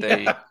way that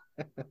they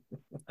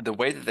the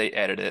way that they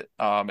edit it,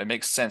 it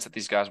makes sense that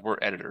these guys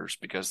were editors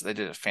because they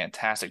did a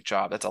fantastic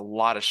job. That's a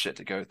lot of shit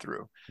to go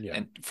through. Yeah.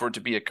 And for it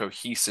to be a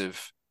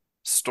cohesive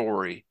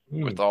story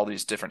with all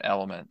these different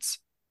elements,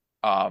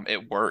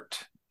 it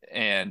worked.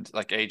 And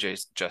like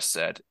AJ just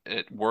said,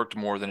 it worked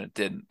more than it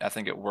didn't. I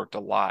think it worked a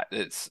lot.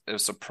 It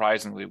was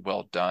surprisingly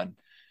well done.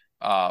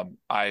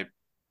 I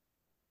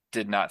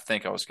did not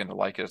think I was going to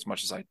like it as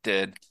much as I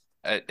did.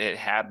 It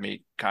had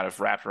me kind of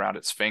wrapped around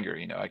its finger.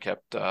 You know, I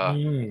kept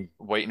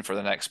waiting for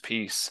the next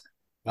piece.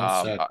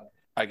 Well said.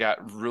 I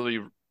got really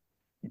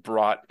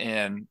brought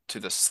in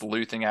to the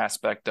sleuthing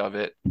aspect of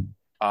it.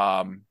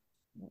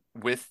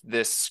 With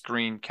this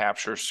screen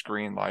capture,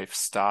 screen life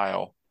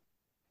style,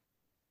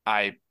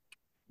 I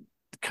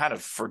kind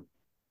of,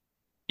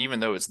 even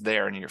though it's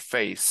there in your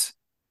face,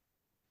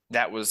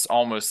 that was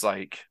almost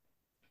like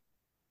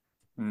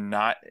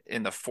not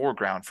in the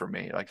foreground for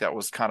me. Like that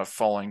was kind of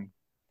falling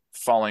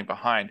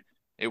behind.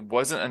 It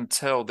wasn't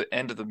until the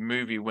end of the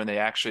movie when they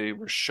actually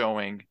were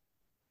showing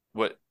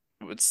what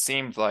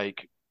seemed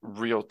like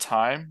real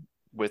time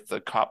with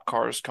the cop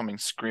cars coming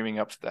screaming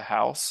up to the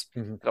house,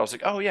 that I was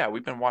like, oh yeah,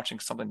 we've been watching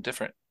something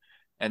different.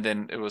 And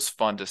then it was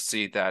fun to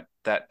see that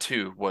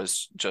too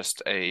was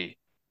just a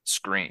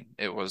screen.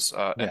 It was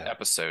an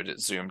episode.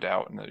 It zoomed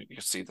out and you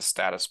could see the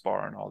status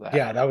bar and all that.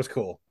 Yeah, that was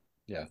cool.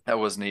 Yeah, that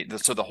was neat.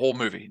 So the whole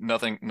movie,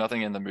 nothing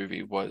in the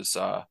movie was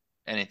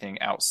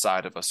anything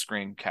outside of a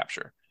screen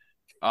capture.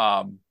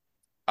 I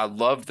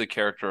loved the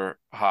character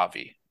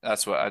Javi.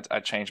 That's what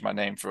I changed my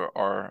name for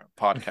our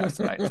podcast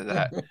tonight to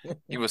that.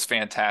 He was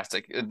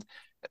fantastic. And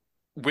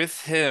with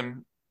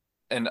him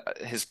and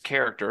his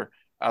character,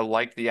 I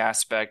like the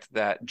aspect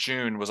that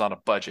June was on a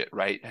budget,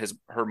 right?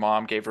 Her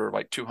mom gave her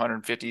like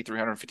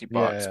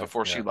 $250-$350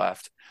 before she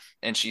left,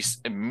 and she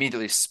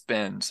immediately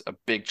spends a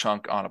big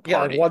chunk on a party.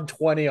 Yeah, like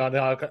 120 on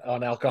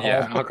alcohol.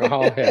 Yeah,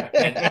 alcohol. Yeah.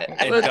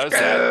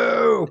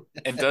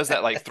 and does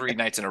that like 3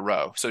 nights in a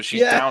row. So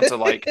she's down to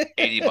like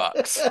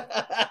 $80.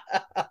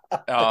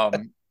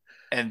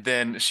 And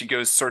then she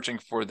goes searching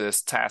for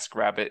this task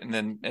rabbit,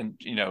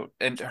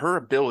 and her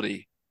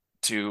ability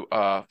to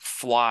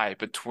fly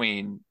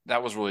between,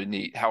 that was really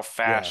neat. How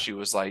fast she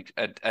was like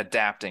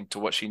adapting to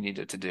what she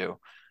needed to do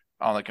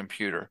on the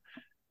computer.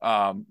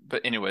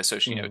 But anyway, so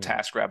she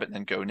task rabbit and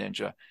then go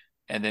ninja,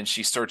 and then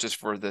she searches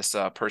for this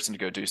person to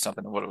go do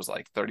something. What it was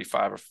like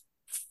 $35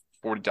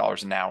 or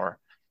 $40 an hour.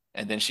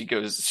 And then she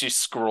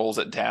scrolls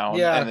it down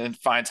and then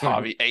finds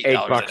Javi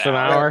 $8 an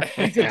hour.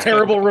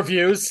 Terrible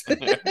reviews.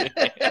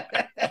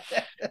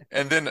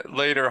 And then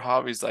later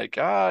Javi's like,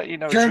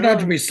 turned out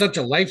to be such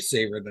a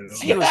lifesaver though.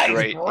 He was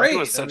great. He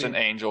was such an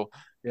angel.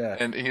 Yeah.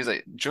 And he's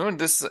like, June,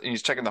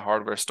 he's checking the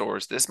hardware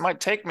stores. This might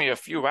take me a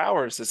few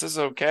hours. Is this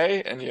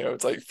okay? And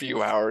it's like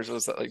few hours. It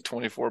was like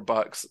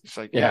 $24. It's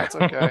like, yeah, it's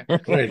okay.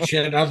 Right. She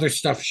had other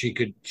stuff she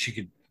could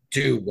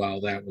do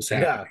while that was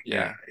happening.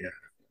 Yeah. Yeah.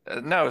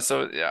 No,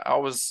 so yeah, I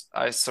was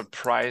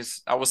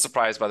surprised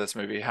by this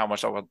movie, how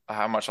much I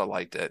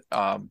liked it.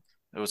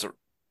 It was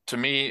to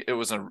me, it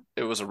was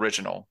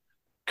original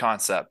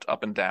concept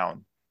up and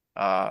down.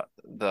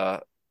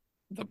 The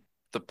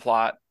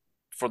plot,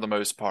 for the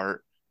most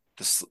part,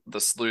 the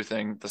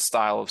sleuthing, the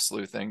style of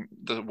sleuthing,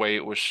 the way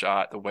it was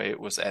shot, the way it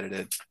was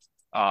edited,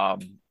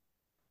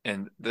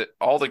 and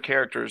all the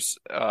characters,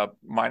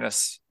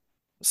 minus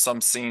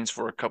some scenes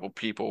for a couple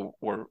people,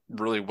 were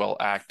really well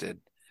acted.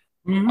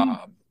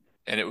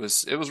 And it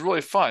was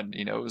really fun.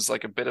 It was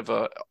like a bit of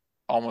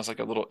almost like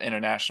a little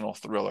international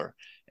thriller,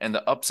 and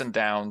the ups and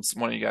downs.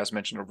 One of you guys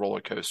mentioned a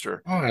roller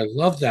coaster. Oh, I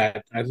love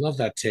that. I love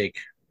that take.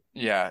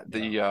 Yeah,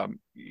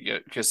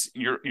 because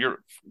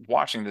you're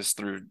watching this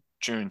through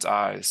June's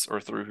eyes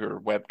or through her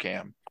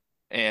webcam,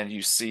 and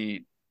you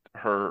see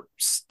her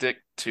stick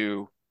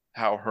to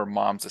how her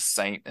mom's a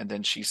saint, and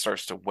then she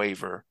starts to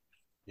waver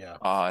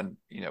on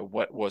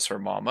what was her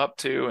mom up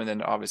to, and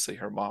then obviously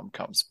her mom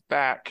comes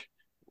back,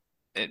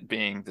 it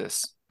being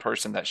this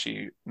person that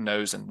she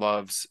knows and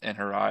loves in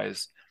her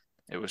eyes.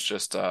 It was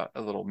just a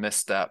little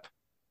misstep,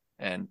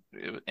 and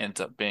it ends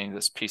up being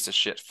this piece of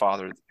shit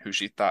father who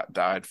she thought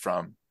died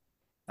from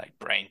like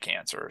brain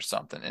cancer or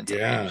something. Ends up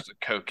being just a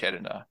cokehead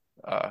and a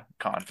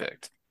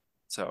convict.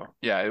 So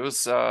yeah, it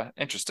was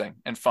interesting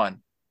and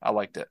fun. I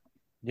liked it.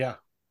 Yeah.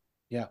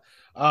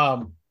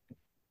 I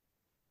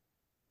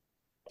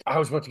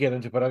was about to get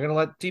into it, but I'm gonna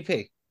let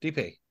DP.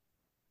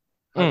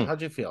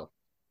 How'd you feel?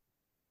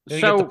 Get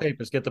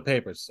the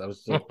papers. I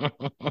was give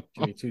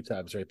you 2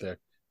 times right there.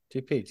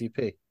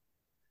 DP.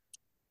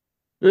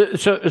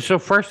 So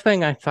first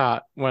thing I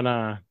thought when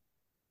I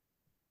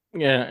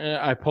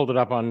pulled it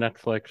up on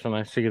Netflix and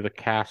I see the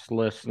cast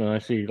list and I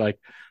see like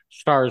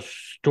stars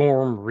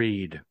Storm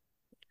Reed.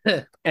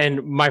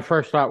 And my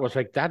first thought was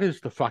like, that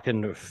is the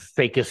fucking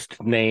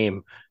fakest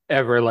name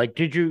ever. Like,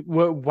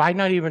 why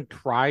not even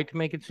try to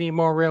make it seem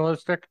more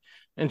realistic?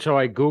 And so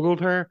I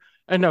Googled her,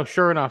 and no,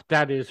 sure enough,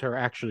 that is her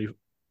actually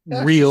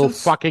real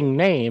fucking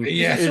name.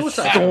 Yeah, is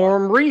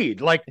Storm Reed.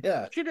 Like,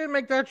 she didn't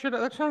make that shit.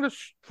 That's not a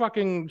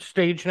fucking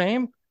stage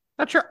name.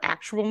 That's your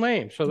actual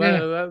name. So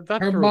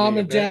that's her mom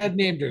and dad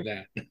named her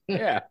that.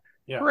 Yeah.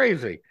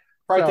 Crazy.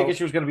 Probably thinking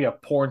she was going to be a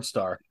porn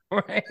star.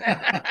 Right.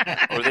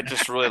 Or they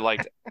just really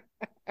liked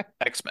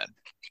X-Men.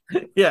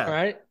 Yeah.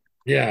 Right.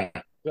 Yeah.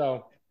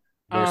 So,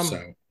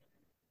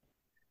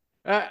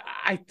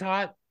 I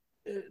thought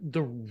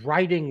the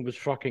writing was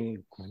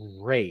fucking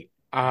great.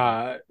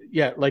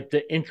 Like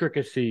the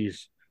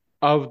intricacies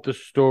of the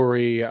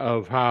story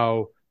of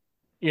how,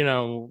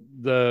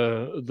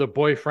 the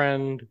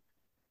boyfriend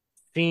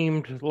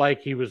seemed like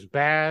he was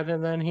bad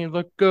and then he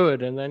looked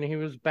good and then he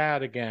was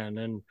bad again.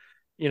 And,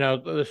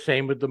 the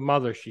same with the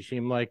mother. She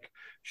seemed like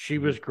she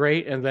was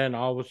great. And then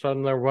all of a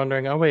sudden they're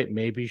wondering, oh, wait,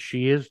 maybe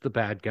she is the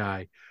bad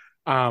guy.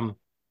 The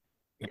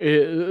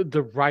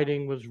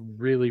writing was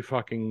really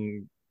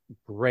fucking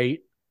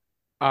great.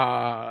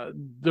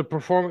 The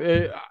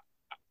performance,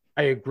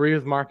 I agree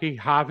with Marky.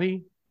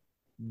 Javi,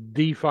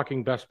 the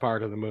fucking best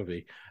part of the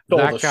movie.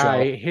 That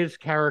guy, his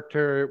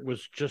character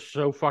was just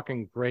so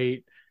fucking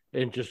great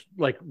and just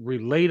like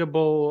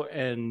relatable.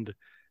 And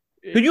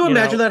could you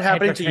imagine that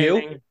happening to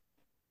you?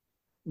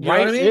 You know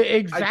what I mean?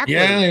 Exactly.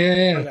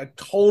 I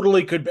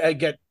totally could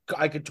get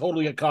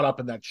totally get caught up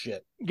in that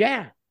shit.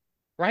 Yeah.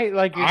 Right?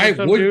 Like I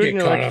would get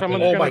caught up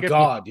in it. Oh my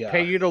God, yeah.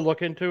 Pay you to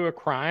look into a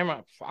crime.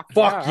 Fuck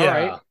yeah. All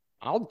right.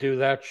 I'll do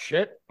that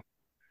shit.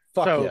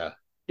 Yeah.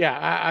 Yeah,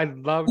 I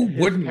love who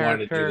his wouldn't character.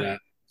 Want to do that.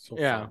 So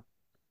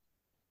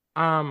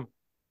fun.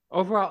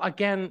 Overall,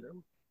 again,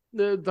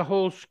 the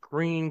whole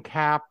screen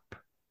cap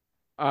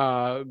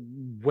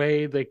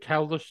way they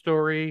tell the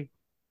story,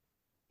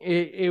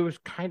 it was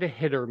kind of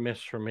hit or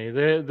miss for me.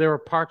 There were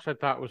parts I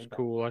thought was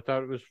cool. I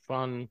thought it was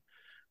fun,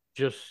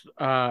 just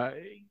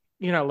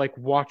like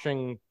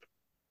watching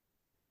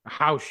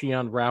how she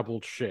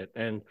unraveled shit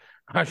and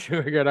how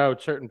she figured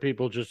out certain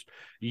people just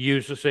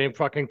use the same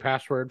fucking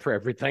password for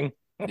everything.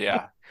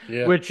 Yeah.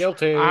 Which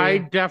guilty. I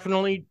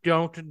definitely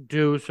don't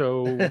do,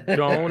 so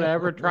don't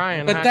ever try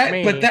and hack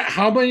me. But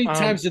how many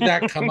times did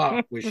that come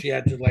up where she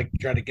had to like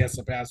try to guess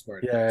a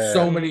password?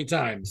 So many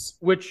times.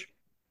 Which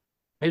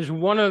is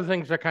one of the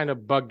things that kind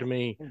of bugged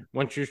me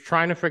when she was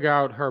trying to figure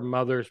out her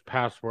mother's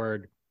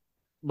password.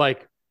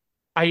 Like,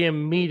 I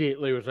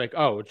immediately was like,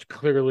 oh, it's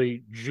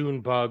clearly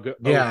Junebug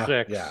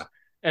 06. Yeah.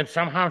 And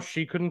somehow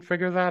she couldn't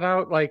figure that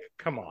out. Like,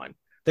 come on.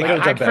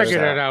 I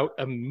figured it out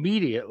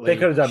immediately. They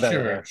could have done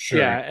better. Sure.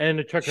 Yeah, and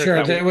it took her.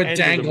 Sure, they were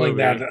dangling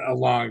that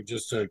along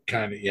just to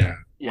kind of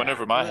went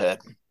over my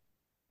head.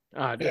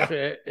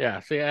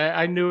 See,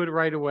 I knew it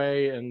right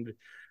away, and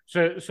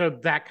so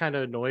that kind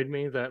of annoyed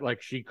me that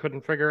like she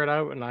couldn't figure it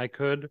out and I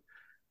could.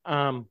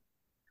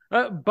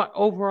 But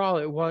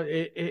overall,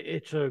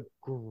 it's a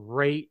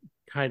great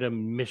kind of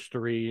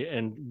mystery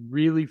and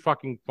really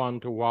fucking fun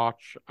to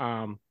watch.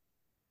 A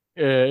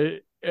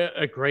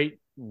great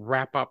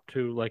wrap up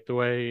to like the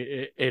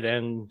way it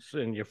ends,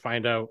 and you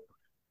find out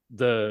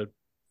the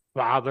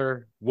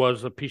father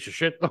was a piece of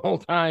shit the whole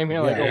time.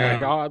 You're like, oh my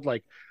God,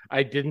 like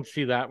I didn't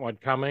see that one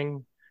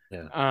coming.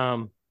 Yeah.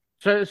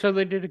 So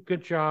they did a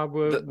good job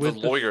with the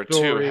lawyer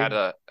too had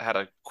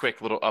a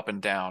quick little up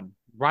and down.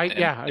 Right,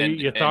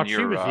 you thought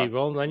she was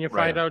evil, and then you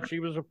find right. out she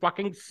was a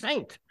fucking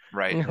saint.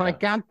 Right. And you're like,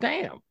 God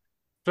damn.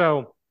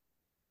 So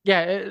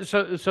yeah,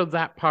 so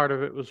that part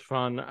of it was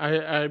fun.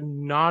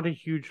 I'm not a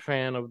huge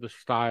fan of the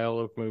style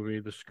of movie,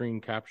 the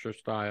screen capture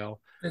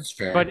style. That's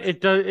fair. But it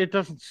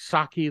doesn't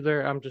suck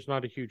either. I'm just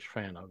not a huge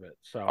fan of it.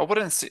 So I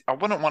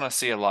wouldn't want to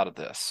see a lot of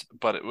this,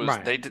 but it was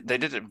Right. they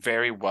did it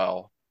very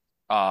well.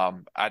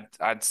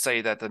 I'd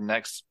say that the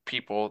next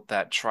people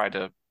that try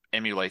to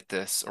emulate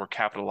this or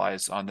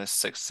capitalize on this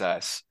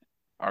success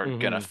are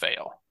gonna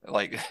fail.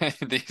 Like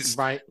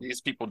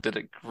these people did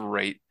it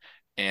great,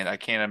 and I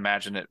can't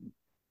imagine it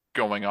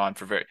going on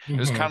for very. It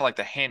was kind of like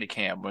the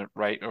Handycam,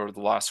 right, or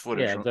the lost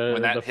footage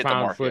when that hit the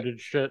found market.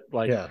 footage shit.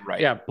 Like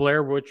right.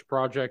 Blair Witch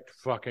Project,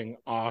 fucking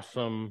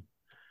awesome.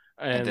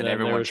 And then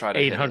everyone tried to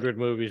 800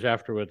 movies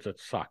afterwards that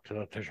sucked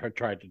that they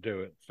tried to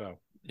do it. So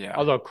yeah.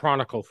 Although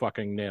Chronicle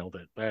fucking nailed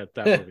it.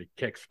 That movie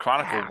kicks.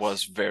 Chronicle ass.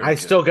 was very. I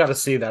good. still got to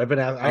see that. I've been.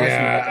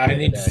 I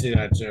need to see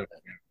that too.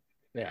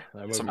 Yeah,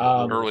 that movie. Some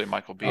early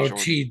Michael B. Jordan.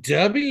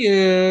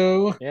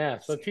 TW. Yeah,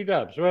 so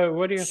T-Dubs,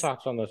 what are your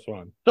thoughts on this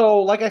one?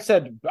 So, like I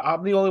said,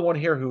 I'm the only one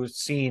here who's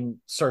seen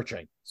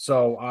Searching.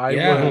 So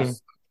I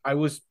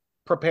was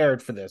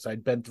prepared for this.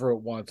 I'd been through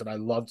it once, and I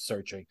loved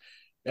Searching,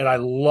 and I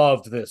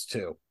loved this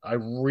too. I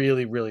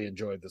really, really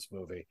enjoyed this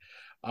movie.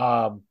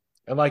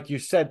 And like you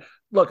said,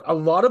 look, a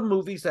lot of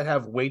movies that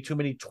have way too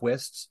many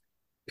twists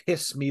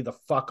piss me the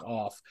fuck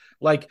off.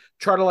 Like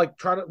try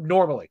to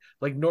normally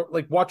like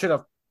watching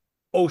a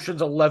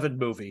Ocean's 11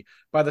 movie.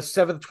 By the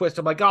 7th twist,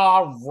 I'm like,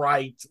 all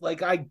right,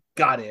 like I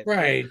got it.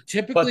 Right.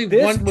 Typically,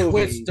 one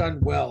twist done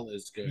well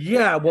is good.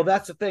 Yeah, well,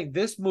 that's the thing.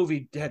 This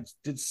movie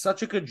did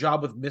such a good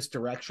job with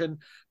misdirection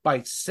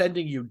by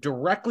sending you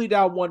directly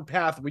down one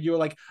path where you were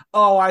like,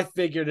 oh, I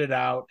figured it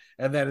out,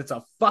 and then it's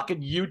a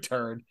fucking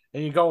U-turn,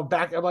 and you're going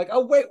back. I'm like,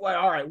 oh wait,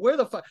 all right, where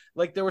the fuck?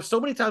 Like there were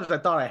so many times I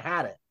thought I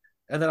had it,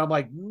 and then I'm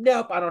like,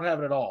 nope, I don't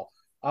have it at all.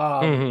 So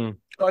I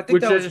think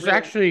which that was is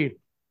actually.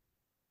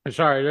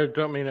 Sorry, I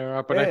don't mean to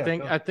interrupt, but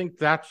I think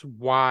that's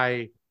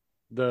why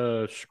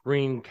the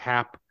screen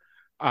cap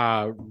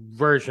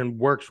version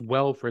works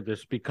well for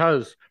this,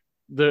 because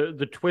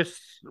the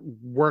twists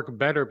work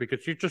better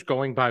because you're just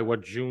going by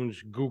what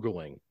June's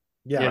Googling.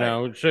 Yeah, you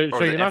know, so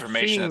you're not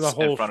seeing the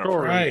whole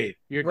story. Right.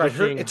 You're just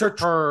seeing it's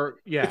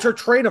her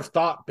train of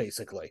thought,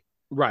 basically.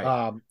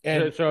 Right.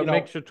 And so it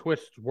makes the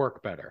twist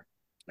work better.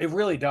 It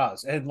really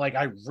does. And like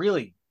I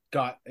really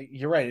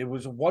you're right. It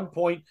was one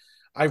point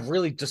I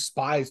really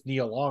despised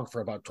Nia Long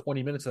for about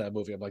 20 minutes of that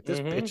movie. I'm like, this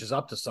bitch is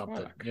up to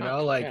something,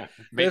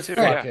 this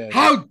fucking...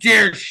 How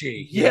dare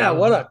she? Yeah,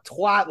 what a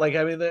twat. Like,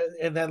 I mean,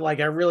 and then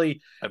like I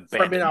really, for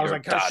a minute, I was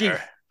like,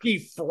 she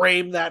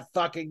framed that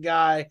fucking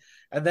guy.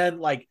 And then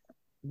like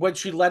when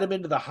she let him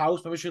into the house,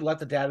 remember she let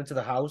the dad into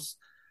the house?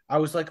 I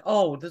was like,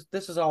 oh,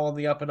 this is all on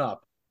the up and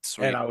up.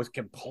 Sweet. And I was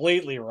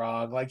completely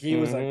wrong. Like he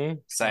was like,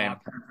 same.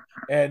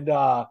 And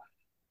I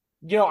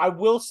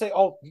will say,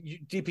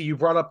 DP, you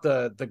brought up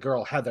the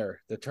girl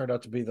Heather that turned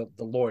out to be the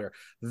lawyer.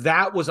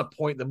 That was a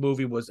point in the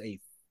movie was a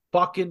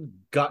fucking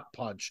gut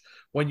punch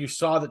when you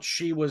saw that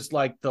she was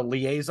like the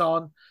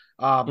liaison.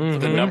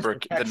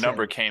 The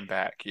number came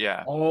back.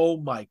 Yeah. Oh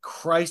my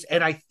Christ!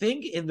 And I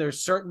think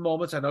there's certain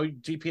moments. I know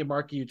DP and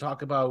Marky, you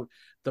talk about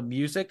the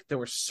music. There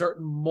were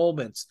certain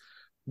moments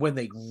when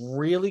they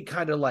really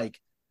kind of like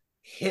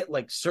hit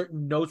like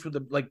certain notes with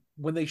like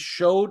when they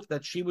showed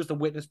that she was the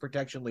witness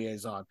protection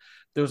liaison,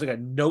 there was like a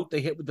note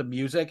they hit with the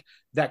music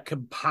that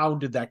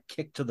compounded that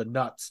kick to the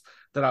nuts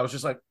that I was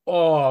just like,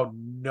 oh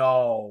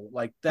no,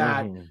 like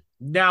that.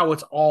 Now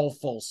it's all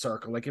full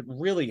circle. Like it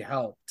really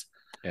helped.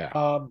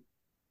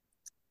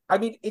 I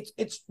mean,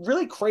 it's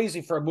really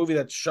crazy for a movie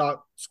that's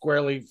shot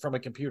squarely from a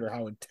computer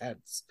how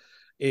intense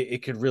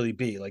it could really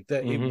be. Like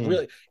that,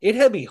 it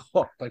had me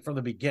hooked like from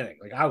the beginning.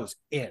 Like I was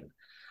in.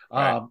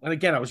 Right. And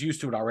again, I was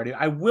used to it already.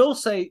 I will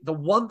say the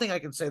one thing I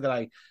can say that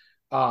I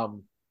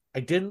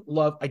didn't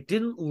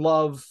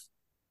love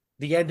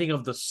the ending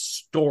of the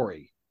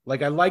story.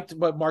 Like I liked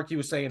what Marky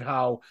was saying,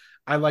 how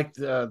I liked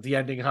the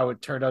ending, how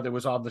it turned out it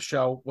was on the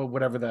show,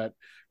 whatever that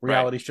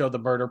reality show, the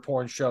murder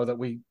porn show that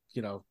we,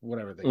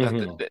 whatever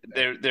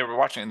they were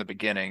watching in the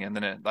beginning, and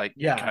then it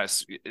kind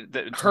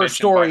of her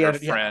story and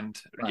her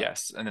friend,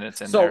 yes, and then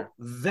it's in there.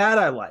 So that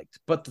I liked,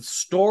 but the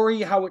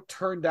story, how it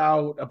turned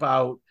out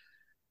about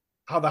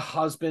how the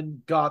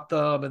husband got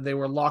them and they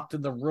were locked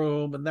in the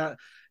room, and that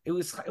it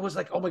was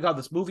like, oh my God,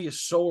 this movie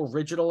is so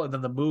original, and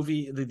then the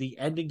movie, the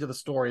ending to the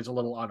story is a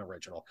little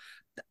unoriginal.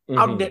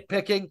 I'm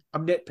nitpicking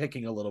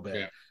a little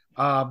bit.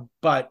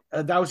 But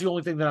that was the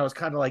only thing that I was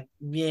kind of like,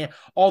 yeah.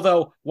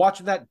 Although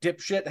watching that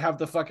dipshit have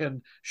the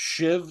fucking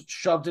shiv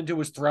shoved into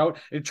his throat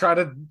and try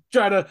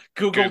to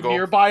Google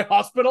nearby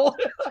hospital,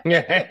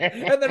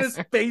 and then his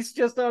face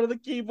just out of the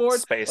keyboard,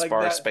 space like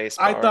bar, that, space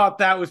I bar. thought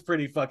that was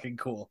pretty fucking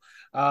cool.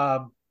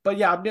 But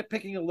yeah, I'm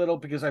nitpicking a little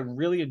because I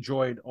really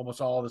enjoyed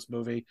almost all of this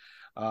movie.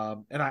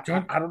 And I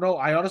don't know.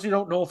 I honestly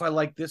don't know if I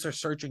like this or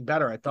Searching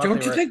better. I thought.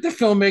 Don't you think the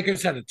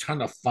filmmakers had a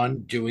ton of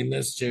fun doing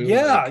this too?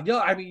 Yeah, like, yeah.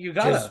 I mean, you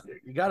gotta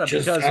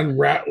just because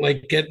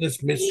like get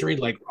this mystery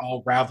like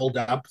all raveled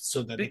up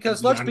so that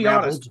because let's be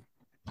honest.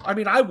 I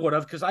mean, I would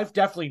have because I've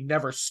definitely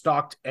never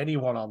stalked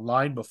anyone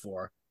online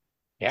before.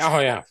 Yeah,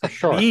 oh yeah, for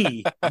sure.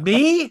 Me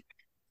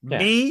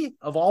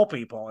of all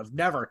people, I've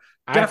never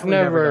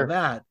done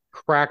that.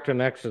 Cracked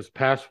an ex's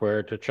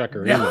password to check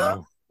her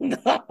email.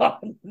 No,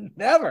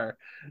 never.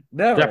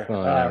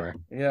 Definitely never.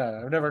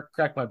 Yeah, I've never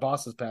cracked my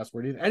boss's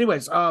password either.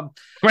 Anyways, so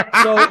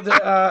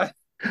the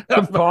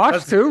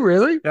boss too,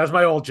 really? That was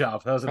my old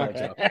job. That was an old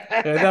job.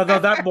 Yeah,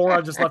 that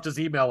moron just left his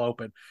email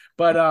open.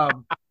 But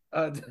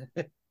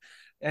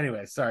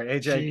anyway, sorry,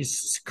 AJ,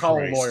 Jesus call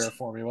Christ. a lawyer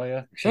for me, will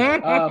you?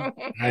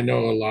 I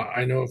know a lot.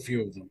 I know a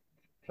few of them.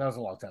 That was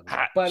a long time ago.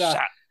 But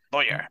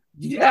lawyer.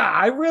 Yeah,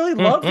 I really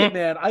loved it,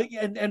 man.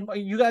 And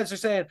you guys are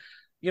saying,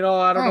 I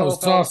don't know.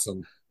 It's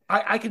awesome.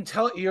 I can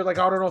tell you're like,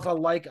 I don't know if I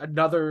like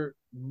another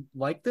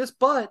like this,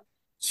 but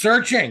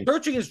Searching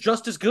is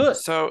just as good.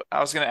 So I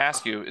was going to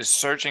ask you, is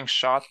Searching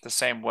shot the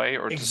same way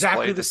or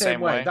exactly displayed the same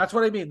way? That's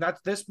what I mean.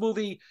 That's this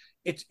movie.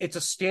 It's a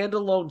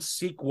standalone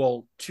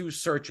sequel to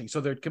Searching,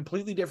 so they're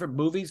completely different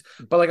movies.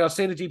 But like I was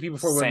saying to GP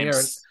before we were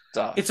here,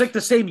 it's like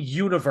the same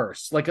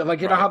universe. Like you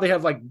know how they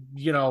have like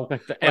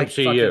the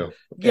MCU,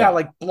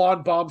 like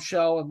Blonde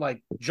Bombshell and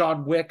like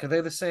John Wick. Are they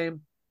the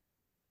same?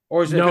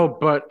 Or is it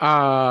nobody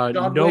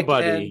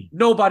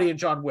and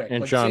John Wick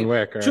and John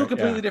Wick, two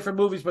completely different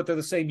movies, but they're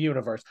the same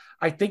universe.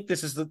 I think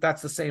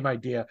that's the same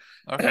idea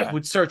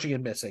with Searching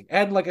and Missing.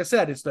 And like I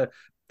said, it's the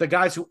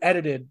guys who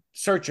edited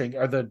Searching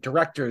are the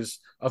directors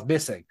of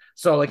Missing,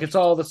 so like it's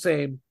all the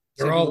same.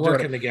 They're all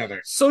working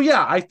together. So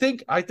yeah, I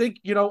think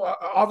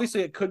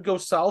obviously it could go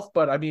south,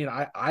 but I mean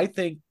I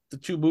think the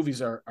two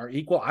movies are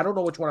equal. I don't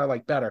know which one I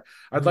like better.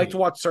 I'd like to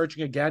watch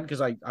Searching again because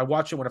I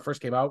watched it when it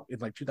first came out in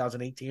like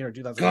 2018 or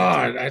 2019.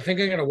 God, I think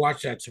I'm gonna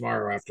watch that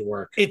tomorrow after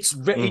work. It's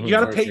you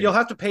gotta pay. You'll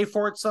have to pay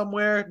for it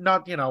somewhere.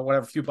 Not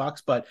whatever, a few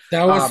bucks, but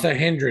that was the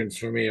hindrance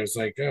for me. It was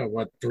like, oh,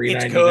 what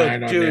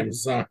 $3.99 on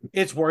Amazon?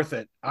 It's worth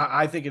it.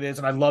 I think it is,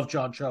 and I love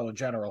John Cho in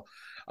general.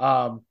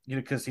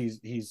 Because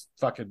he's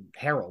fucking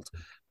Harold.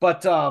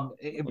 But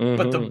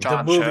the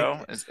John movie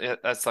Cho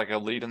that's like a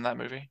lead in that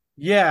movie.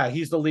 Yeah,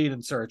 he's the lead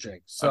in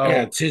Searching. So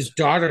it's his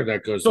daughter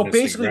that goes. So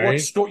missing, basically,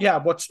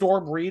 right? what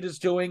Storm Reed is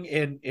doing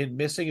in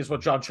Missing is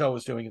what John Cho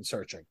is doing in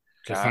Searching.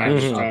 To find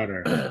his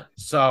daughter.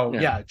 So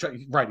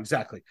right,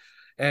 exactly.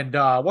 And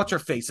what's her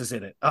face is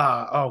in it?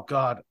 Oh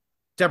God,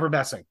 Deborah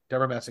Messing.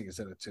 Deborah Messing is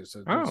in it too.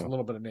 So there's a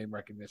little bit of name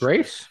recognition.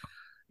 Grace.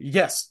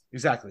 Yes,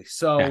 exactly.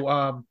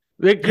 So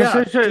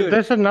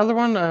there's another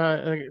one,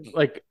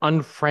 like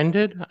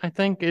Unfriended, I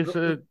think, is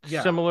a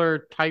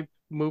similar type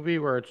movie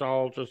where it's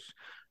all just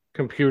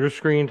computer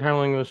screen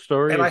telling the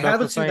story. And I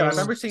haven't seen that. I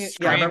remember seeing it.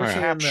 Screen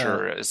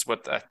capture is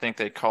what I think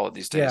they call it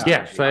these days.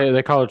 Yeah. Yes,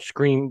 they call it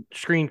screen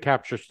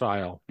capture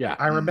style. Yeah,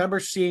 I remember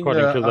seeing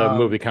according to the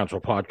Movie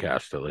Council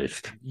podcast, at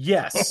least.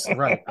 Yes,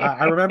 right.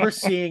 I remember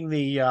seeing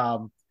the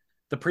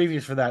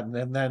previews for that,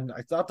 and then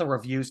I thought the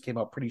reviews came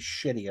out pretty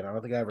shitty, and I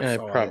don't think I ever saw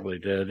it. It probably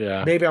did,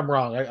 yeah. Maybe I'm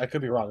wrong. I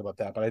could be wrong about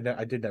that, but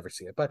I did never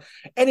see it. But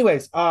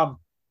anyways, I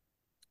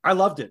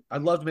loved it. I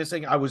loved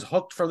Missing. I was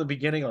hooked from the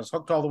beginning. I was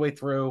hooked all the way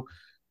through.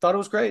 Thought it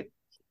was great.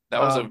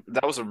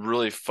 That was a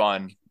really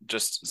fun,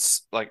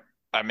 just like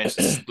I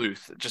mentioned,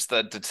 sleuth, just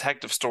the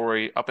detective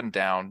story up and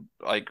down,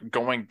 like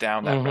going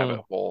down that rabbit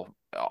hole,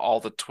 all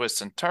the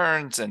twists and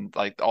turns and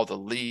like all the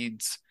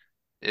leads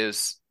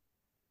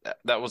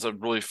that was a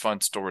really fun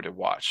story to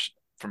watch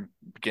from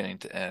beginning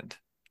to end.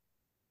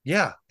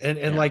 Yeah,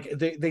 and like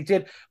they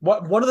did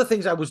one of the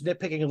things I was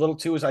nitpicking a little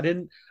too is I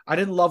didn't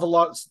love a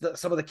lot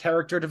some of the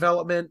character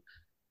development,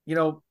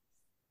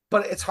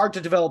 but it's hard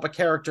to develop a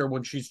character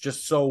when she's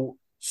just so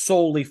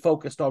solely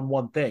focused on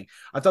one thing.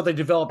 I thought they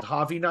developed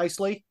Javi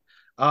nicely.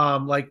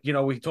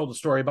 We told the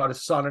story about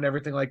his son and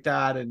everything like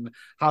that, and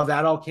how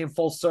that all came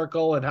full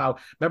circle, and how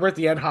remember at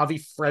the end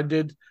Javi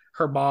friended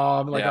her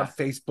mom on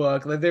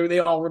Facebook. They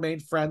all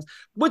remained friends.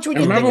 Which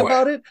when you think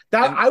about it,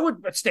 I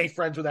would stay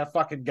friends with that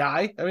fucking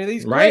guy. I mean,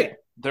 he's great.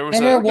 There was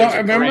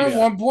remember at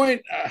one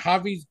point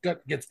Javi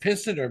gets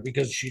pissed at her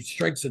because she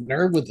strikes a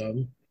nerve with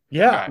him.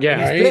 Yeah.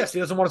 He's pissed. He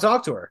doesn't want to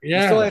talk to her.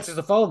 Yeah. He still answers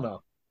the phone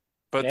though.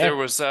 But there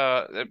was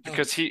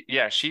because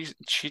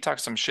she talked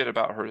some shit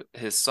about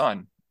his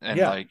son and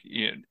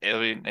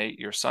alienate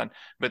your son.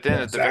 But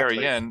then at the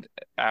very end,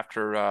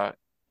 after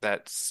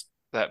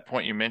that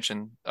point you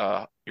mentioned,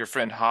 your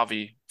friend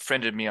Javi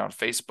friended me on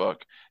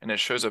Facebook, and it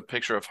shows a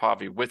picture of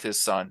Javi with his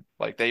son.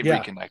 Like they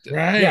reconnected.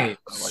 Right. Yeah.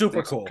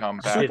 Super cool. Come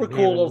back. Super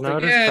cool little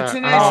thing. Yeah, it's a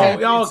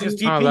nice because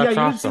DP, you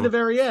didn't see the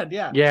very end.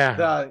 Yeah.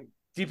 Yeah.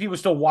 DP was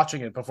still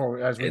watching it before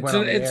as we went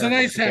on the It's air. a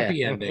nice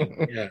happy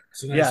ending. Yeah,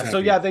 it's a nice Yeah, so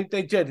happy yeah, ending.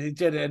 they did. He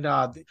did, and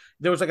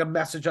there was like a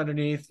message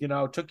underneath.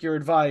 Took your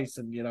advice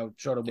and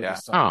showed him with Yeah.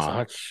 his son. Oh, So,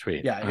 that's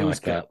sweet. yeah, I it was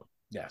like good. that.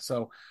 Yeah,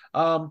 so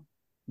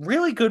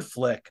really good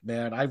flick,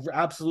 man. I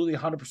absolutely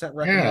 100% Yeah,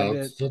 recommend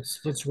it.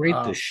 let's rate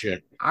this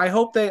shit. I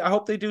hope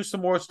they do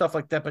some more stuff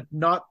like that, but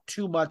not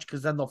too much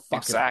because then they'll fuck it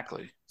up.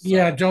 Exactly. So,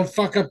 Yeah, don't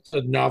fuck up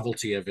the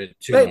novelty of it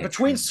too hey, much.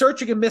 between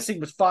Searching and Missing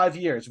was 5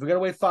 years. We're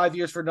gonna wait 5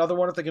 years for another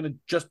one. If they're gonna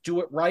just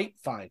do it right,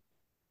 fine.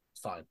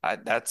 It's fine.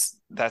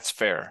 That's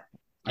fair.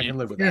 I can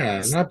live with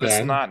Yeah, that. not Let's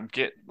bad. not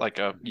get like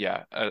a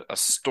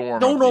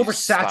storm. Don't of these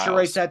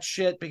oversaturate styles. that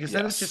shit because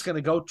then it's Yes. just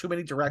gonna go too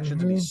many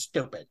directions and be Mhm.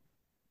 stupid.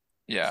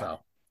 Yeah. So,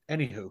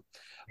 anywho,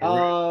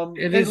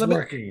 It hey, is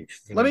working.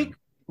 for let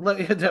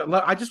them. me.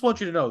 I just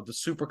want you to know the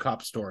Super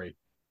Cop story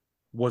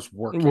was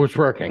working. Was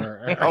working. Oh,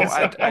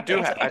 I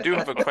do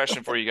have a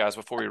question for you guys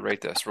before we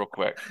rate this real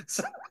quick.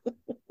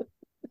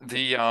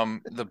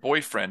 The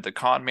boyfriend, the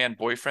con man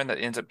boyfriend that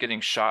ends up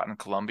getting shot in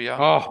Colombia.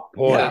 Oh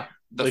boy, Yeah.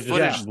 The they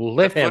footage just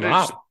lit him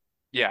up.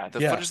 Yeah, the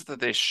footage that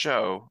they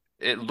show,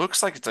 it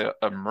looks like it's a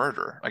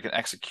murder, like an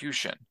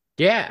execution.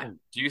 Yeah,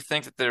 Do you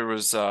think that there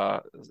was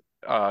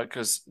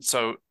because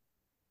so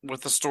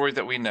with the story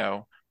that we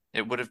know,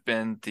 it would have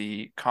been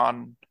the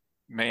con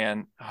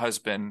man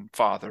husband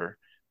father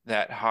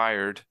that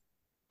hired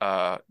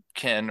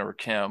Ken or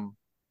Kim,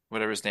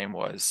 whatever his name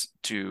was,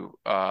 to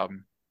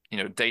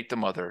date the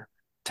mother,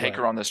 take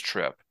her on this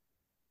trip.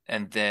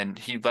 And then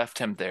he left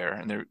him there,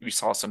 and there we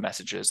saw some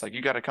messages like,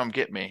 "You got to come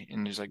get me."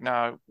 And he's like,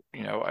 "No,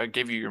 I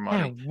gave you your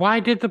money." yeah. Why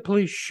did the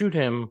police shoot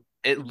him?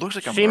 It looks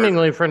like a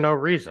Seemingly murder. for no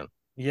reason.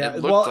 Yeah,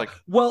 It looked like,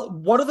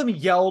 one of them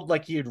yelled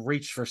like he had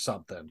reached for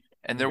something.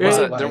 and there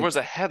Yeah, was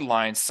a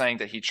headline saying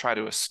that he tried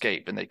to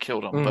escape and they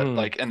killed him. But Mhm.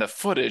 like in the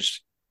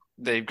footage,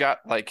 they've got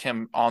like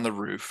him on the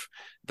roof.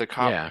 The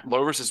cop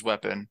lowers his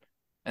weapon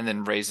and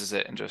then raises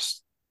it and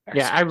just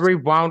Yeah, I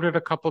rewound it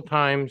a couple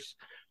times,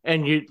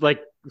 and you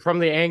like from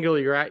the angle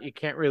you're at, you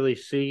can't really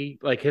see.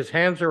 Like his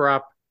hands are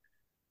up,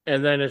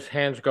 and then his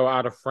hands go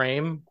out of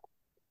frame,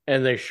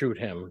 and they shoot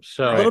him.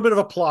 So A little bit of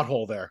a plot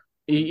hole there.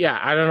 yeah,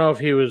 I don't know if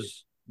he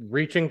was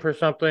reaching for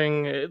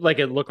something. Like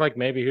it looked like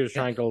maybe he was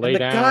trying to lay And the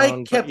down. guy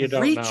but kept you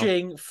don't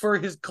reaching for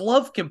his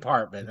glove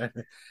compartment.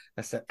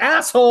 I said,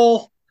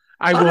 "Asshole!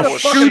 I I'm will gonna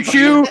shoot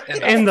you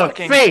in the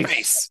fucking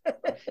face."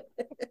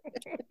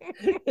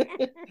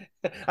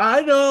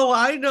 I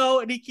know,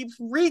 and he keeps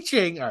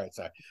reaching. All right,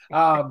 sorry.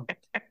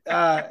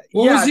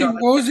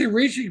 What was he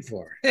reaching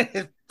for?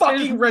 His fucking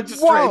His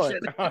registration.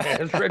 wallet.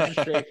 His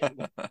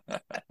registration.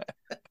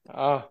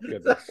 Oh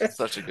goodness.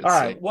 Such a good All scene.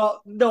 right.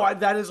 Well, no,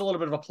 that is a little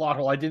bit of a plot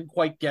hole. I didn't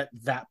quite get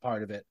that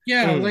part of it.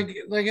 Yeah, Hmm. like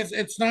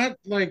it's not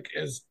like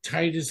as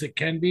tight as it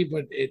can be,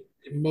 but it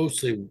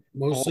mostly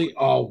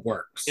all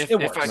works. If It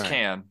works. I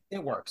can,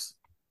 It works.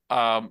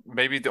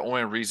 maybe the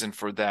only reason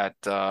for that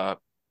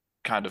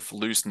kind of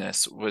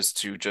looseness was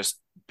to just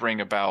bring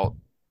about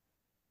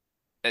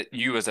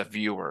you as a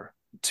viewer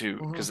to,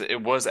 because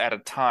it was at a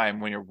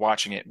time when you're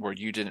watching it where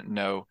you didn't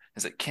know,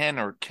 is it Ken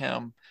or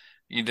Kim?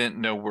 You didn't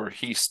know where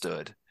he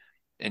stood.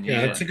 And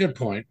Yeah, that's a good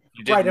point.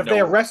 you didn't Right. If they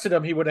know- arrested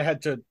him, he would have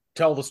had to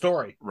tell the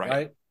story.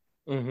 Right.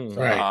 Mhm.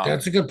 Right,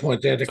 that's a good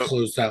point. They had to so-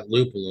 close that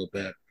loop a little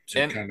bit to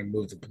And- kind of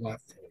move the plot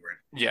forward.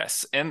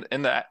 Yes, and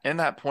in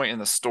that point in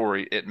the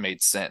story, it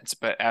made sense.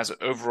 But as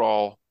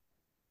overall,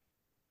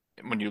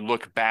 when you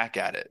look back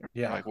at it,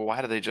 Yeah. like, well,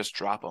 why did they just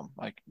drop him?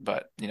 Like,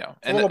 but It's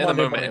a in little the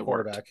Monday moment, morning it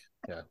worked. quarterback.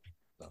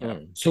 Yeah.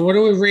 So what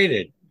do we rate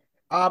it?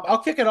 I'll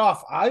kick it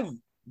off. I've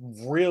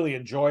really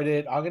enjoyed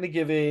it. I'm gonna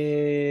give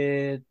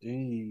it.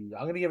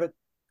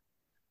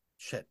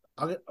 Shit.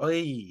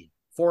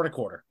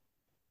 4.25.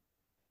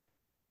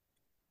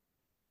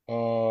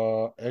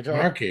 AJ.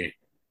 Marky.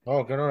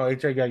 Oh, no,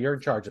 AJ. Yeah, you're in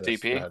charge of this.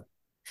 DP? Go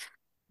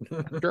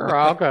ahead. Sure,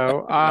 I'll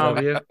go.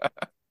 Love you.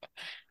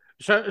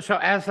 So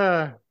as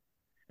a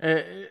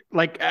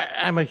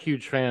I'm a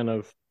huge fan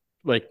of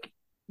like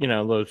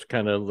those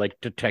kind of like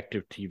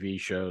detective TV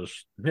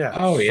shows. Yeah.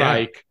 Oh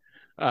yeah.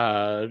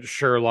 Psych,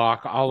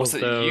 Sherlock, all Was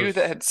of it those. you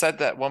that had said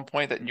that at one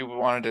point that you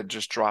wanted to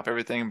just drop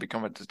everything and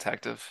become a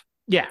detective?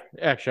 Yeah,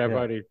 actually, I've Yeah.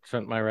 already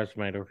sent my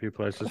resume to a few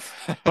places,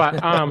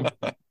 but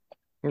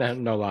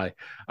no lie.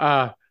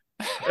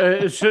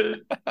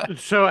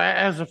 So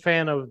as a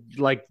fan of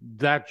like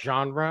that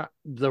genre,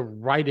 the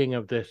writing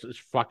of this is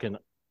fucking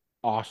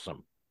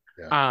awesome.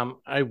 Yeah.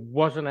 I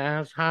wasn't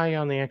as high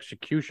on the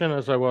execution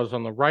as I was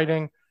on the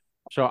writing,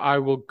 so I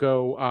will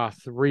go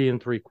 3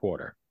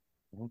 3/4.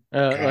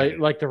 Okay.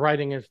 Like the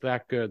writing is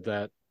that good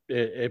that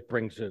it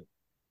brings it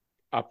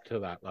up to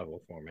that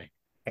level for me.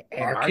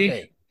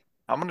 Marky?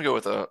 I'm gonna go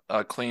with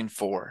a clean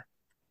 4.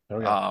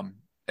 Okay.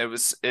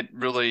 It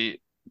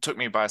really took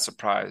me by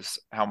surprise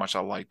how much I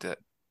liked it.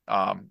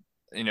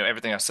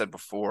 Everything I said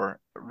before,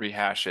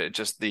 rehash it.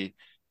 Just the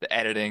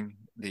editing,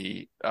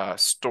 the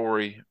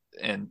story,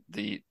 and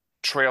the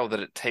trail that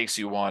it takes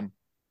you on.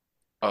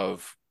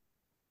 Of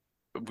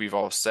we've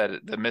all said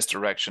it, the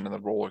misdirection and the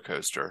roller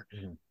coaster.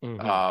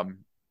 Mhm.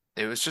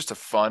 It was just a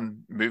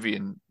fun movie,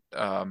 and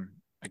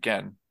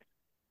again,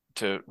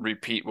 to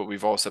repeat what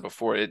we've all said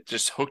before, it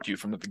just hooked you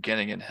from the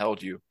beginning and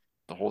held you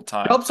the whole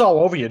time. Jumps all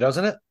over you,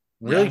 doesn't it?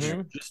 Really,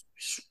 Yeah.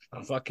 just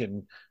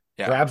fucking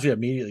Yeah. grabs you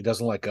immediately,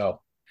 doesn't let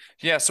go.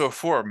 Yeah, so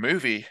for a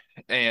movie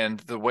and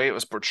the way it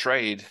was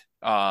portrayed,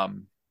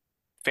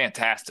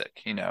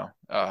 fantastic.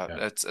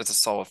 It's a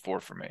solid 4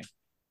 for me.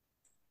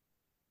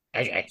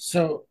 Okay.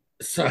 So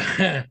so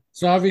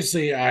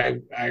obviously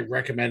I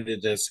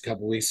recommended this a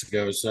couple weeks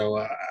ago, so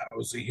I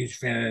was a huge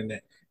fan,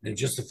 and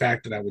just the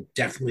fact that I would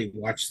definitely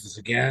watch this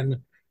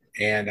again,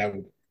 and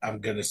I'm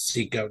gonna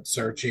seek out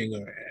searching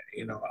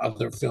or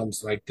other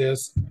films like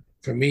this.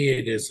 For me,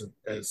 it is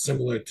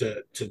similar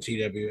to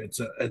TW. It's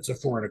a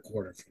 4.25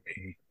 for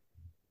me.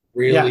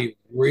 Really,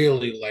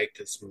 really like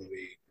this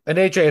movie. And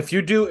AJ, if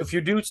you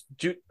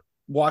do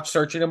watch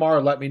Searching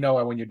tomorrow, let me know.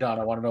 And when you're done,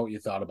 I want to know what you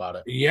thought about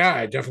it. Yeah,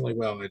 I definitely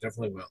will.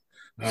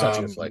 Such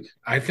a good flick.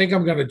 I think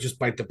I'm gonna just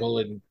bite the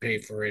bullet and pay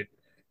for it,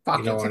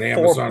 Fuck, it's on like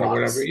Amazon $4. or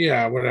whatever.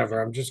 Yeah, whatever.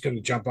 I'm just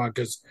gonna jump on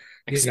because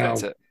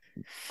Expensive.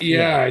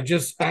 yeah.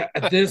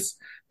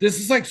 This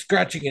is like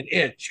scratching an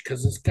itch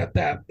because it's got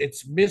that.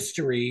 It's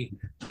mystery,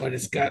 but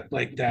it's got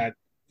like that.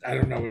 I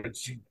don't know.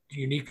 It's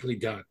uniquely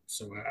done.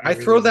 So I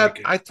really throw like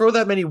it. I throw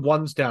that many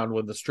ones down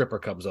when the stripper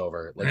comes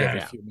over, like every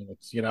Yeah. few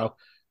minutes.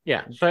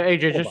 Yeah. So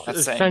AJ, Hold just on.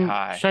 That's saying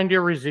hi. send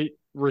your receipt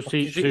It's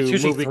to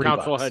usually movie $3.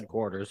 council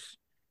headquarters.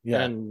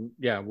 Yeah. And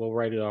we'll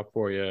write it off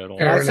for you. Can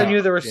Fair I send enough.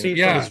 you the receipt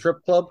Yeah. from the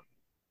strip club?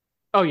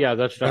 Oh yeah,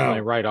 that's definitely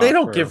No. right off. They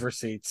don't give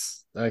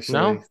receipts. Actually,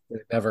 No? They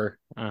never.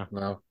 Oh.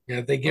 No.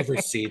 Yeah, they give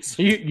receipts.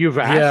 You've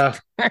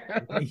asked. Yeah.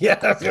 Yeah,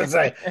 I was gonna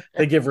say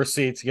they give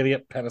receipts. You gotta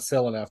get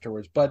penicillin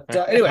afterwards. But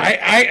anyway,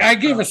 I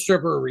gave a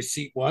stripper a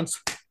receipt once.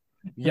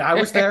 yeah, I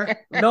was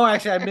there. No,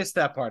 actually, I missed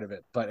that part of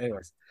it. But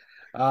anyways,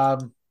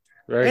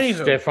 Very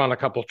anywho. stiff on a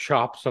couple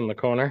chops in the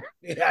corner.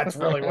 yeah, that's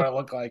really what it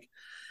looked like.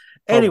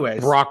 Or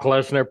Anyways, Brock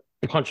Lesnar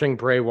punching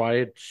Bray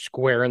Wyatt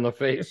square in the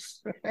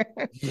face.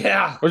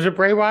 yeah. Was it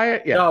Bray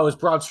Wyatt? Yeah. No, it was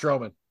Braun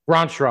Strowman.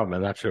 Braun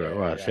Strowman, that's who it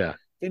was. Yeah. Yeah.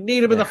 They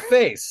need him in the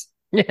face.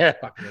 Yeah.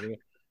 Fucking idiot.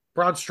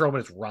 Braun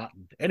Strowman is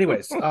rotten.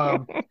 Anyways,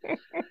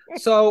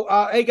 so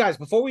hey guys,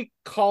 before we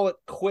call it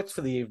quits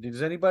for the evening,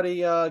 does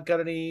anybody got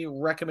any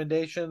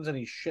recommendations?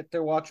 Any shit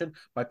they're watching?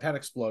 My pen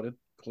exploded.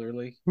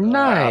 Clearly, I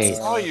Nice.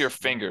 saw your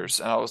fingers,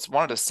 and I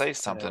wanted to say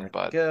something, there it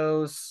but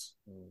goes.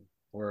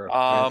 We're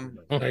Oh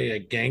yeah,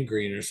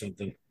 gangrene or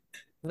something.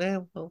 yeah,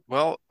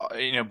 well,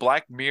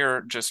 Black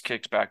Mirror just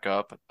kicked back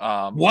up.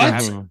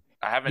 What?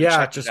 I haven't yeah,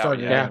 checked just it out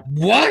started. yet.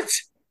 What?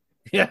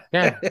 Yeah,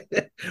 Yeah.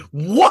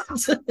 What?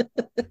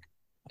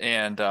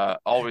 And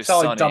Always Sound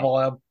Sunny like Double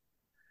M.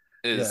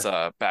 is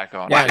back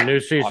on. Yeah, new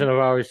season of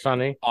Always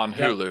Sunny. on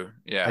Hulu.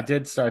 Yeah. I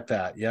did start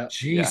that. Yeah.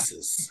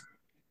 Jesus.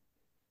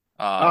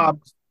 Yeah.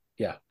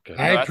 Good.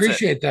 I that's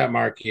appreciate that,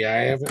 Marky.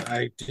 I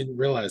didn't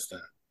realize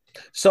that.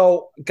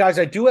 So, guys,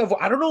 I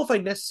don't know if I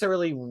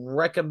necessarily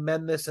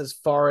recommend this as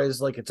far as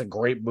like it's a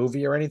great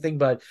movie or anything,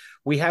 but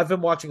we have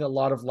been watching a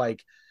lot of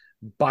like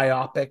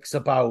biopics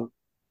about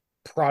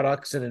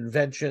products and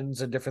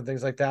inventions and different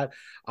things like that.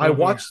 I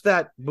watched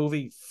that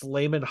movie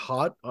Flamin'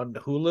 Hot on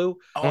Hulu.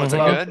 Oh, is it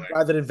about good? the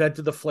guy that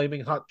invented the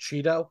Flaming Hot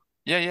Cheeto.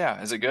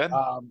 Yeah. Is it good?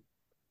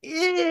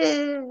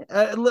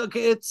 Look,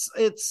 it's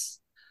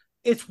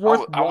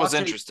worth I was watching.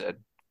 interested.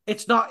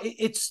 It's not.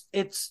 It's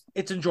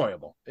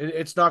enjoyable.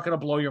 It's not going to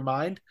blow your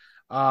mind,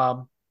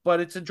 but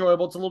it's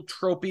enjoyable. It's a little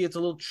tropey. It's a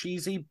little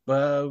cheesy.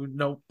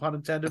 No pun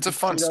intended. It's a with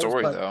fun Cheetos,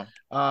 story, but,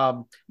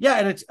 though. yeah,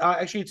 and it's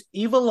actually it's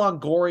Eva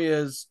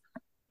Longoria's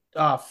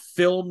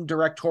film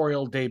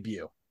directorial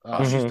debut.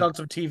 She's done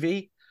some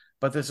TV,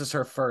 but this is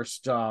her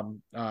first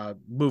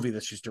movie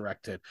that she's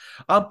directed.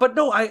 But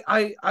no,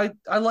 I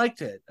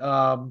liked it.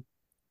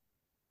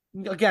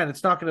 Again,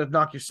 it's not going to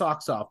knock your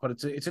socks off, but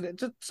it's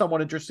a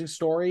somewhat interesting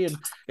story, and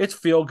it's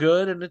feel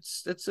good, and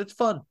it's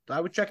fun. I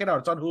would check it out.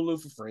 It's on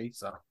Hulu for free.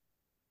 So,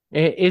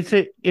 Is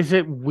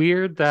it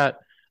weird that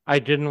I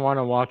didn't want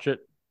to watch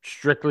it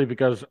strictly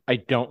because I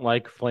don't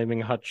like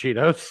Flaming Hot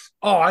Cheetos?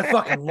 oh, I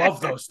fucking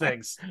love those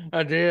things.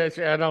 I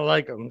don't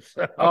like them.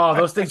 So. Oh,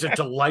 those things are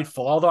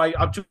delightful. Although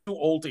I'm too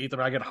old to eat them,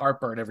 I get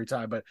heartburn every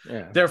time. But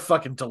Yeah. they're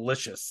fucking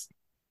delicious.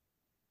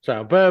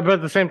 So, but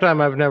at the same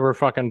time, I've never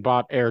fucking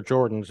bought Air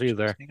Jordans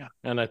either,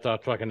 and I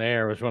thought fucking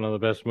Air was one of the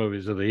best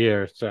movies of the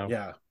year. So,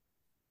 Yeah,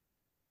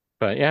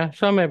 but yeah,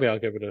 so maybe I'll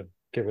give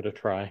it a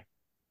try.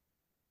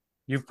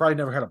 you've probably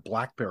never had a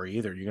BlackBerry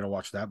either. You're gonna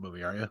watch that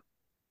movie, are you?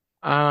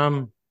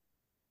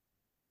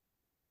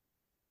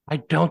 I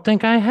don't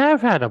think I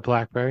have had a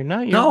BlackBerry.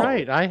 No, you're No.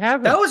 right. I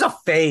haven't. That was a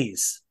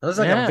phase. That was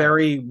like Yeah. a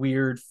very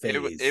weird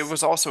phase. It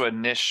was also a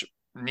niche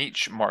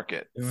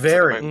market. Is that the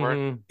Very. right word?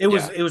 Mhm. It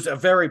was a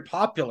very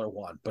popular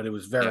one, but it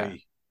was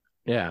very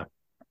Yeah.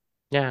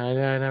 Yeah,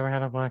 I never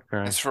had a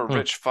BlackBerry. It's for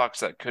rich fucks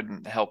that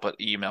couldn't help but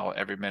email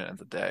every minute of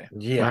the day.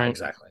 Yeah, Right.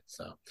 exactly.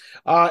 So,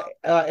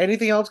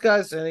 anything else,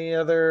 guys? Any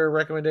other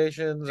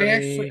recommendations?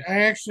 I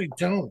actually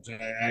don't.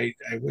 I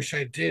wish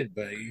I did,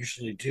 but I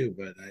usually do.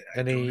 But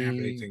I don't have Any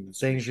anything this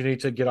things week. you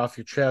need to get off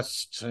your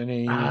chest?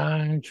 Any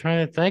I'm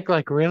trying to think,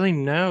 like, really,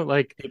 no.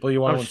 Like, people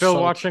you want I'm to still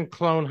insult? watching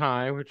Clone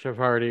High, which I've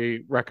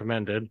already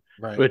recommended.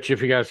 Right. Which,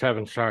 if you guys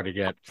haven't started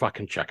yet,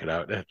 fucking check it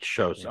out. That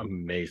show's Yeah.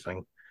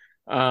 amazing.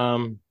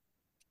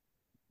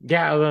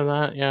 Yeah, other than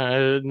that,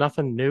 yeah,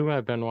 nothing new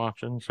I've been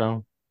watching.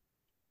 So,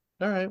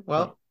 All right.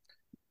 Well,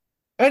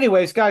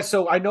 anyways, guys,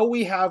 so I know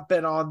we have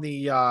been on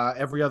the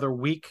every other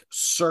week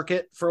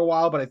circuit for a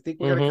while, but I think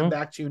we're going to come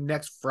back to you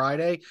next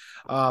Friday.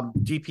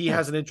 DP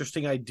has an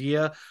interesting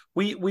idea.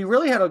 We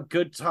really had a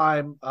good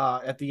time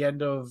at the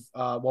end of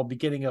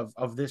beginning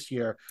of this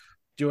year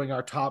doing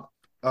our top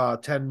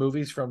 10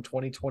 movies from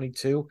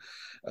 2022.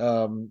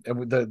 And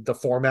the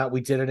format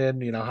we did it in,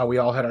 you know, how we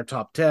all had our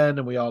top 10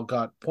 and we all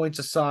got points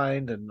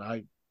assigned, and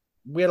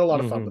we had a lot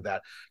of fun with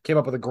that. Came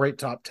up with a great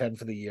top 10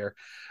 for the year.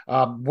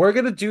 We're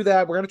going to do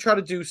that. We're going to try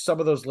to do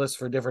some of those lists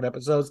for different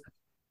episodes.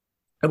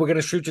 And we're going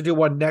to shoot to do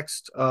one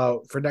next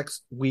for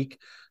next week.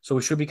 So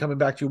we should be coming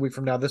back to you a week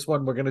from now. This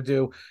one we're going to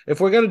do,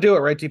 if we're going to do it,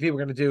 right, TP,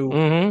 we're going to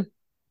do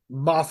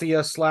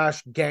mafia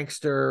 /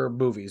 gangster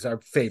movies, our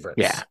favorites.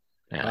 Yeah.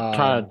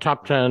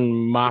 Top 10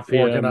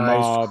 mafia,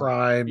 organized mob,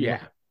 crime.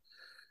 Yeah.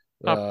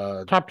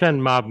 Top 10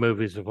 mob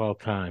movies of all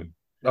time.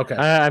 Okay.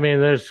 I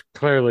mean, there's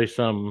clearly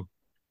some,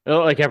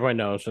 like everyone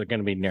knows, they're going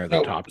to be near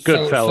the top.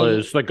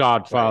 Goodfellas, The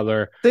Godfather.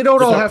 Right. They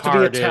don't all have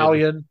Departed. to be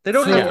Italian. They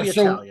don't have to be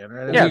Italian.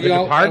 Right? Yeah, The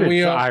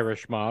Departed's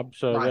Irish mob,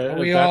 so right.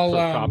 that's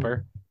a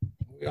topper.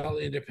 We all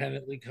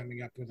independently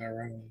coming up with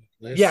our own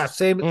list. Yeah,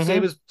 same as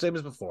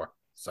before.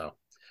 So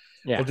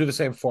yeah, we'll do the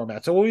same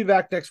format. So we'll be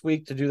back next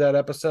week to do that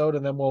episode,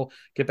 and then we'll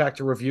get back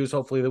to reviews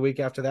hopefully the week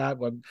after that.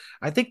 When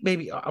I think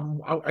maybe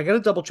I got to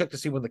double check to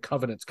see when The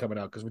Covenant's coming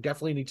out, because we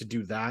definitely need to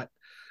do that.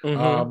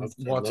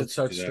 Once it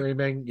starts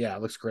streaming. Yeah,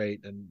 it looks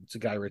great, and it's a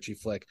Guy Ritchie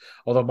flick.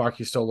 Although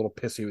Marky's still a little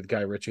pissy with Guy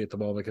Ritchie at the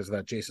moment because of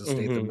that Jason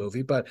Statham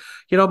movie, but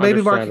you know,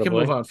 maybe Marky can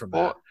move on from that.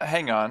 Well,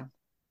 hang on.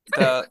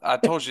 I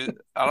told you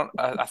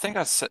I think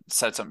I said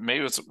something.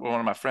 Maybe it was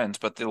one of my friends,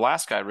 but the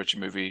last Guy Ritchie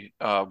movie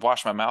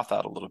washed my mouth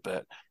out a little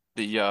bit.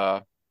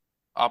 The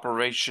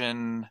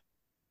Operation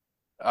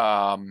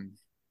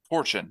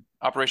Fortune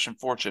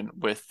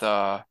with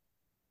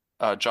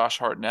Josh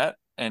Hartnett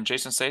and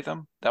Jason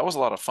Statham. That was a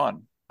lot of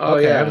fun. Oh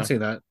yeah, I haven't seen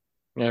that.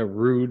 Yeah,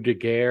 Rue de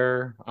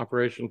Guerre,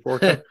 Operation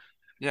Fortune.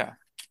 Yeah.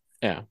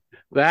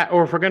 That,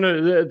 or if we're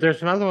gonna,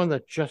 there's another one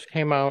that just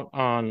came out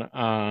on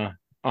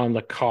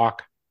the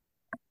Cock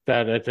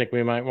that I think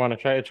we might want to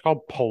try. It's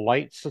called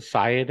Polite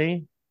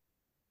Society.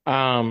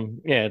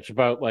 It's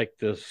about like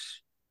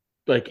this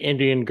like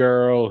Indian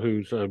girl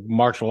who's a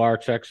martial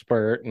arts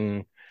expert,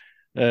 and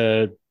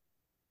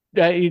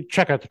you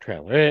check out the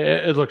trailer.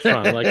 It looks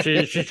fun. Like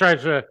she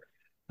tries to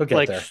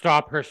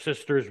stop her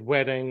sister's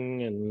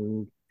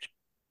wedding,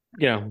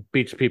 and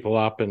beats people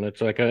up, and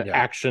it's like an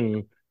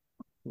action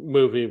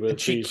movie with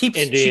she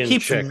Indian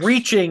keeps chicks.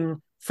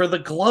 reaching for the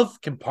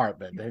glove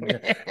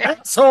compartment.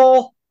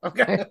 Asshole.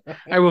 Okay.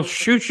 I will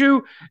shoot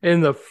you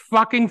in the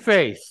fucking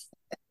face.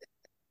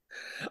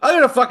 I'm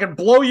gonna fucking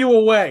blow you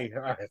away.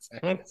 All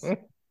right.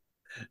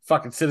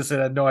 Fucking citizen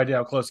had no idea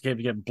how close he came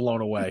to getting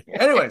blown away.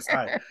 Anyways,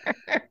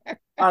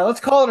 all right,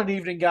 let's call it an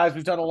evening, guys.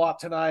 We've done a lot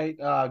tonight.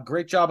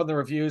 Great job on the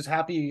reviews.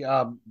 Happy.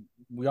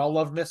 We all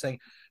loved Missing.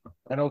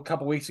 I know a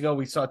couple weeks ago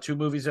we saw 2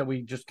 movies that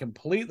we just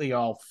completely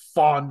all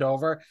fawned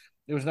over.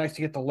 It was nice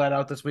to get the let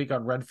out this week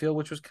on Renfield,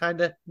 which was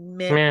kind of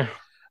meh.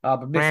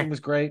 But Missing was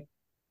great.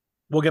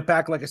 We'll get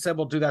back, like I said,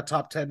 we'll do that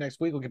top 10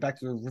 next week. We'll get back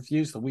to the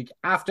reviews the week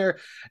after.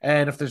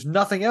 And if there's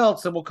nothing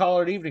else, then we'll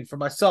call it an evening. For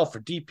myself, for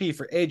DP,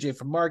 for AJ,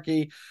 for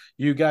Marky,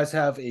 you guys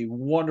have a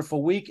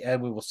wonderful week,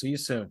 and we will see you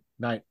soon.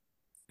 Night.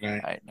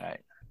 Night.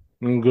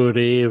 Good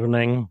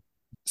evening.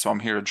 So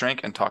I'm here to drink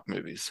and talk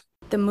movies.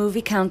 The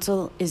movie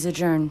council is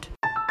adjourned.